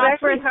the call.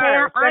 Prosperous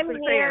Pam, I'm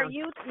Especially here. Pam.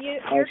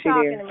 You're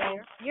talking to me.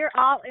 You're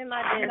all in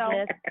my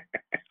business.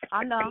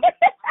 I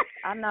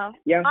know.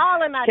 Yeah.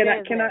 All in my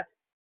business.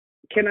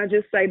 Can I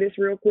just say this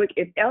real quick?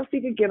 If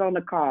Elsie could get on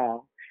the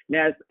call,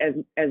 now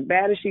as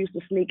bad as she used to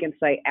sneak and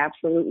say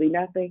absolutely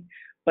nothing,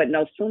 but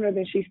no sooner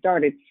than she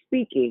started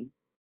speaking,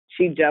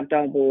 she jumped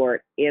on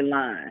board in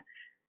line.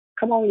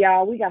 Come on,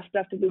 y'all. We got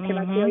stuff to do. Can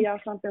I tell y'all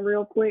something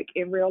real quick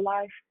in real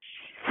life?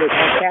 Look,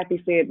 as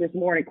Kathy said this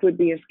morning, quit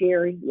being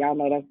scary. Y'all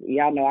know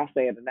I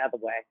say it another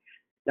way.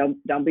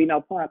 Don't be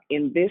no punk.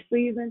 In this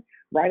season,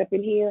 right up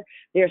in here,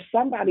 there's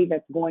somebody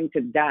that's going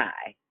to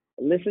die.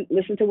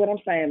 Listen to what I'm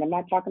saying. I'm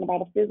not talking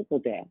about a physical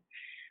death,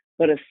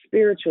 but a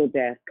spiritual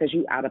death because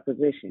you out of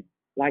position,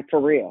 like for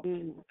real,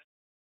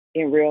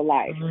 in real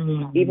life.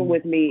 Even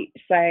with me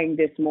saying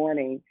this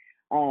morning,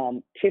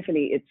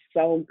 Tiffany, it's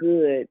so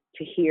good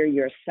to hear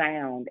your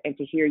sound and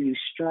to hear you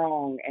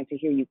strong and to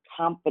hear you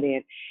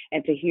confident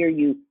and to hear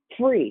you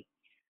free,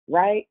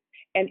 right?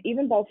 And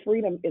even though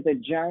freedom is a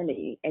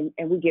journey and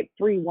we get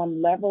free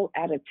one level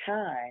at a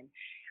time,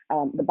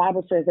 the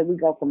Bible says that we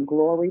go from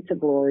glory to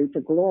glory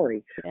to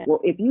glory. Yeah. Well,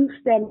 if you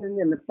standing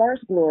in the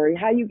first glory,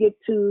 how you get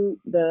to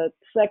the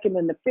second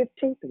and the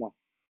 15th one,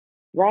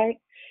 right?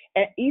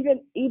 And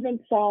even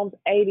Psalms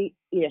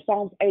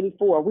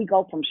 84, we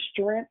go from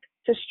strength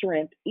to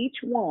strength.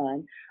 Each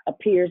one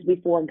appears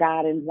before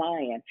God in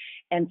Zion.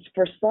 And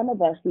for some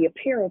of us, the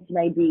appearance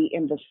may be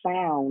in the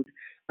sound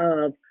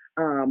of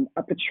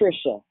a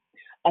Patricia,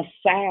 a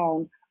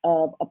sound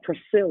of a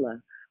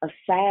Priscilla, a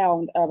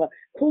sound of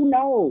who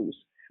knows?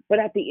 But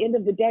at the end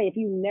of the day, if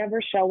you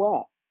never show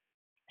up,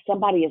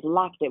 somebody is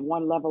locked at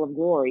one level of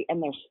glory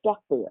and they're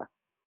stuck there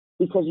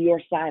because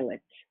you're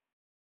silent.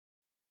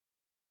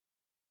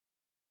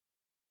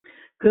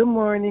 Good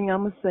morning.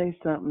 I'm going to say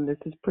something.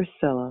 This is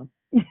Priscilla.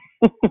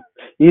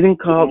 You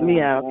didn't call me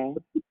out.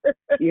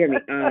 You hear me?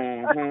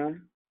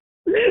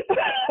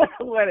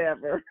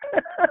 Whatever.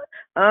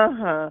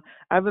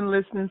 I've been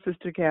listening,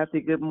 Sister Kathy.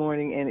 Good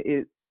morning, and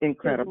it's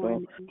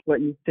incredible what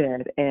you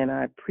said, and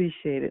I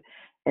appreciate it.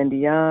 And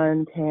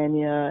Dion,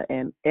 Tanya,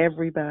 and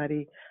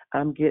everybody,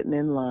 I'm getting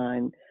in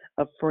line,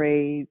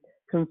 afraid,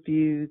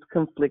 confused,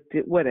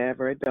 conflicted,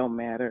 whatever. It don't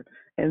matter.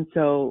 And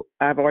so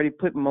I've already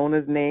put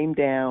Mona's name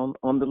down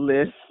on the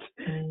list.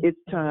 It's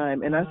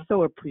time, and I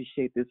so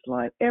appreciate this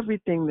line.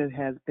 Everything that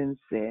has been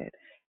said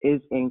is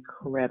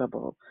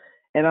incredible.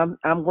 And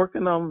I'm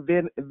working on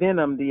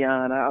Venom,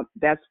 Dion.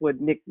 That's what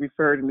Nick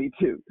referred me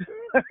to.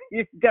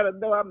 You gotta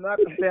know I'm not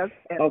the best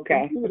at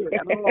okay.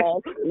 at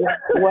all.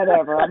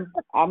 Whatever.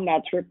 I'm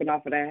not tripping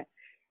off of that.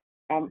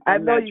 I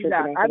know you're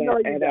not. I know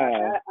you're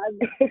not.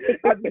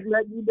 I'm just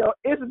letting you know.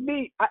 It's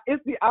me.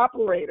 It's the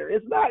operator.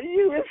 It's not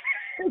you.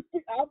 It's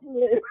the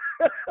operator.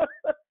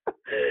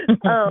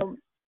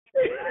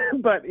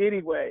 But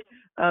anyway,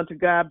 to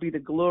God be the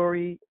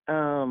glory.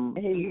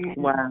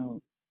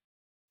 Wow.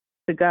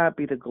 To God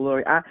be the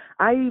glory.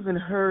 I even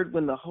heard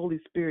when the Holy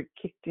Spirit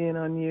kicked in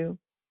on you.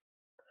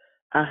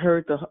 I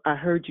heard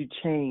you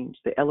change,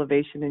 the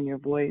elevation in your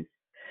voice,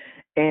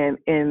 and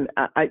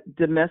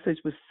the message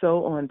was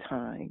so on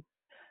time,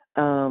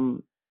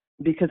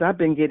 because I've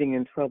been getting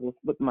in trouble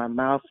with my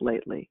mouth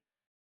lately,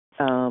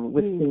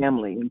 with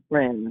family and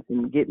friends,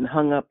 and getting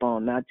hung up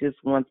on, not just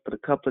once but a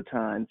couple of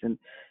times, and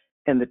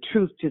the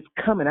truth just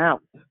coming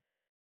out,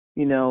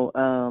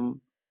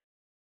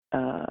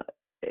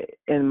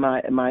 and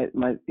my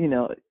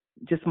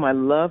just my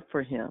love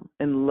for him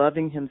and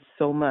loving him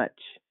so much,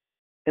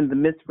 and the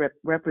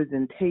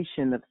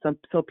misrepresentation of some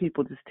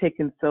people just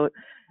taking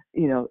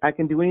I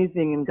can do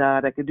anything in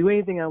God. I can do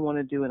anything I want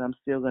to do, and I'm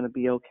still going to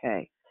be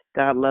okay.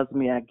 God loves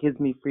me. It gives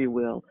me free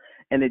will,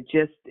 and it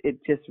just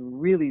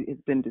really has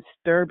been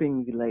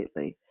disturbing me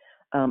lately,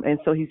 and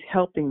so He's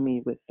helping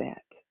me with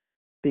that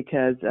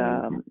because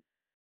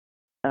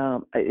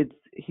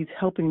He's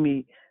helping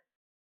me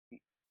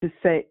to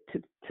say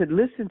to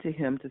listen to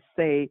Him, to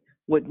say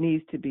what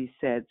needs to be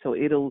said, so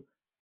it'll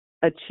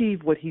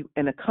achieve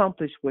and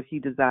accomplish what He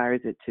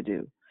desires it to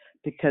do.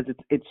 Because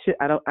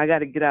I got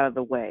to get out of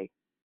the way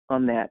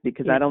on that,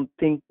 because I don't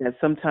think that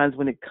sometimes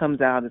when it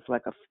comes out it's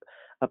like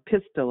a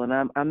pistol, and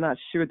I'm not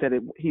sure that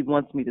He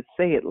wants me to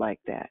say it like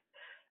that.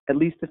 At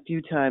least a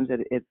few times that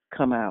it's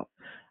come out.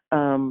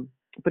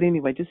 But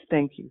anyway, just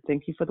thank you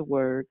for the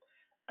word.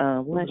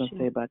 What was I going to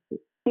say about this?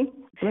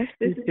 Bless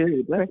you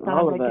too. Bless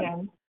all of us.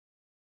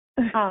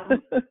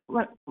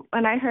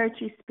 When I heard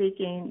you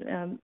speaking,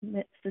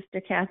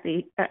 Sister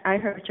Kathy, I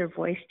heard your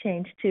voice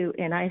change too,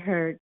 and I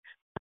heard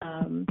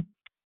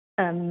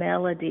a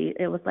melody.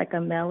 It was like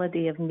a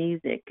melody of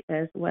music,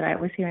 as what I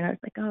was hearing. I was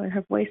like, oh,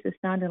 her voice is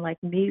sounding like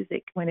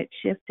music when it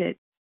shifted.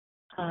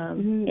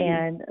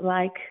 And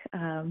like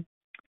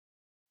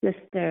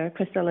Sister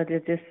Priscilla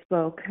just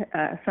spoke,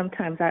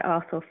 sometimes I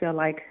also feel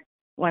like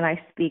when I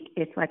speak,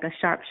 it's like a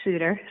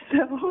sharpshooter.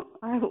 So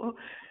I will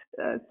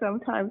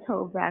sometimes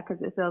hold back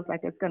because it feels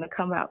like it's going to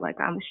come out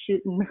like I'm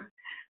shooting,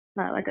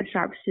 like a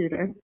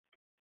sharpshooter.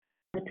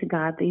 But to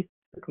God be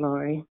the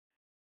glory.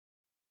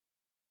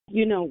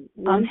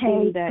 One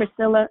thing that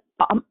Priscilla,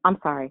 I'm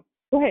sorry.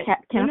 Go ahead.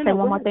 Can I say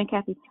one more thing,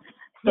 Kathy?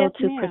 So yes,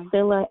 to ma'am.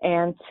 Priscilla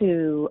and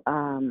to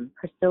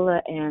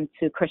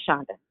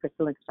Krishanda.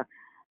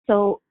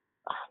 So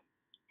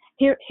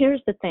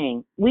here's the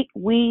thing. We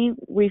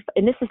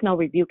and this is no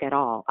rebuke at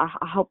all.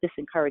 I hope this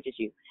encourages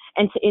you.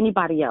 And to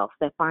anybody else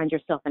that finds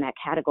yourself in that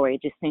category,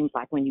 it just seems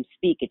like when you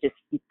speak, it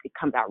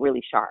comes out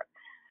really sharp.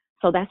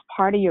 So that's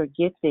part of your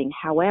gifting.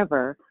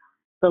 However,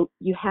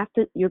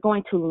 you're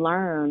going to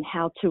learn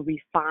how to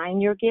refine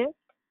your gift,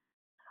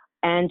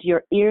 and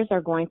your ears are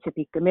going to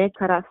be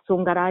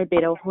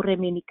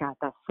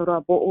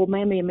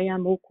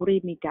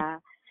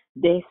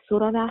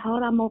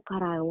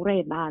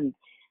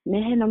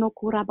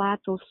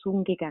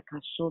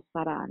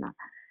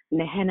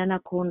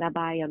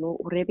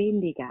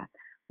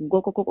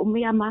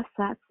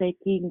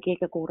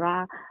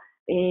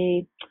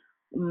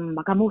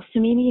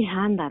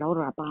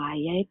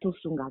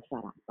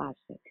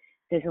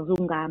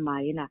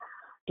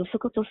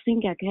Tusukutu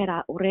singa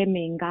kera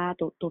ureminga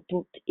to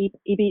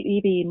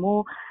ibi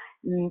mo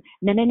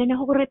nene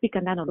hore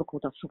pikandano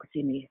lokuta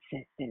suksimi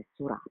se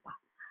surapa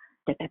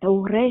teta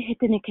ure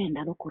hetene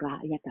kenda lokura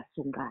yata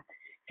sunga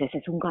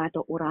se sunga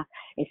to ura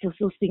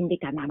esusu sindi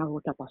kanana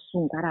hota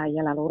pasungara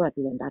yala lora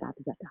tiendara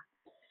tiata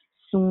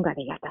sunga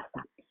de yata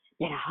sa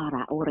dera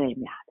hara ure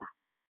miata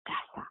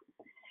kasa.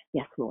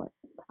 Yes, Lord.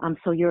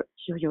 So your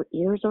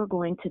ears are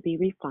going to be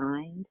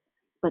refined.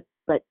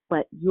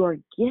 But your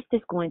gift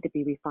is going to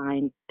be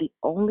refined. The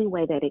only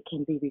way that it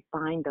can be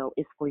refined, though,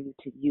 is for you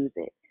to use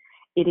it.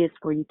 It is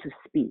for you to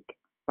speak,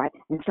 right?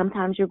 And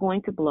sometimes you're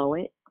going to blow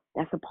it.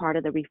 That's a part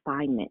of the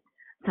refinement.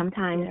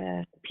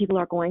 Sometimes people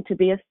are going to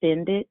be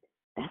offended.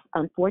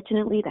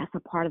 Unfortunately, that's a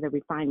part of the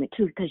refinement,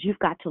 too, because you've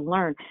got to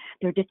learn.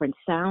 There are different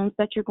sounds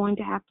that you're going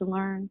to have to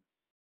learn.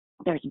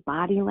 There's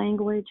body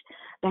language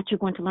that you're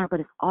going to learn, but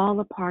it's all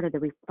a part of the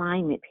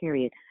refinement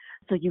period.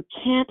 So you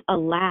can't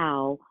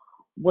allow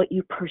what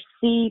you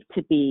perceive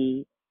to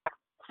be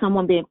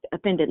someone being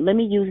offended. Let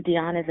me use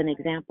Dion as an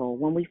example.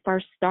 When we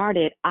first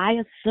started, I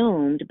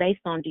assumed,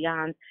 based on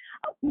Dion's,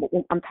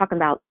 I'm talking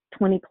about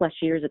 20 plus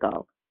years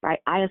ago,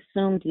 right? I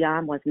assumed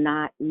Dion was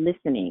not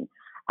listening.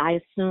 I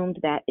assumed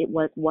that it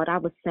was what I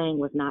was saying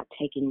was not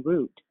taking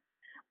root.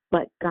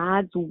 But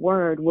God's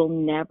word will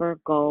never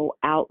go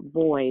out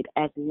void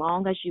as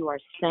long as you are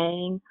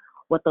saying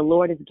what the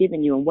Lord has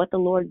given you. And what the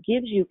Lord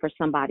gives you for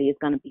somebody is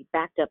going to be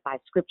backed up by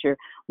scripture,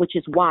 which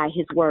is why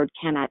his word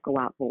cannot go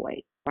out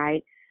void,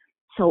 right?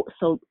 So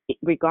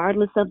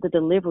regardless of the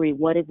delivery,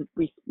 what is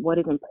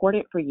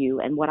important for you,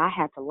 and what I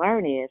had to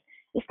learn is,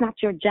 it's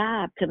not your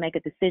job to make a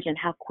decision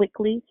how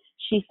quickly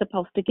she's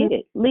supposed to get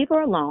it. Leave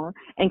her alone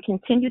and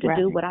continue to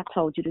do what I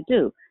told you to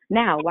do.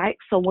 Now, right?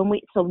 So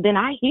then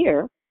I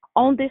hear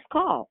on this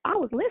call, I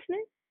was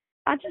listening.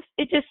 I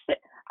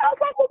was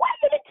like, well, why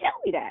did it tell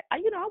me that? I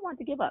wanted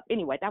to give up.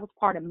 Anyway, that was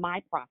part of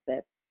my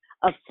process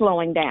of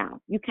slowing down.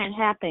 You can't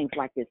have things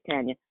like this,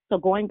 Tanya. So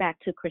going back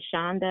to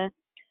Krishanda,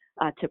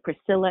 to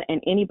Priscilla,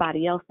 and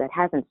anybody else that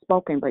hasn't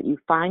spoken, but you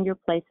find your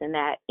place in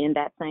that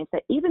same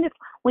set. Even if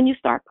when you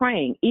start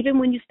praying, even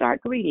when you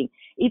start greeting,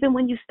 even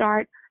when you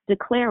start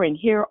declaring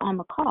here on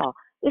the call,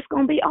 it's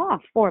going to be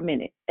off for a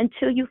minute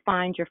until you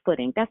find your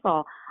footing. That's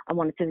all I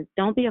wanted to say.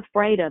 Don't be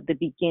afraid of the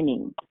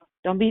beginning.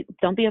 Don't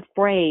be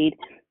afraid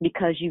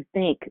because you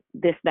think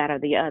this, that, or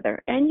the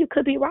other. And you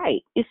could be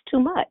right. It's too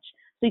much.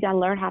 So you got to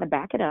learn how to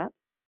back it up,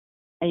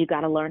 and you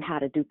got to learn how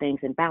to do things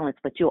in balance.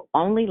 But you'll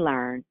only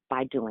learn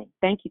by doing.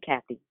 Thank you,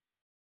 Kathy.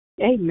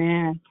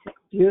 Amen.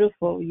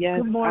 Beautiful.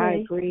 Yes, Good morning.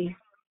 I agree.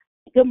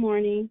 Good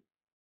morning.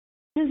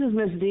 This is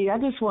Miss D. I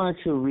just wanted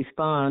to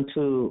respond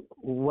to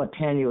what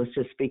Tanya was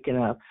just speaking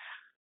of.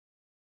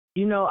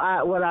 You know,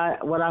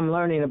 what I'm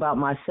learning about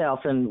myself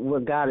and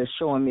what God is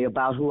showing me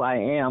about who I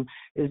am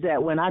is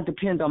that when I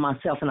depend on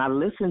myself and I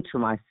listen to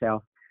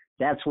myself,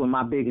 that's when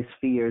my biggest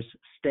fears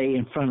stay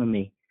in front of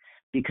me.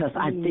 Because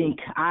I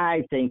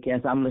think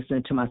as I'm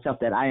listening to myself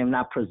that I am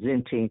not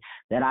presenting,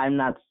 that I'm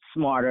not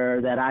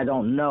smarter, that I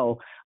don't know.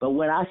 But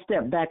when I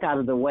step back out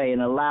of the way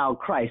and allow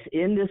Christ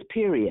in this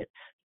period,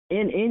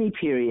 in any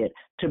period,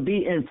 to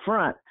be in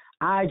front,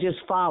 I just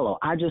follow.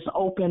 I just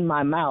open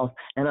my mouth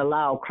and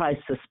allow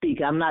Christ to speak.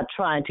 I'm not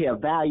trying to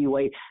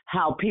evaluate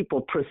how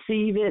people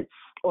perceive it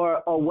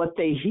or what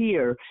they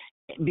hear,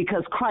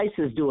 because Christ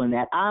is doing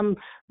that. I'm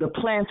the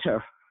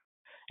planter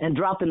and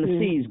dropping the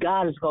seeds.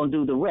 God is going to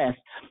do the rest.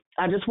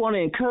 I just want to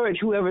encourage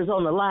whoever's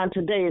on the line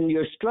today and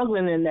you're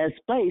struggling in that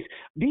space,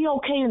 be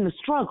okay in the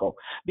struggle,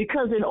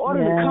 because in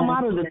order to come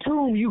out of the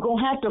tomb, you're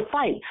going to have to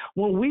fight.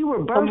 When we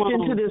were birthed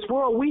into this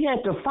world, we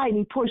had to fight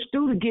and push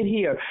through to get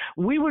here.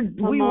 We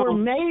were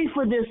made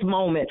for this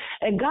moment,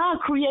 and God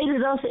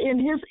created us in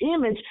his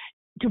image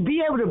to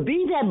be able to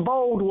be that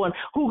bold one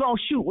who gonna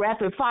shoot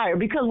rapid fire,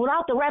 because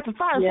without the rapid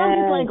fire, some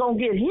people ain't gonna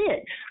get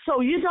hit.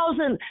 So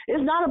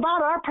it's not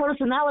about our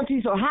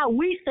personalities or how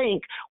we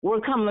think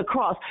we're coming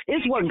across.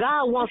 It's what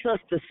God wants us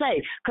to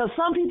say, because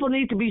some people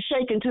need to be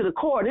shaken to the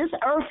core. This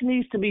earth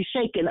needs to be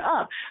shaken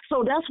up.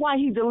 So that's why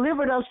he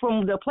delivered us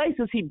from the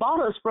places he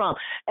bought us from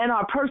and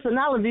our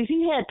personalities.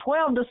 He had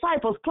 12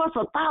 disciples plus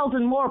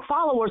 1,000 more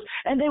followers,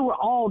 and they were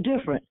all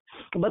different.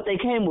 But they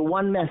came with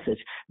one message: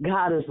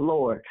 God is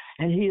Lord,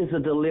 and he is a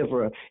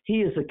deliverer.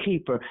 He is a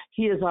keeper.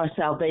 He is our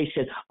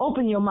salvation.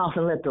 Open your mouth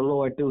and let the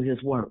Lord do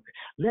his work.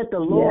 Let the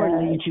Lord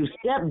lead you.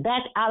 Step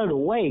back out of the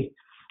way.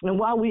 And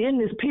while we're in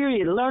this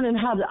period, learning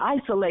how to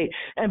isolate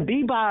and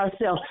be by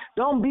ourselves,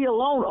 don't be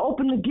alone.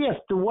 Open the gift,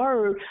 the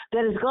word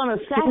that is going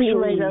to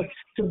saturate us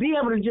to be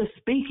able to just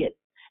speak it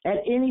at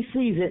any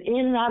season,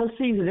 in and out of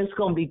season. It's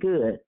going to be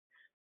good.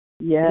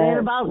 It ain't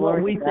about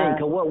what we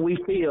think or what we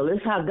feel.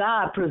 It's how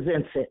God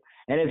presents it.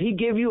 And if he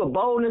give you a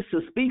boldness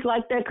to speak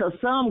like that, because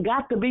some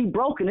got to be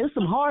broken. There's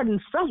some hardened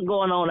stuff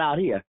going on out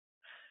here.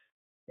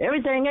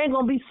 Everything ain't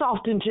going to be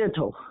soft and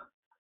gentle.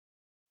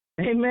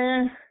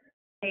 Amen.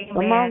 Amen.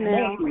 Come on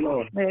now.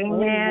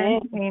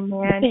 Amen.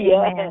 Amen.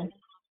 Amen.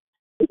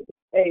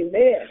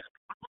 Amen.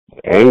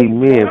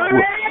 Amen.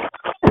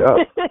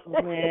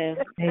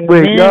 Amen.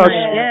 Wait,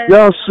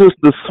 y'all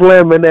sisters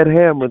slamming that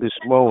hammer this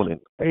morning.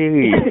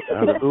 Hey,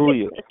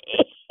 hallelujah.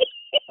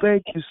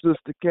 Thank you,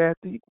 Sister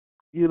Kathy.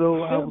 You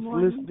know, I was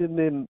listening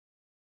and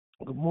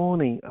good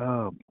morning.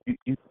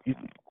 You,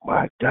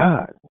 my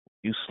God,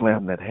 you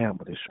slammed that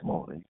hammer this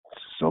morning.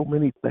 So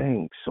many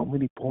things, so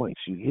many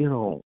points you hit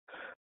on.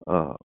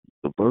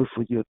 The birth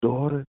of your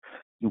daughter,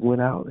 you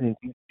went out and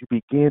you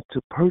began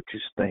to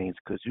purchase things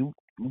because you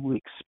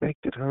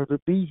expected her to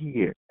be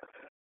here.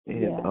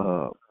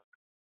 And,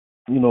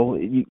 you know,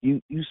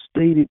 you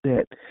stated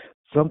that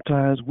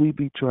sometimes we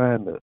be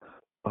trying to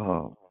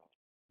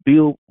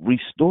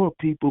restore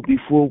people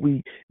before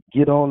we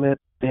get all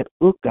that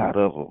look out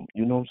of them.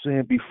 You know what I'm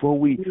saying? Before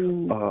we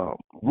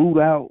root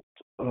out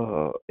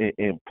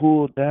and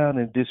pull down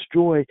and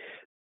destroy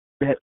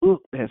that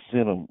look that's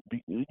in them.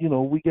 You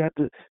know, we got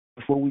to,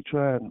 before we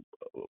try and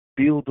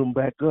build them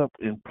back up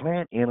and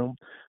plant in them,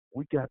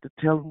 we got to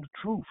tell them the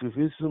truth. If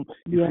it's some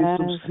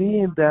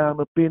sin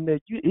down up in there,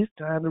 it's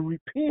time to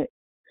repent.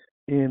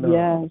 And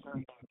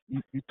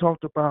you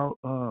talked about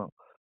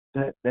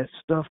that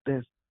stuff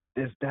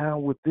that's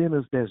down within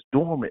us that's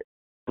dormant,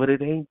 but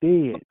it ain't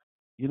dead.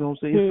 You know what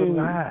I'm saying? It's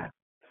alive.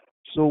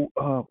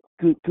 So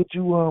could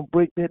you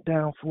break that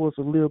down for us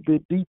a little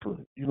bit deeper?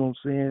 You know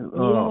what I'm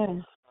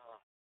saying?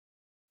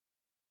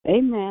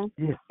 Amen.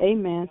 Yeah.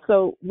 Amen.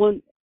 So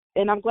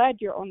and I'm glad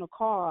you're on the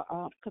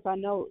call, because I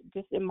know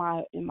just in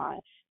my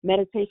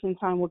meditation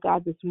time with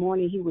God this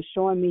morning, he was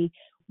showing me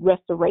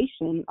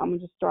restoration. I'm gonna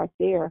just start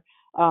there.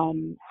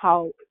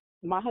 How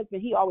my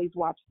husband, he always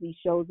watched these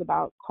shows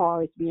about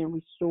cars being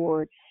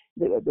restored.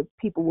 The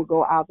people will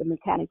go out, the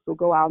mechanics will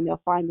go out, and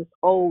they'll find this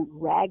old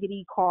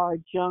raggedy car,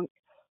 junk,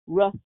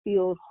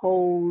 rust-filled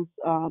holes,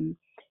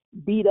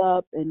 beat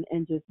up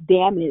and just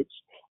damaged,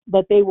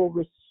 but they will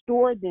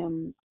restore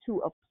them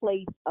to a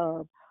place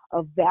of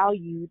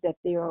value, that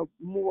they are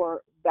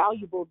more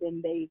valuable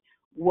than they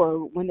were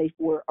when they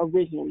were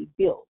originally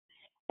built.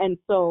 And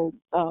so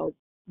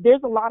there's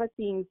a lot of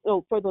things.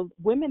 So for the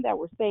women that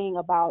were saying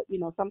about, you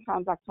know,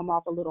 sometimes I come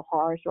off a little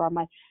harsh, or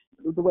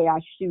the way I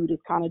shoot is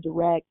kind of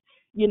direct.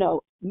 You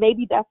know,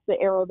 maybe that's the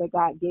arrow that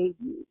God gave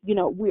you. You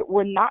know,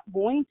 we're not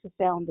going to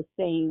sound the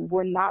same.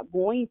 We're not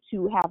going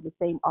to have the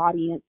same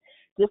audience.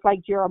 Just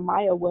like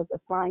Jeremiah was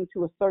assigned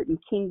to a certain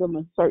kingdom,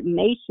 a certain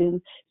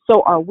nation,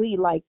 so are we,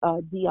 like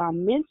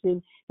Dion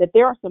mentioned, that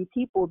there are some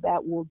people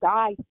that will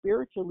die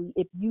spiritually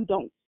if you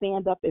don't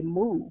stand up and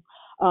move.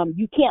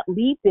 You can't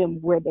leave them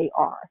where they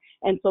are.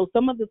 And so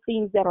some of the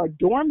things that are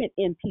dormant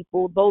in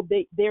people, though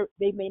they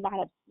may not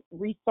have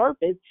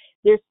resurfaced,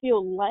 they're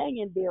still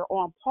laying there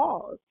on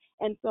pause.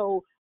 And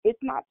so it's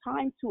not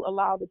time to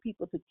allow the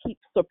people to keep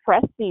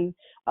suppressing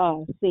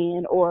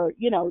sin, or,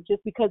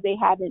 just because they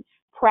haven't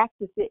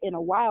practiced it in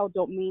a while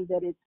don't mean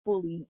that it's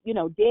fully,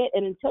 dead.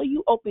 And until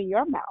you open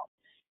your mouth,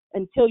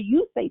 until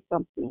you say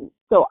something.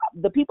 So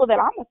the people that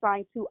I'm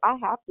assigned to, I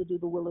have to do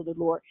the will of the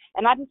Lord.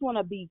 And I just want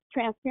to be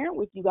transparent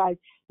with you guys.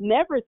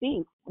 Never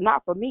think,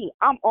 not for me.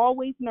 I'm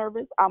always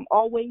nervous. I'm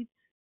always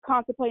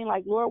contemplating,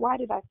 like, Lord, why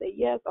did I say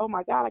yes? Oh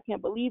my God, I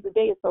can't believe the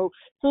day is so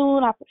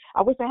soon.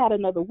 I wish I had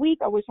another week.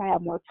 I wish I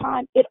had more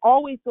time. It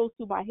always goes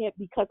through my head,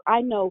 because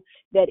I know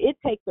that it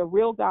takes a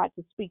real God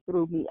to speak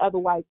through me.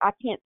 Otherwise, I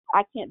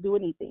can't do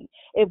anything.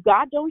 If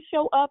God don't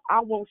show up, I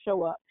won't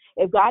show up.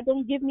 If God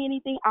don't give me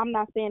anything, I'm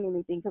not saying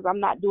anything, because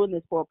I'm not doing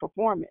this for a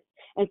performance.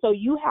 And so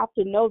you have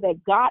to know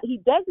that God, he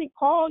doesn't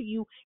call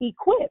you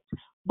equipped,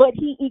 but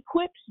he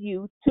equips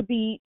you to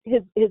be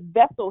his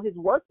vessel, his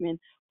workman,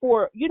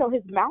 for,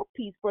 his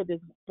mouthpiece for this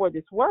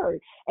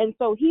word. And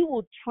so he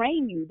will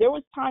train you. There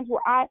was times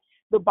where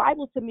the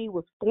Bible to me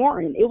was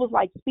foreign. It was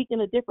like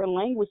speaking a different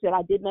language that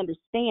I didn't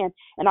understand.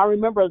 And I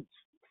remember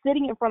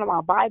sitting in front of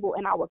my Bible,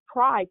 and I would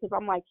cry, because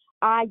I'm like,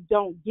 I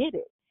don't get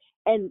it.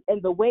 And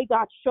the way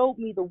God showed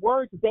me the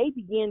words, they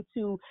began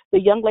to,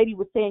 the young lady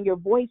was saying, your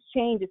voice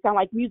changed. It sounded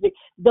like music.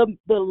 The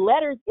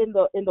letters in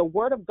the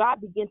word of God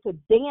began to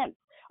dance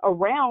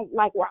around,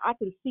 like where I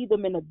can see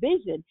them in a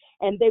vision.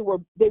 And they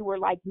were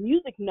like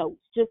music notes,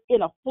 just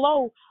in a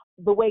flow,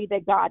 the way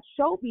that God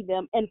showed me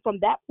them. And from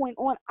that point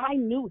on, I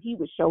knew he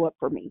would show up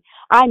for me.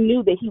 I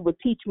knew that he would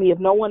teach me if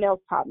no one else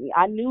taught me.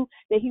 I knew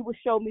that he would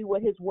show me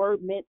what his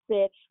word meant,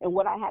 said, and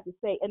what I had to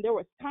say. And there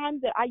were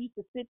times that I used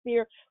to sit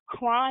there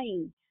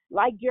crying,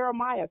 like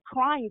Jeremiah,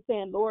 crying,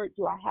 saying, Lord,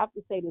 do I have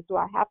to say this? Do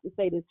I have to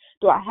say this?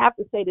 Do I have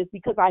to say this?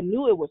 Because I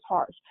knew it was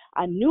harsh.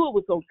 I knew it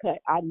was going to cut.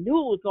 I knew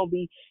it was going to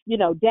be,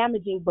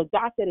 damaging. But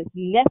God said it's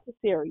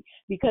necessary,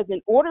 because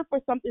in order for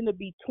something to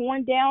be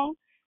torn down,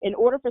 in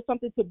order for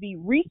something to be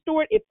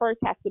restored, it first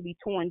has to be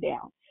torn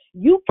down.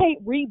 You can't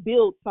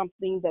rebuild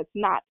something that's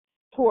not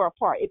tore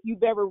apart. If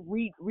you've ever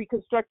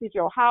reconstructed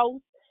your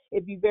house,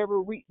 if you've ever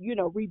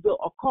rebuilt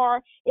a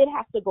car, it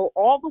has to go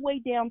all the way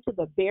down to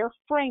the bare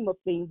frame of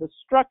things, the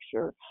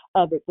structure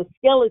of it, the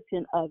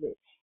skeleton of it,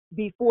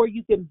 before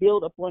you can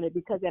build upon it,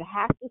 because it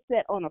has to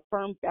set on a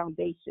firm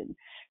foundation.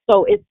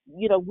 So it's,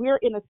 we're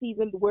in a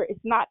season where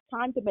it's not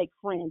time to make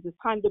friends. It's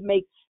time to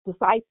make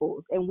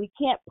disciples, and we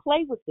can't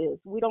play with this.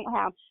 We don't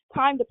have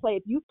time to play.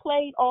 If you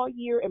played all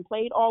year and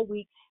played all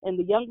week, and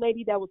the young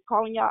lady that was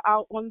calling y'all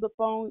out on the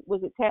phone,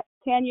 was it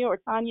Tanya or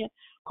Tanya,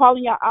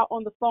 calling y'all out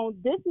on the phone,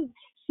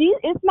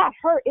 it's not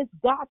her, it's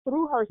God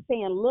through her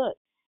saying, look,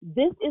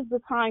 this is the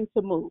time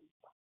to move.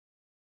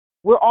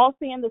 We're all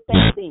saying the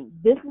same thing.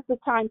 This is the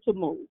time to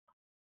move.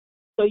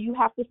 So you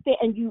have to stay,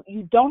 and you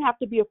don't have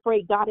to be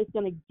afraid. God is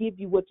going to give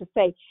you what to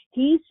say.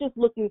 He's just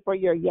looking for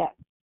your yes.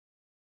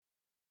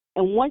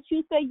 And once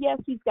you say yes,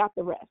 he's got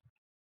the rest.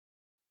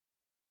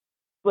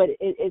 But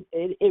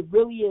it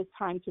really is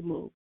time to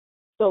move.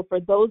 So for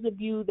those of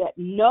you that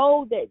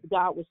know that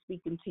God was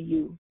speaking to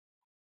you,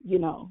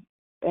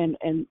 and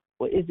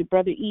what is it,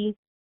 Brother E,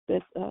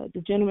 that's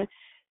the gentleman,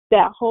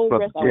 that whole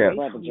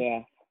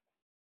restoration.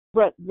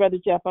 Brother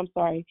Jeff, I'm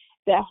sorry,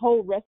 that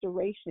whole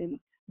restoration,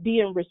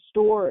 being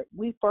restored,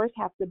 we first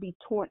have to be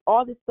torn.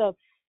 All this stuff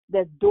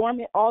that's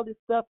dormant, all this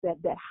stuff that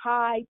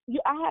hides.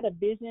 I had a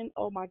vision.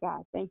 Oh my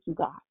God, thank you,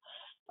 God.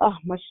 I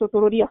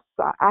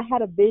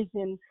had a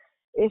vision.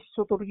 I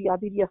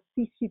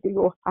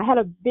had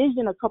a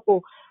vision a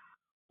couple,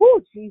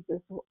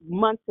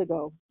 months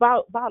ago,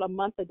 about a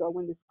month ago,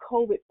 when this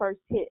COVID first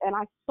hit. And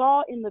I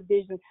saw in the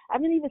vision, I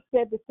haven't even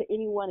said this to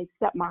anyone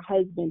except my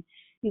husband.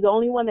 He's the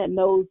only one that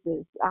knows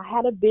this. I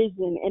had a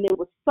vision, and it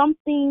was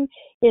something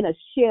in a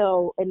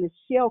shell, and the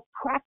shell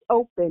cracked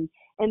open,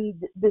 and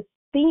this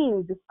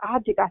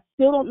object, I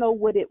still don't know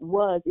what it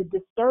was. It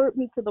disturbed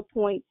me to the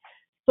point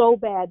so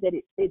bad that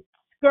it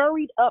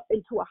scurried up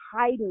into a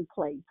hiding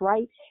place,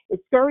 right? It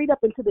scurried up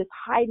into this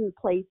hiding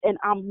place, and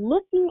I'm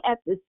looking at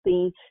this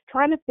thing,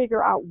 trying to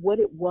figure out what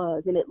it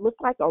was, and it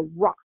looked like a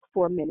rock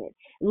for a minute.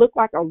 It looked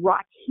like a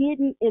rock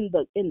hidden in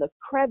the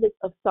crevice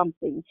of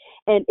something,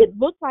 and it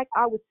looked like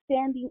I was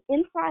standing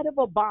inside of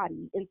a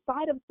body,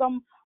 inside of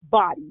some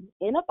body,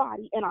 in a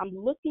body, and I'm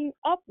looking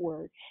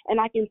upward,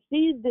 and I can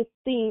see this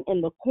thing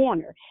in the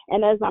corner.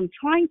 And as I'm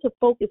trying to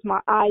focus my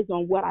eyes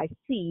on what I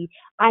see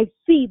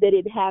that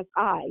it has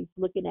eyes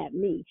looking at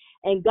me.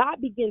 And God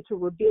began to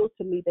reveal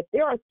to me that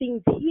there are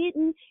things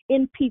hidden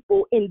in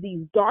people in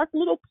these dark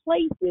little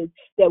places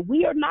that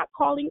we are not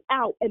calling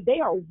out, and they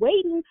are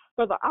waiting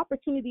for the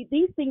opportunity.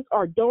 These things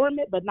are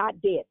dormant but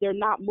not dead. They're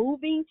not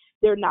moving.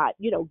 They're not,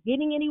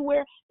 getting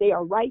anywhere. They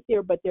are right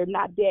there, but they're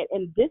not dead.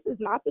 And this is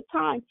not the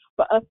time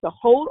for us to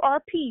hold our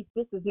peace.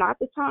 This is not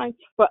the time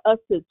for us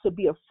to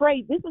be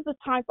afraid. This is the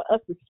time for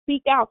us to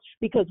speak out,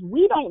 because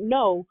we don't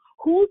know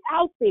who's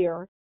out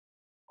there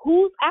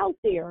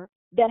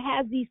that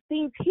has these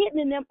things hidden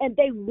in them, and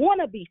they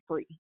want to be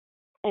free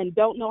and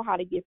don't know how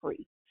to get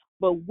free.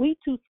 But we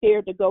too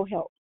scared to go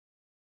help.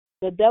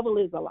 The devil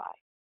is a lie.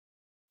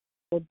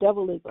 The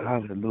devil is a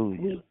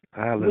Hallelujah.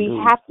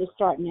 We have to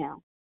start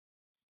now.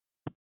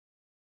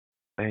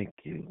 Thank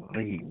you.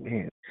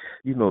 Amen.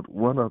 You know,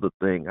 one other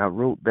thing I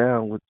wrote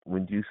down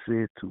when you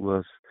said to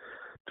us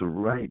to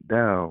write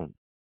down,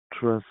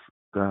 trust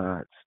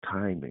God's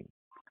timing.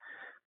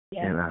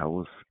 Yes. And I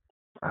was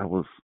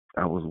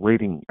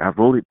waiting. I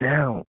wrote it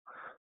down,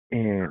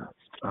 and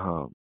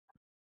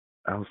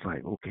I was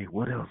like, okay,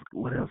 what else?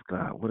 What else,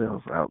 God? What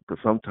else?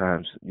 Because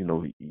sometimes, you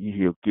know,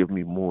 He'll give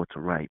me more to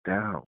write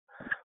down,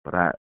 but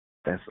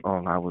that's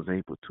all I was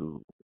able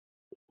to,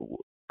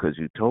 because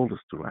you told us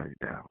to write it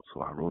down.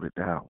 So I wrote it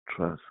down.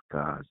 Trust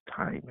God's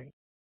timing.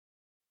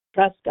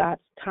 Trust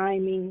God's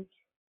timing.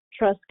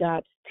 Trust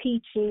God's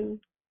teaching,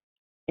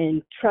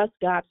 and trust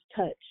God's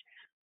touch.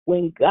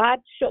 When God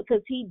shows,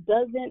 because He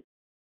doesn't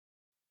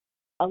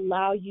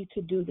allow you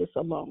to do this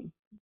alone.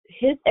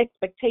 His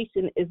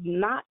expectation is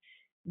not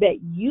that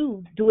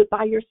you do it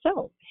by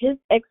yourself. His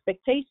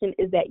expectation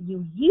is that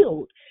you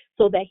yield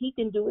so that He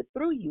can do it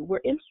through you.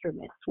 We're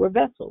instruments. We're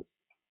vessels.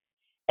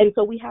 And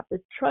so we have to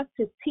trust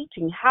His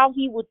teaching, how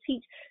He will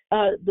teach.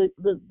 The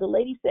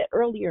lady said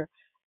earlier,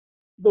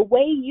 the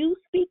way you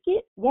speak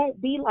it won't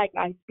be like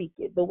I speak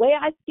it. The way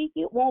I speak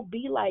it won't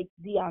be like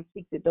Dion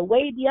speaks it. The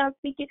way Dion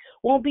speaks it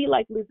won't be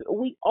like Liz.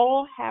 We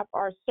all have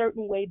our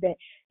certain way that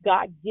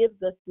God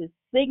gives us this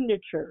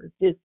signature,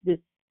 this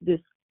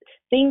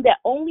thing that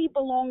only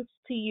belongs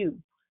to you,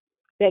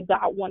 that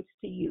God wants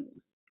to use.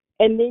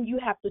 And then you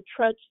have to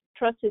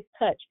trust His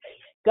touch.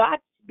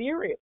 God's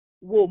Spirit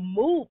will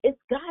move. It's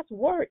God's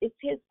word. It's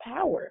His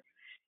power.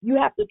 You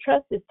have to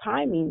trust His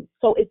timing.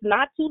 So it's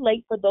not too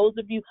late for those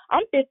of you.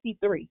 I'm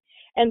 53.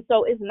 And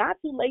so it's not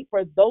too late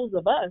for those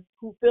of us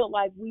who feel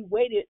like we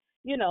waited,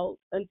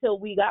 until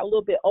we got a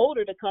little bit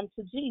older to come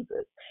to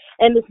Jesus.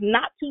 And it's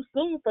not too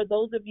soon for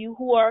those of you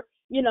who are,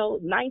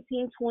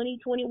 19, 20,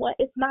 21.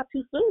 It's not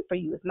too soon for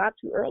you. It's not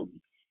too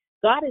early.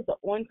 God is an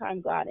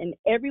on-time God, and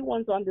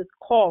everyone's on this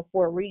call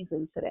for a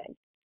reason today.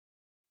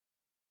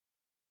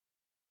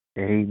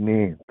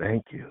 Amen.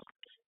 Thank you.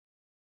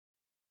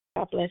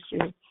 God bless you.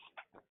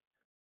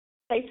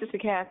 Hey, Sister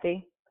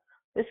Kathy.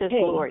 This is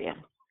Gloria.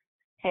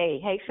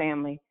 Hey,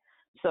 family.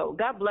 So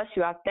God bless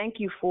you. I thank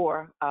you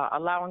for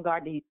allowing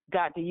God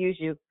to use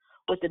you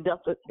with the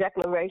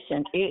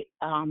declaration. It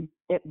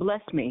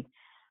blessed me.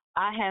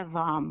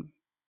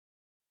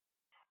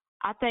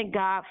 I thank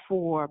God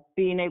for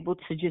being able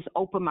to just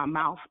open my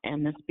mouth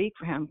and to speak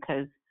for Him,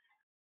 because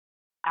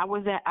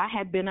I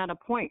had been at a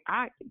point.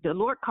 The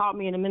Lord called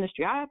me in the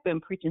ministry. I have been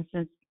preaching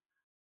since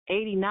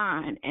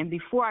 89, and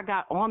before I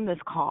got on this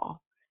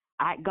call,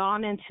 I'd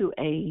gone into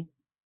a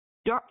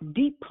dark,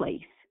 deep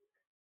place.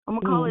 I'm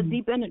gonna call it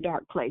deep in a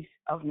dark place.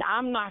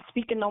 I'm not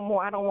speaking no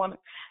more. I don't want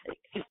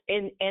to.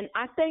 And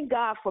I thank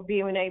God for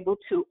being able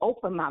to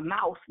open my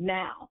mouth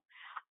now.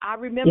 I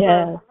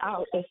remember I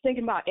was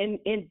thinking about,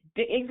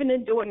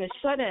 even during the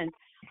shut-in,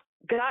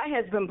 God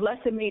has been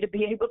blessing me to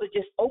be able to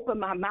just open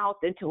my mouth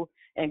and to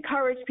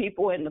encourage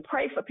people and to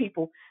pray for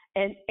people,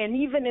 and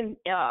even in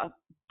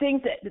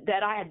things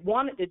that I had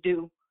wanted to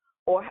do,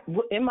 or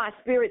in my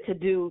spirit to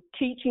do,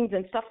 teachings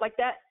and stuff like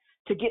that,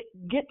 to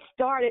get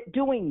started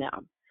doing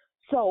them.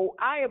 So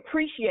I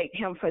appreciate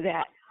Him for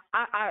that.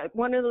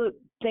 One of the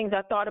things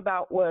I thought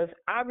about was,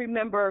 I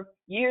remember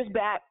years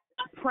back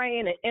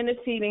praying and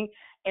interceding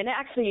and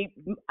actually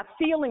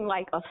feeling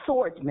like a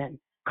swordsman,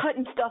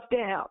 cutting stuff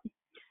down.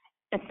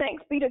 And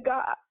thanks be to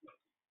God,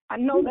 I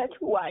know that's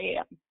who I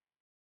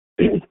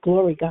am.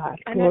 Glory God.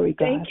 And I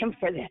thank Him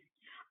for that.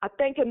 I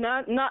thank Him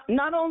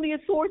not only a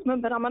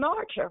swordsman, but I'm an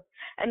archer.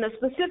 And the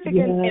specific,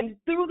 and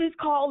through this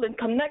call and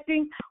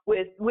connecting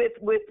with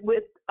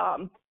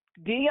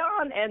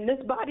Dion and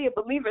this body of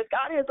believers,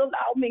 God has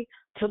allowed me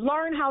to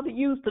learn how to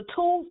use the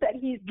tools that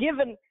He's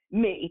given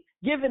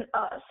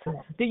us,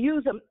 to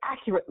use them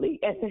accurately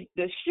and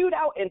to shoot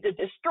out and to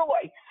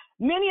destroy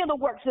many of the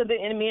works of the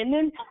enemy. And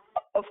then,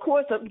 of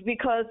course,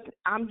 because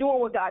I'm doing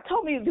what God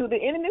told me to do, the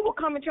enemy will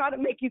come and try to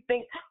make you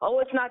think, oh,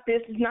 it's not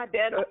this, it's not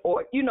that,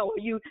 or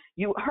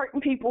you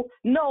hurting people.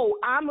 No,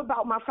 I'm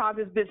about my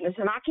Father's business,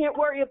 and I can't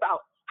worry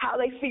about how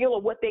they feel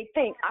or what they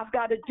think. I've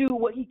got to do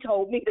what He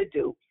told me to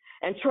do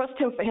and trust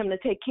Him for Him to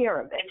take care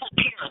of it.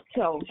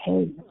 So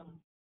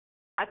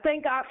I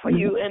thank God for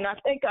you, and I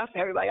thank God for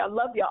everybody. I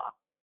love y'all.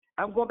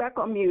 I'm going back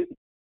on mute.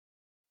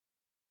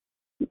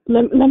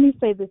 Let me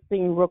say this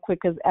thing real quick,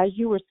 because as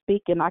you were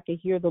speaking, I could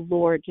hear the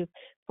Lord, just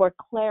for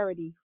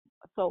clarity.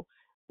 So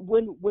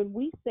when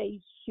we say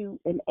shoot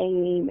and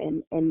aim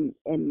and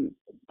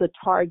the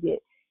target,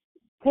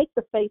 take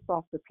the face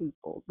off the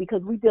people,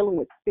 because we're dealing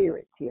with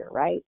spirits here,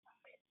 right?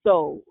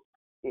 So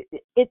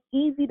it's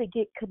easy to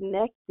get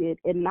connected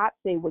and not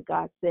say what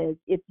God says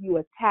if you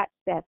attach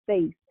that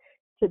face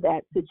to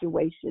that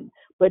situation.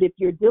 But if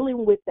you're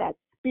dealing with that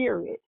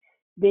spirit,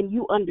 then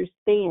you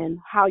understand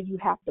how you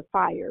have to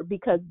fire,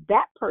 because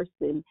that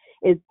person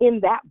is in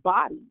that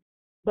body,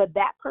 but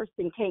that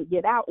person can't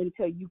get out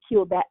until you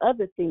kill that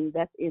other thing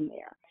that's in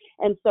there.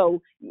 And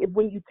so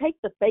when you take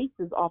the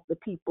faces off the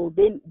people,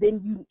 then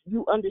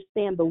you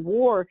understand the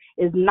war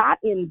is not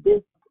in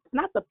this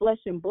not the flesh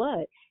and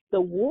blood.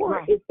 The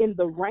war is in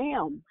the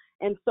realm.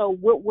 And so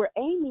what we're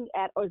aiming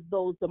at are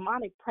those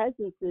demonic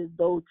presences,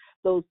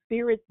 those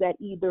spirits that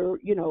either,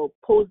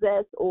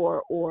 possess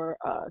or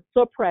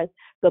suppress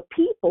the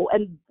people.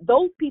 And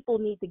those people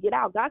need to get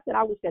out. God said,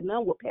 I wish that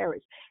none would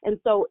perish. And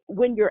so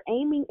when you're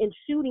aiming and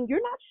shooting,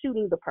 you're not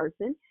shooting the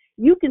person.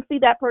 You can see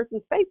that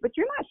person's face, but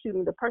you're not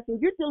shooting the person.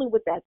 You're dealing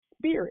with that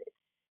spirit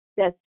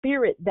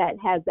that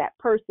has that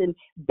person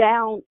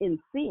bound in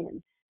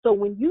sin. So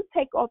when you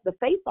take off the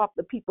face off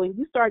the people and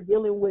you start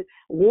dealing with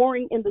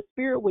warring in the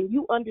spirit, when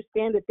you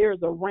understand that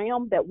there's a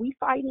realm that we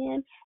fight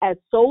in as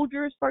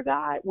soldiers for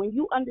God, when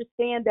you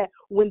understand that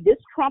when this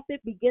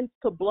trumpet begins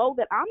to blow,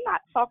 that I'm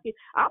not talking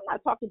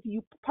to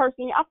you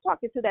personally, I'm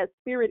talking to that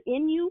spirit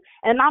in you,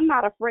 and I'm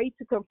not afraid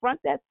to confront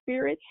that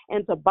spirit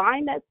and to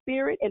bind that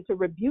spirit and to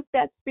rebuke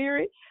that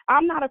spirit.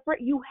 I'm not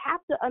afraid. You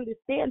have to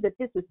understand that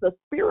this is a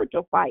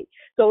spiritual fight.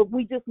 So if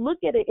we just look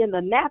at it in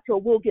the natural,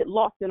 we'll get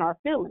lost in our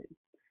feelings.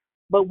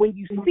 But when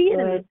you see it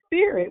in the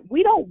spirit,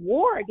 we don't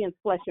war against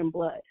flesh and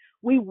blood.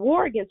 We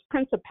war against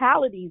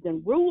principalities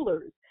and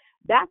rulers.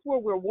 That's where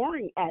we're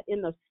warring at,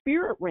 in the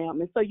spirit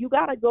realm. And so you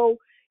gotta go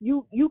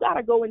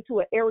into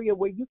an area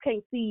where you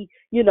can't see,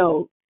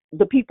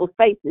 the people's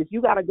faces. You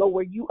gotta go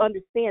where you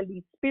understand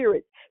these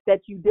spirits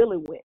that you're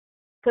dealing with.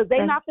 Because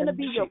they're not gonna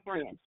be your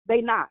friend.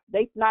 They're not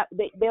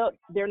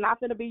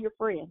gonna be your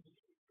friend.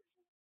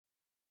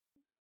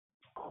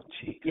 Oh,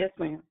 geez. Yes,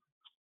 ma'am.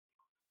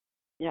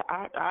 Yeah,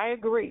 I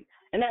agree.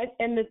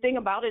 And the thing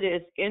about it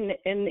is, in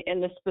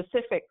the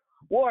specific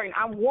warring,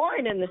 I'm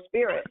warring in the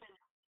spirit,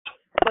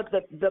 but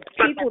the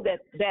people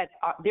that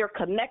they're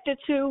connected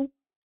to,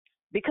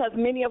 because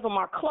many of them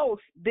are close,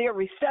 their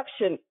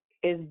reception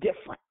is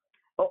different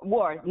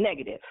or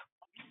negative.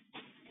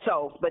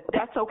 So, but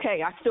that's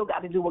okay. I still got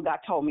to do what God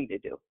told me to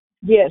do.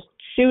 Yes,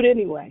 shoot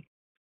anyway.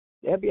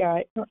 That'll be all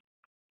right.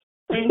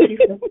 Thank you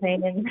for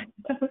saying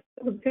that.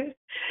 So good.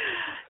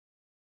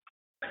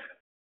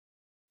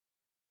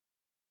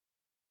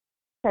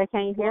 Okay,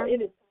 can you hear? Well,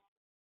 it is.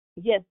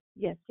 Yes.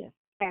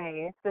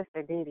 Hey, it's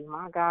Sister Didi.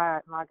 My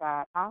God.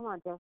 I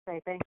want to just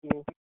say thank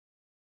you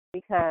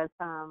because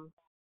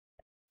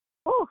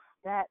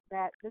that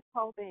this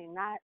whole thing,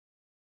 not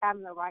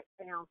having the right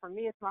sound, for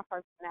me, it's my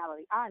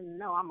personality. I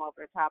know I'm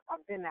over the top.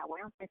 I've been that way.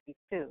 I'm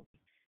 52,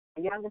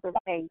 the youngest of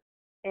 8,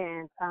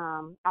 and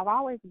I've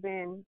always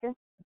been just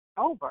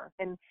over.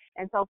 And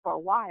so for a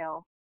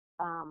while,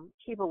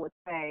 people would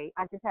say,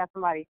 I just had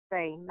somebody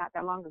say not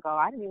that long ago,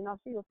 I didn't even know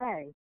she was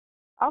saved.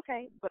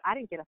 Okay, but I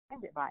didn't get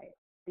offended by it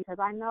because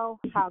I know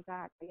how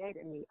God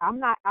created me.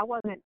 I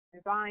wasn't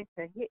designed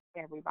to hit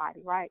everybody,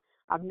 right?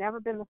 I've never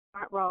been the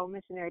front row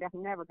missionary. That's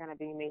never going to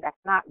be me. That's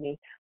not me.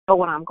 But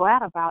what I'm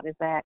glad about is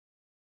that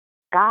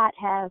God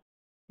has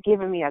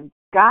given me a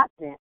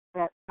godness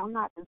that I'm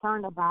not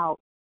concerned about,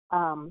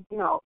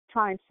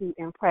 trying to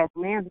impress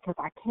man, because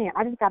I can't.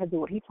 I just got to do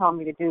what he told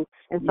me to do.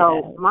 And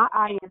so my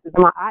audience is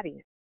my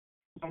audience.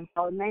 And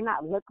so it may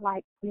not look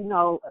like,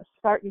 a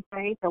certain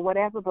faith or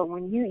whatever, but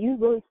when you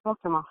really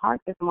spoke to my heart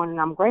this morning,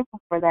 I'm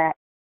grateful for that,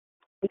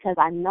 because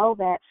I know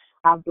that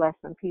I've blessed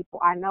some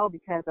people. I know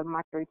because of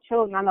my 3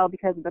 children. I know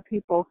because of the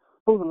people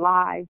whose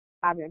lives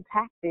I've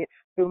impacted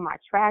through my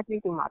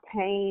tragedy, through my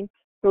pain,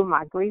 through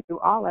my grief, through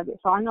all of it.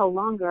 So I no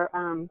longer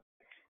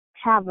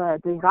have a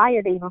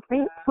desire to even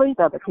please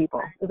other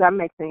people. Does that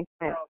make any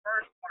sense?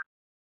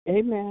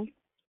 Amen.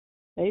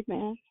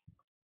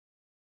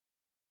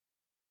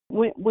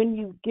 When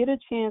you get a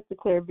chance to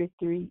declare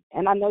victory,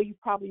 and I know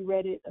you've probably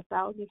read it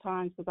 1,000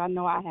 times because I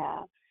know I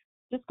have,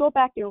 just go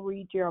back and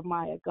read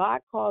Jeremiah. God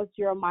calls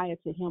Jeremiah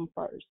to him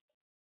first.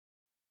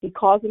 He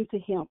calls him to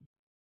him,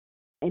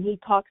 and he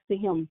talks to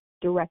him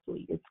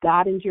directly. It's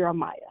God and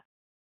Jeremiah.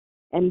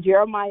 And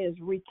Jeremiah is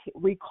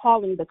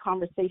recalling the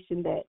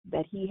conversation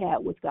that he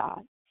had with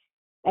God.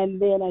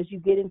 And then as you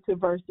get into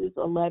verses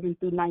 11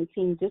 through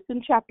 19, just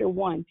in chapter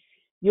 1,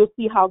 you'll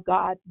see how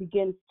God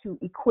begins to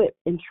equip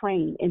and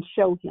train and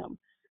show him.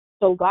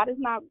 So God is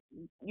not,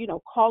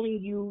 calling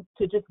you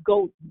to just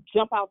go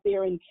jump out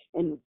there and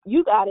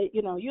you got it,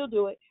 you'll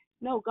do it.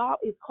 No, God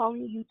is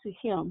calling you to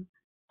him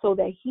so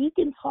that he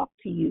can talk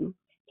to you.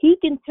 He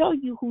can tell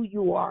you who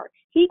you are.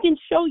 He can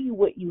show you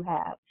what you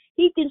have.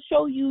 He can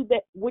show you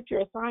that what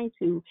you're assigned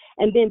to,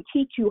 and then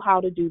teach you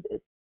how to do this.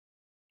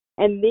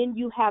 And then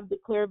you have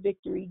Declare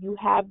Victory. You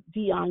have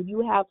Dion.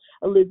 You have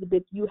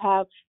Elizabeth. You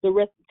have the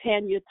rest,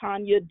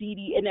 Tanya,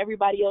 Didi, and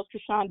everybody else,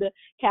 Trishonda,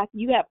 Kathy.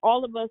 You have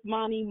all of us,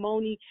 Moni,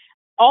 Moni,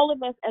 all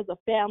of us as a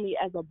family,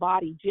 as a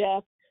body,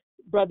 Jeff,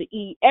 Brother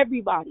E,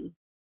 everybody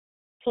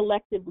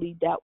collectively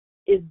that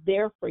is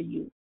there for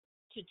you,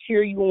 to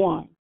cheer you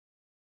on,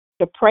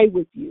 to pray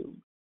with you,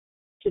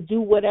 to do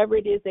whatever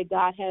it is that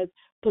God has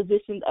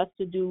positioned us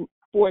to do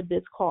for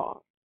this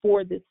call,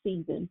 for this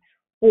season,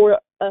 for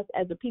us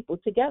as a people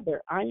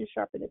together. Iron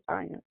sharpeneth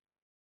iron.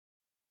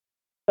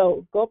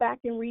 So go back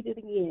and read it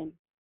again.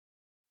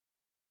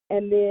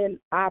 And then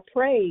I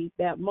pray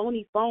that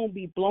Moni's phone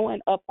be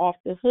blowing up off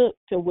the hook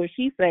to where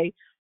she say,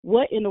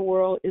 what in the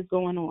world is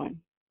going on?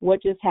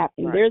 What just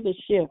happened? Right. There's a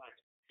shift.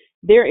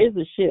 There is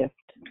a shift.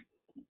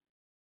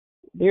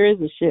 There is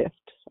a shift.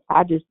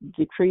 I just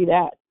decree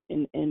that,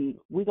 and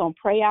we're gonna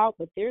pray out,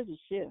 but there's a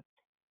shift.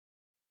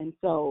 And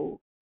so,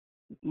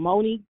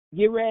 Moni,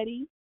 get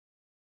ready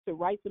to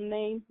write some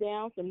names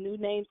down, some new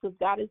names, because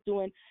God is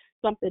doing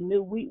something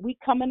new. We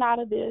coming out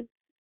of this.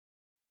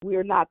 We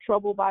are not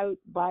troubled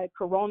by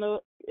Corona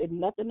and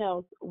nothing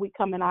else. We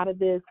coming out of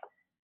this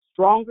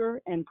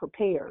stronger and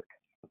prepared.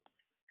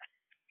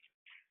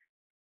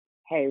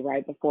 Hey,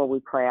 right before we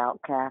pray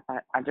out, Kath,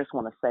 I just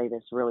want to say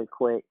this really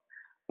quick.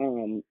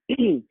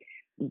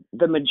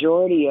 The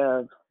majority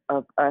of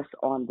us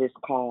on this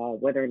call,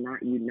 whether or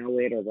not you know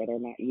it or whether or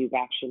not you've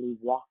actually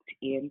walked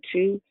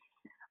into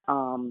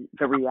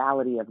the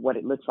reality of what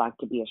it looks like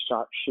to be a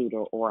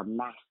sharpshooter or a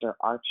master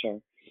archer,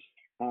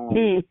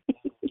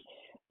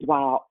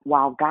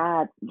 while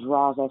God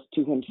draws us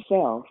to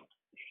himself,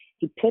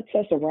 he puts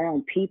us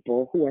around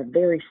people who are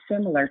very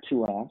similar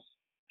to us,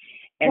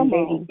 and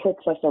then he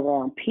puts us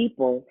around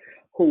people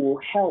who will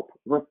help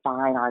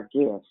refine our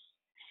gifts.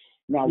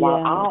 Now,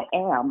 while I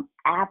am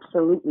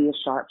absolutely a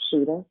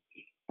sharpshooter,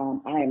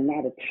 I am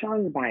not a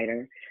tongue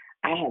biter.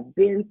 I have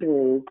been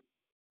through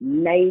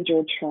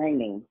major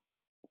training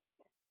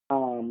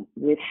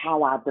with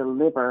how I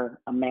deliver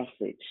a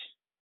message,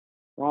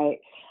 right?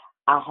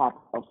 I have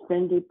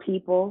offended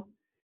people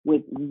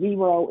with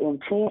zero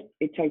intent.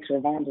 It takes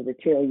Ravonda to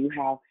tell you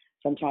how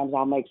sometimes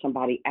I'll make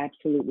somebody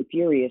absolutely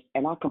furious,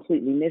 and I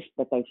completely miss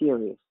that they're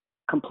furious.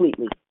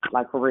 Completely.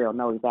 Like, for real,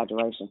 no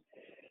exaggeration.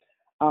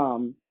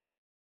 I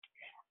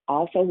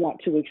also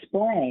want to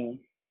explain,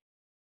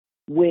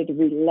 with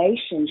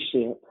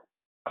relationship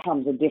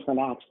comes a different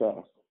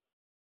access.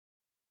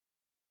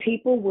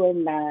 People will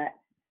not,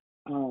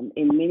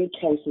 in many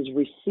cases,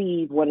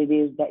 receive what it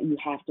is that you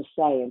have to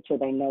say until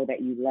they know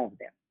that you love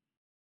them.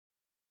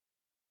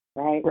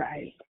 Right?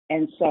 Right.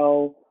 And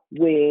so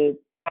with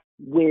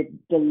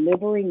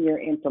delivering your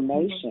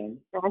information,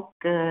 that's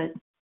good.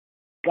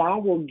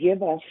 God will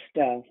give us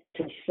stuff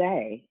to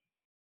say,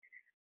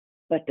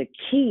 but the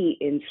key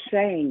in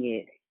saying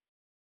it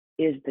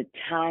is the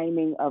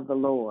timing of the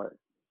Lord.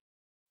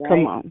 Right?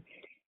 Come on.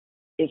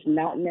 It's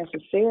not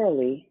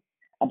necessarily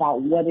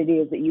about what it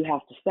is that you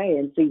have to say.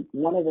 And see,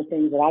 one of the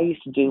things that I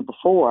used to do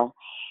before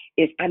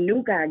is I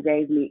knew God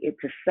gave me it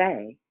to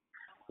say,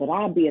 but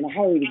I'd be in a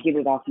hurry to get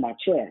it off my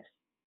chest.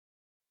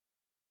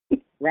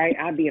 Right?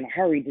 I'd be in a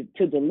hurry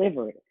to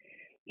deliver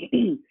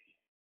it.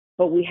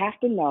 But we have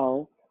to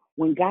know,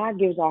 when God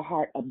gives our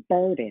heart a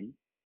burden,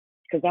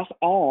 because that's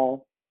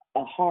all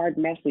a hard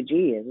message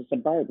is. It's a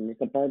burden.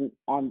 It's a burden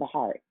on the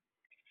heart.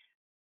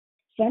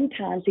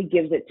 Sometimes he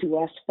gives it to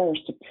us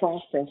first to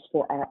process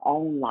for our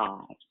own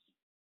lives.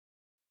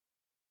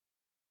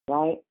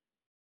 Right?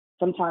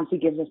 Sometimes he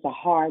gives us a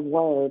hard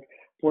word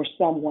for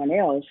someone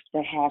else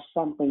that has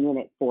something in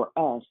it for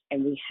us.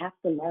 And we have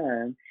to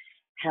learn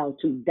how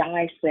to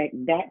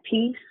dissect that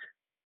piece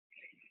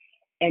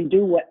and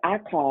do what I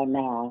call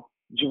now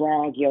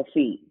drag your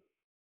feet.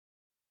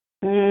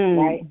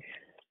 Right?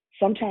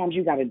 Sometimes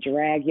you got to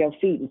drag your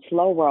feet and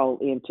slow roll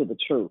into the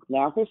truth.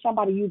 Now, if it's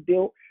somebody you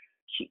built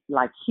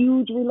like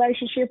huge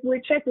relationship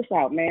with, check this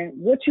out, man.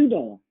 What you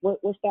doing?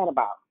 What's that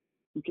about?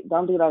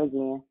 Don't do that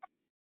again.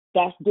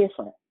 That's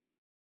different.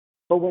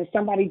 But when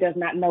somebody does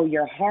not know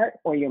your heart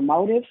or your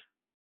motive,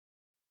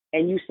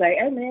 and you say,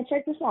 hey, man,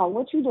 check this out.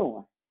 What you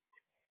doing?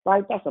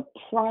 Right? That's a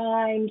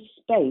prime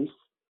space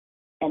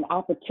and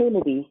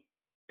opportunity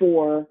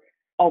for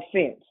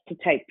offense to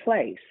take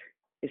place.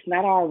 It's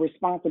not our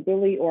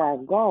responsibility or our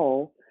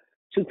goal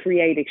to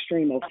create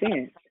extreme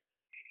offense.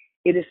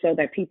 It is so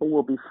that people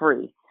will be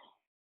free.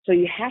 So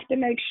you have to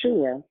make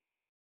sure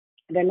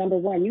that, number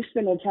one, you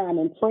spend time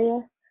in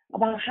prayer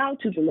about how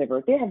to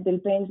deliver. There have been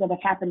things that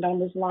have happened on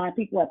this line.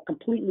 People have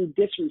completely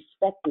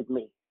disrespected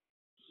me,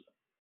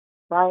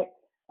 right?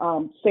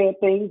 Said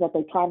things that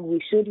they probably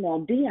shouldn't.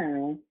 Now,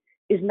 Dion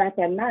is not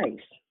that nice.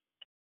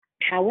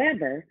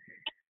 However,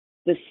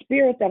 the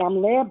spirit that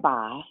I'm led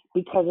by,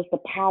 because it's the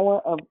power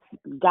of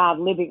God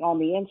living on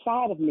the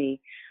inside of me,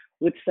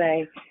 would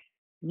say,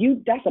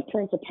 that's a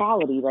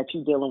principality that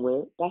you're dealing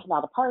with. That's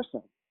not a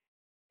person.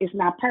 It's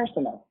not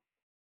personal.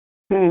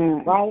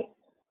 Right?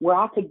 Where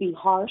I could be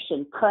harsh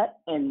and cut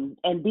and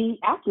be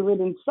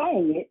accurate in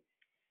saying it,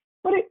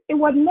 but it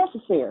wasn't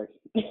necessary.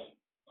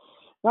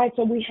 Right?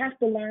 So we have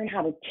to learn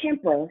how to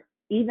temper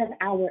even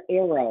our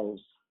arrows.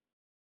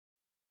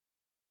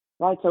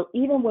 Right? So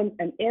even when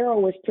an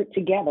arrow is put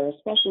together,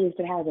 especially if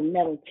it has a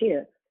metal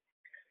tip,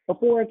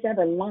 before it's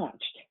ever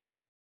launched,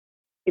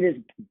 it is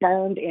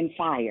burned in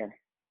fire.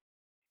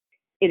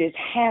 It is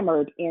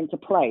hammered into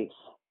place.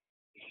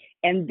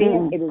 And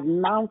then it is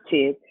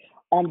mounted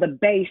on the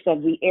base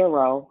of the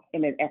arrow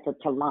in an effort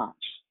to launch.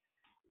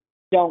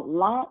 Don't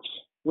launch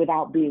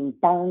without being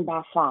burned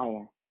by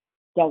fire.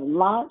 Don't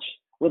launch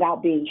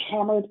without being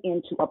hammered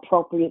into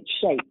appropriate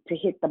shape to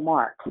hit the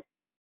mark.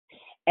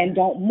 And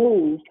don't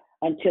move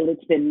until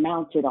it's been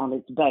mounted on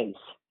its base,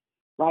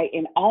 right?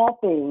 In all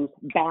things,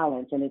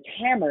 balance, and it's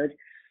hammered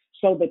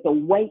so that the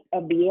weight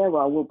of the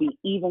arrow will be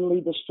evenly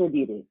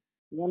distributed.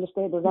 You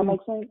understand? Does that make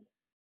sense?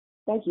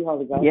 Thank you,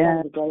 Holy Ghost. Yeah.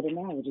 That was a great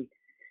analogy.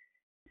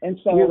 And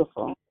so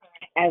Beautiful.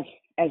 as we are learning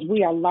how as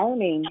we are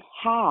learning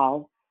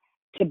how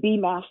to be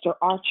master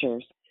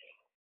archers,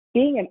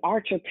 being an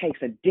archer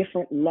takes a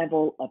different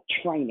level of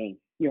training.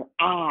 Your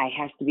eye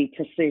has to be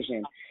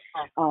precision.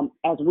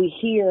 As we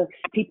hear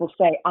people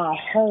say, I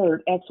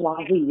heard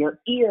XYZ, your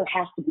ear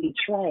has to be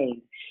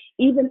trained.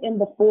 Even in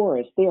the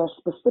forest, there are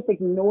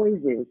specific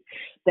noises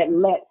that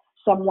let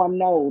someone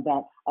know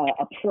that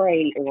a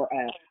prey or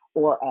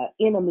an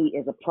enemy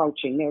is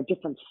approaching. There are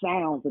different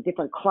sounds, a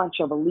different crunch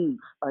of a leaf,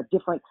 a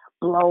different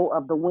blow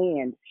of the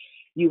wind.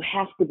 You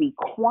have to be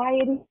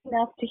quiet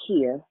enough to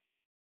hear,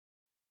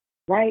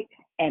 right?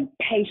 And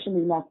patient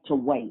enough to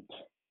wait.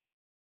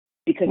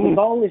 Because the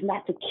goal is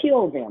not to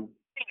kill them.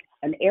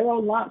 An arrow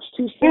launched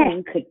too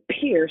soon could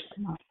pierce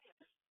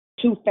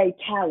to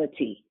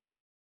fatality.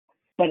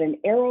 But an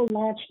arrow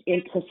launched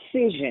in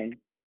precision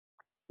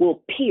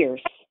will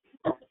pierce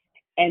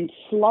and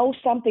slow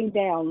something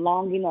down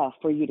long enough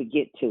for you to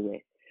get to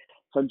it.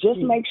 So just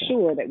make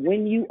sure that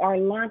when you are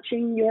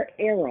launching your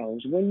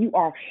arrows, when you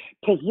are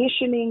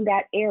positioning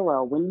that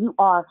arrow, when you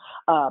are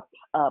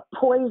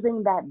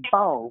poising that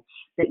bow,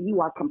 that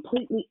you are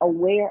completely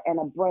aware and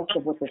abreast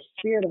of what the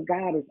Spirit of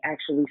God is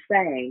actually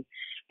saying,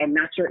 and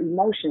not your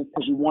emotions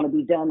because you want to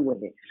be done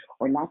with it,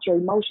 or not your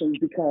emotions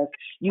because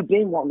you've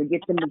been wanting to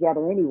get them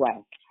together anyway.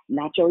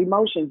 Not your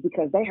emotions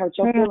because they hurt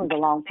your feelings a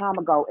long time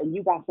ago, and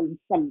you got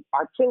some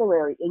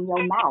artillery in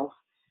your mouth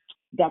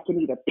that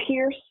can either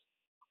pierce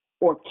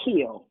or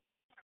kill.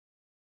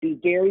 Be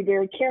very,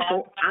 very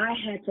careful. I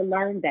had to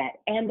learn that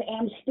and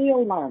am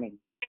still learning.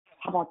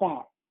 How about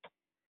that?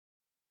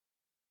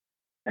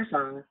 That's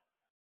all.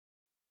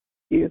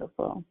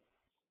 Beautiful.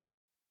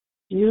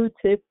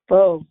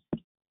 Beautiful.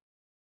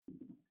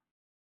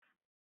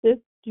 Sis,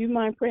 do you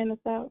mind praying us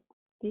out?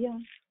 Yeah.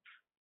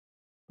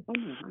 Oh,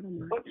 no, I don't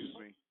mind.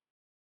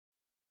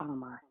 Oh,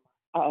 my.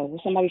 Uh-oh, was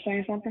somebody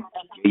saying something?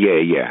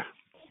 Yeah.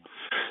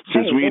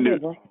 Since Hey, we in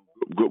the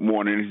good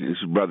morning, this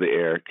is Brother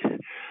Eric.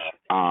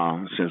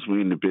 Since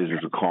we're in the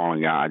business of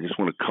calling out, I just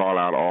want to call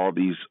out all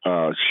these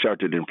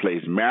sheltered in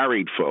place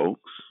married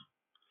folks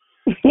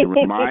to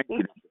remind you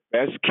that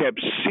the best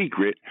kept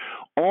secret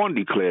on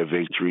Declare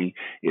Victory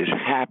is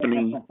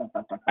happening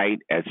tonight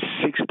at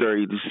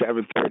 6:30 to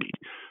 7:30.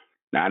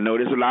 Now I know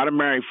there's a lot of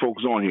married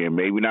folks on here,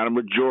 maybe not a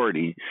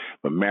majority,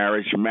 but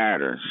marriage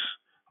matters.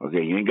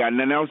 Okay, you ain't got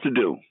nothing else to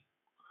do.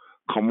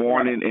 Come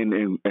on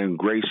and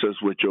grace us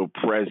with your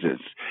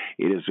presence.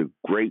 It is a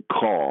great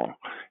call,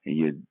 and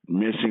you're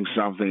missing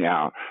something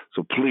out.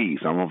 So please,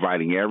 I'm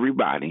inviting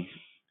everybody,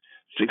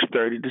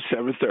 6:30 to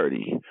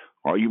 7:30.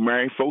 All you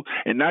married folks,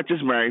 and not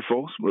just married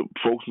folks, but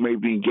folks may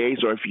be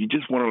engaged, or if you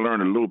just want to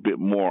learn a little bit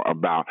more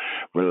about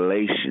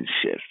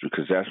relationships,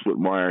 because that's what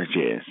marriage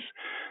is.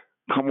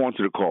 Come on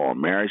to the call.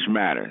 Marriage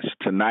Matters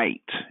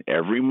tonight,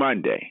 every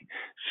Monday,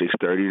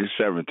 6:30 to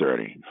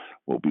 7:30.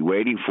 We'll be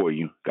waiting for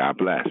you. God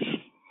bless.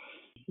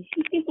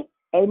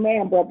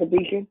 Amen, Brother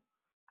Deacon.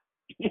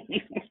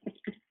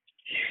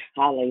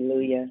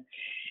 Hallelujah.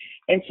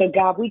 And so,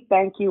 God, we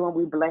thank you and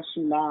we bless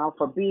you now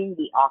for being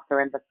the author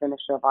and the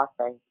finisher of our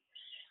faith.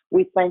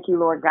 We thank you,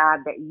 Lord God,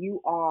 that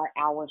you are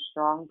our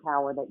strong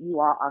tower, that you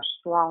are our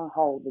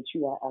stronghold, that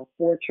you are our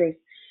fortress.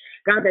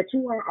 God, that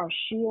you are our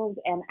shield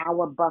and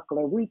our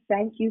buckler. We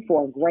thank you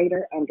for a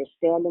greater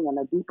understanding and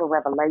a deeper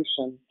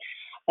revelation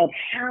of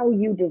how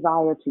you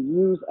desire to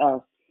use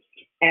us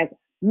as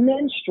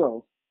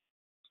minstrels.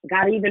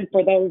 God, even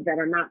for those that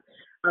are not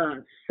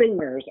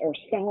singers or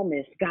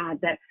psalmists, God,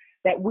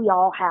 that we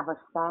all have a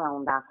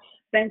sound.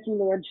 Thank you,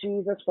 Lord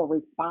Jesus, for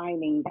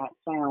refining that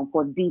sound,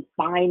 for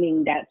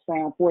defining that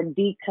sound, for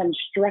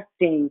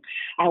deconstructing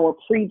our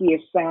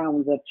previous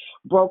sounds of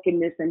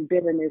brokenness and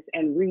bitterness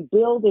and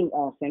rebuilding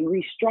us and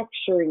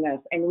restructuring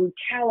us and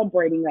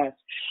recalibrating us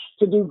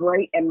to do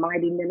great and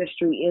mighty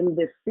ministry in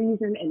this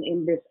season and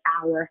in this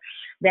hour,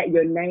 that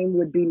your name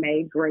would be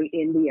made great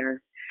in the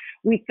earth.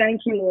 We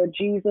thank you, Lord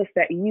Jesus,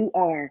 that you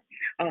are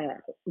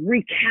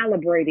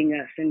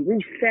recalibrating us and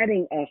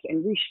resetting us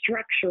and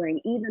restructuring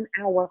even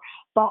our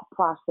thought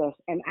process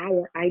and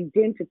our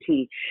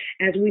identity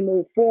as we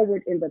move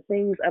forward in the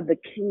things of the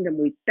kingdom.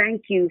 We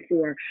thank you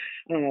for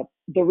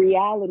the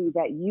reality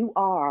that you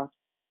are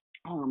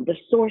the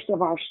source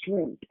of our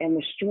strength and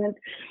the strength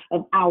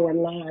of our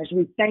lives.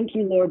 We thank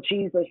you, Lord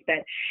Jesus,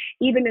 that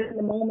even in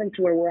the moments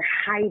where we're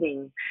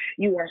hiding,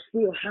 you are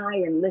still high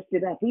and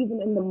lifted up.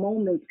 Even in the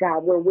moments, God,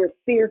 where we're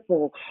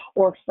fearful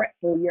or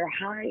fretful, you're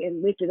high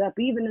and lifted up.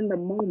 Even in the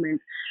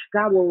moments,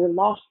 God, where we're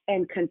lost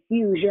and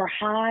confused, you're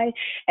high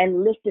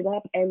and lifted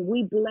up. And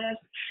we bless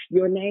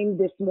your name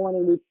this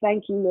morning. We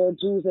thank you, Lord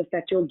Jesus,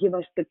 that you'll give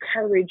us the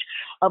courage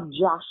of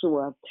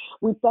Joshua.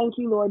 We thank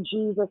you, Lord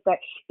Jesus, that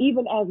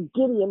even as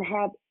Gideon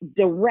had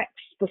direct,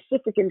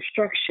 specific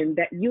instruction,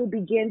 that you'll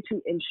begin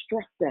to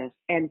instruct us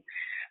and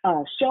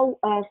show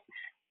us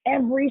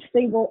every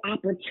single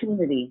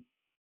opportunity,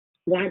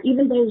 God,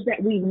 even those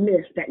that we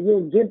missed, that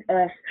you'll give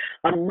us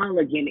a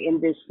mulligan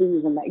in this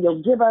season, that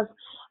you'll give us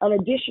an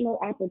additional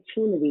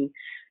opportunity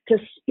to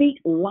speak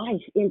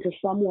life into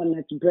someone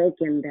that's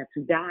broken,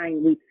 that's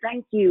dying. We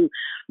thank you,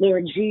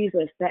 Lord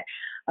Jesus, that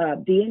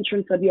the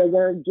entrance of your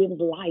word gives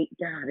light,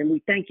 God, and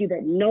we thank you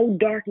that no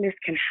darkness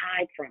can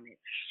hide from it.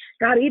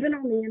 God, even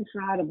on the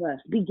inside of us,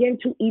 begin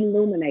to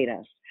illuminate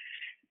us.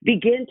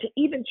 Begin to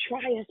even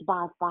try us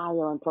by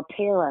fire and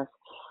prepare us,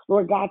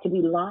 Lord God, to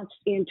be launched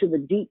into the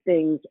deep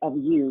things of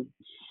you.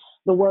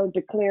 The word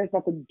declares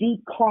that the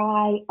deep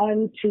cry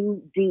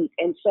unto deep.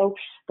 And so,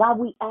 God,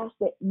 we ask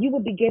that you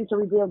would begin to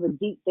reveal the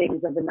deep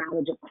things of the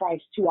knowledge of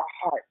Christ to our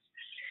hearts.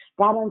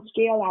 God,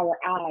 unscale our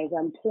eyes,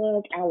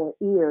 unplug our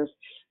ears,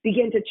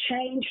 begin to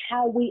change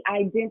how we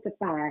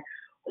identify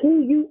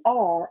who you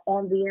are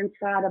on the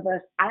inside of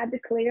us. I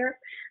declare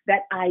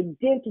that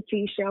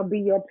identity shall be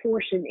your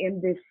portion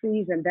in this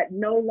season, that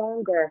no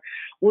longer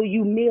will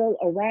you mill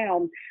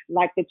around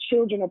like the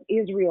children of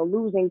Israel,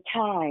 losing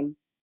time,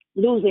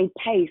 losing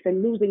pace,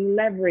 and losing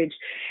leverage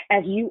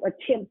as you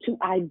attempt to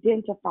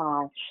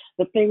identify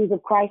the things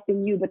of Christ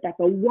in you, but that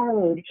the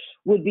word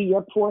would be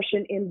your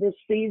portion in this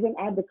season.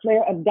 I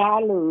declare a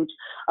deluge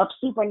of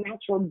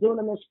supernatural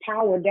dunamis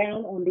power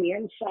down on the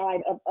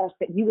inside of us,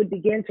 that you would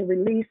begin to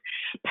release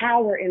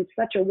power in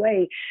such a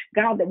way,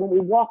 God, that when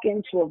we walk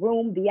into a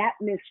room, the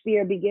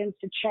atmosphere begins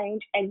to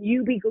change and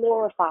you be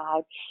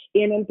glorified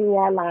in and through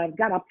our lives.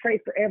 God, I pray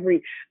for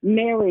every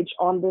marriage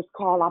on this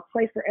call. I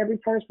pray for every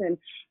person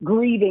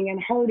grieving and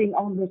hurting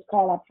on this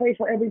call. I pray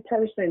for every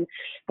person,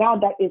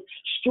 God, that is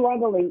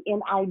struggling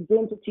in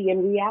identity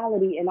and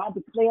reality. And I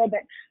declare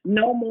that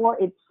no more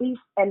it cease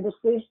and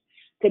desist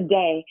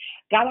today.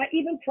 God, I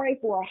even pray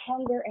for a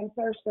hunger and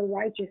thirst for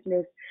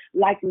righteousness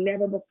like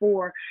never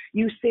before.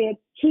 You said,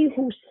 he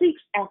who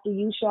seeks after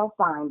you shall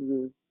find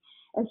you.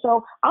 And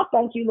so I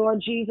thank you,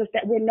 Lord Jesus,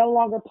 that we're no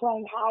longer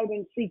playing hide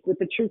and seek with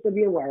the truth of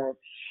your word,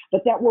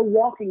 but that we're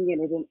walking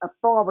in it in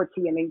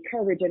authority and in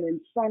courage and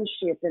in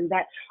sonship, and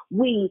that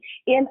we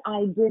in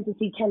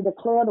identity can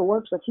declare the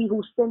works of he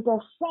who sent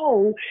us,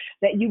 so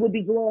that you would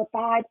be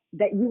glorified,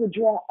 that you would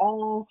draw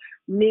all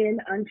men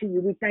unto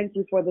you. We thank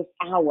you for this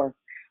hour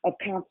of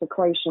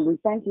consecration. We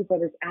thank you for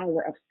this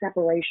hour of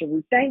separation.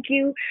 We thank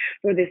you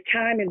for this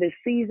time and this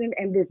season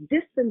and this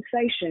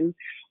dispensation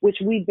which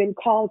we've been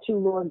called to,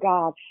 Lord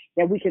God,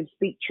 that we can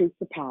speak truth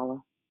to power.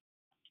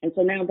 And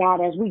so now,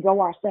 God, as we go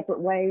our separate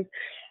ways,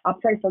 I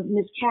pray for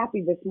Miss Kathy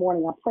this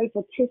morning. I pray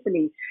for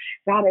Tiffany,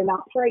 God, and I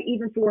pray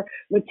even for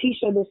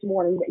Letitia this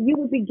morning, that you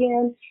would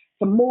begin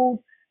to move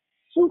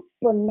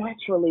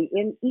supernaturally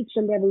in each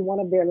and every one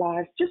of their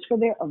lives, just for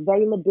their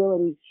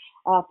availability,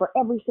 for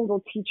every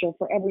single teacher,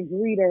 for every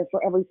greeter, for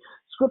every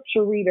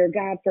scripture reader,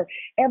 God, for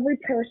every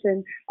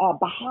person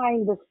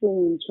behind the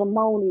scenes, for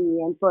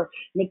Moni and for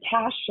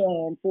Natasha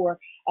and for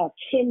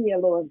Kenya,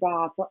 Lord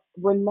God, for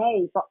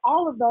Renee, for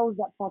all of those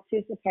that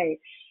participate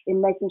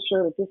in making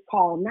sure that this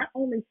call not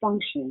only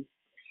functions,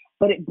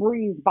 but it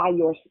breathes by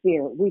your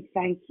spirit. We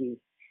thank you.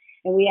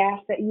 And we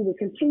ask that you would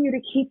continue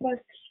to keep us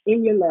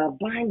in your love.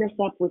 Bind us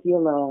up with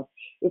your love.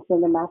 It's in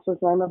the master's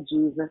name of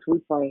Jesus we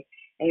pray.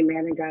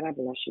 Amen. And God, I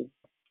bless you.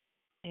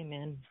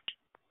 Amen.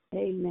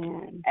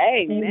 Amen.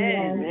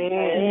 Amen.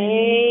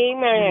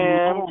 Amen.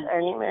 Amen.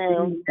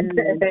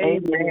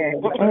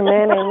 Amen.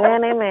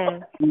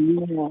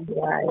 Amen.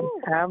 Right.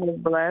 Have a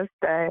blessed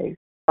day.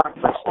 Have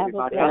a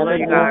blessed day,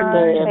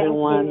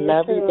 everyone.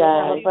 Love you guys.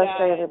 Have a blessed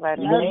day,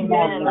 everybody.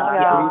 Amen.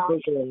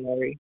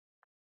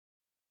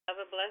 Have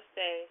a blessed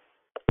day.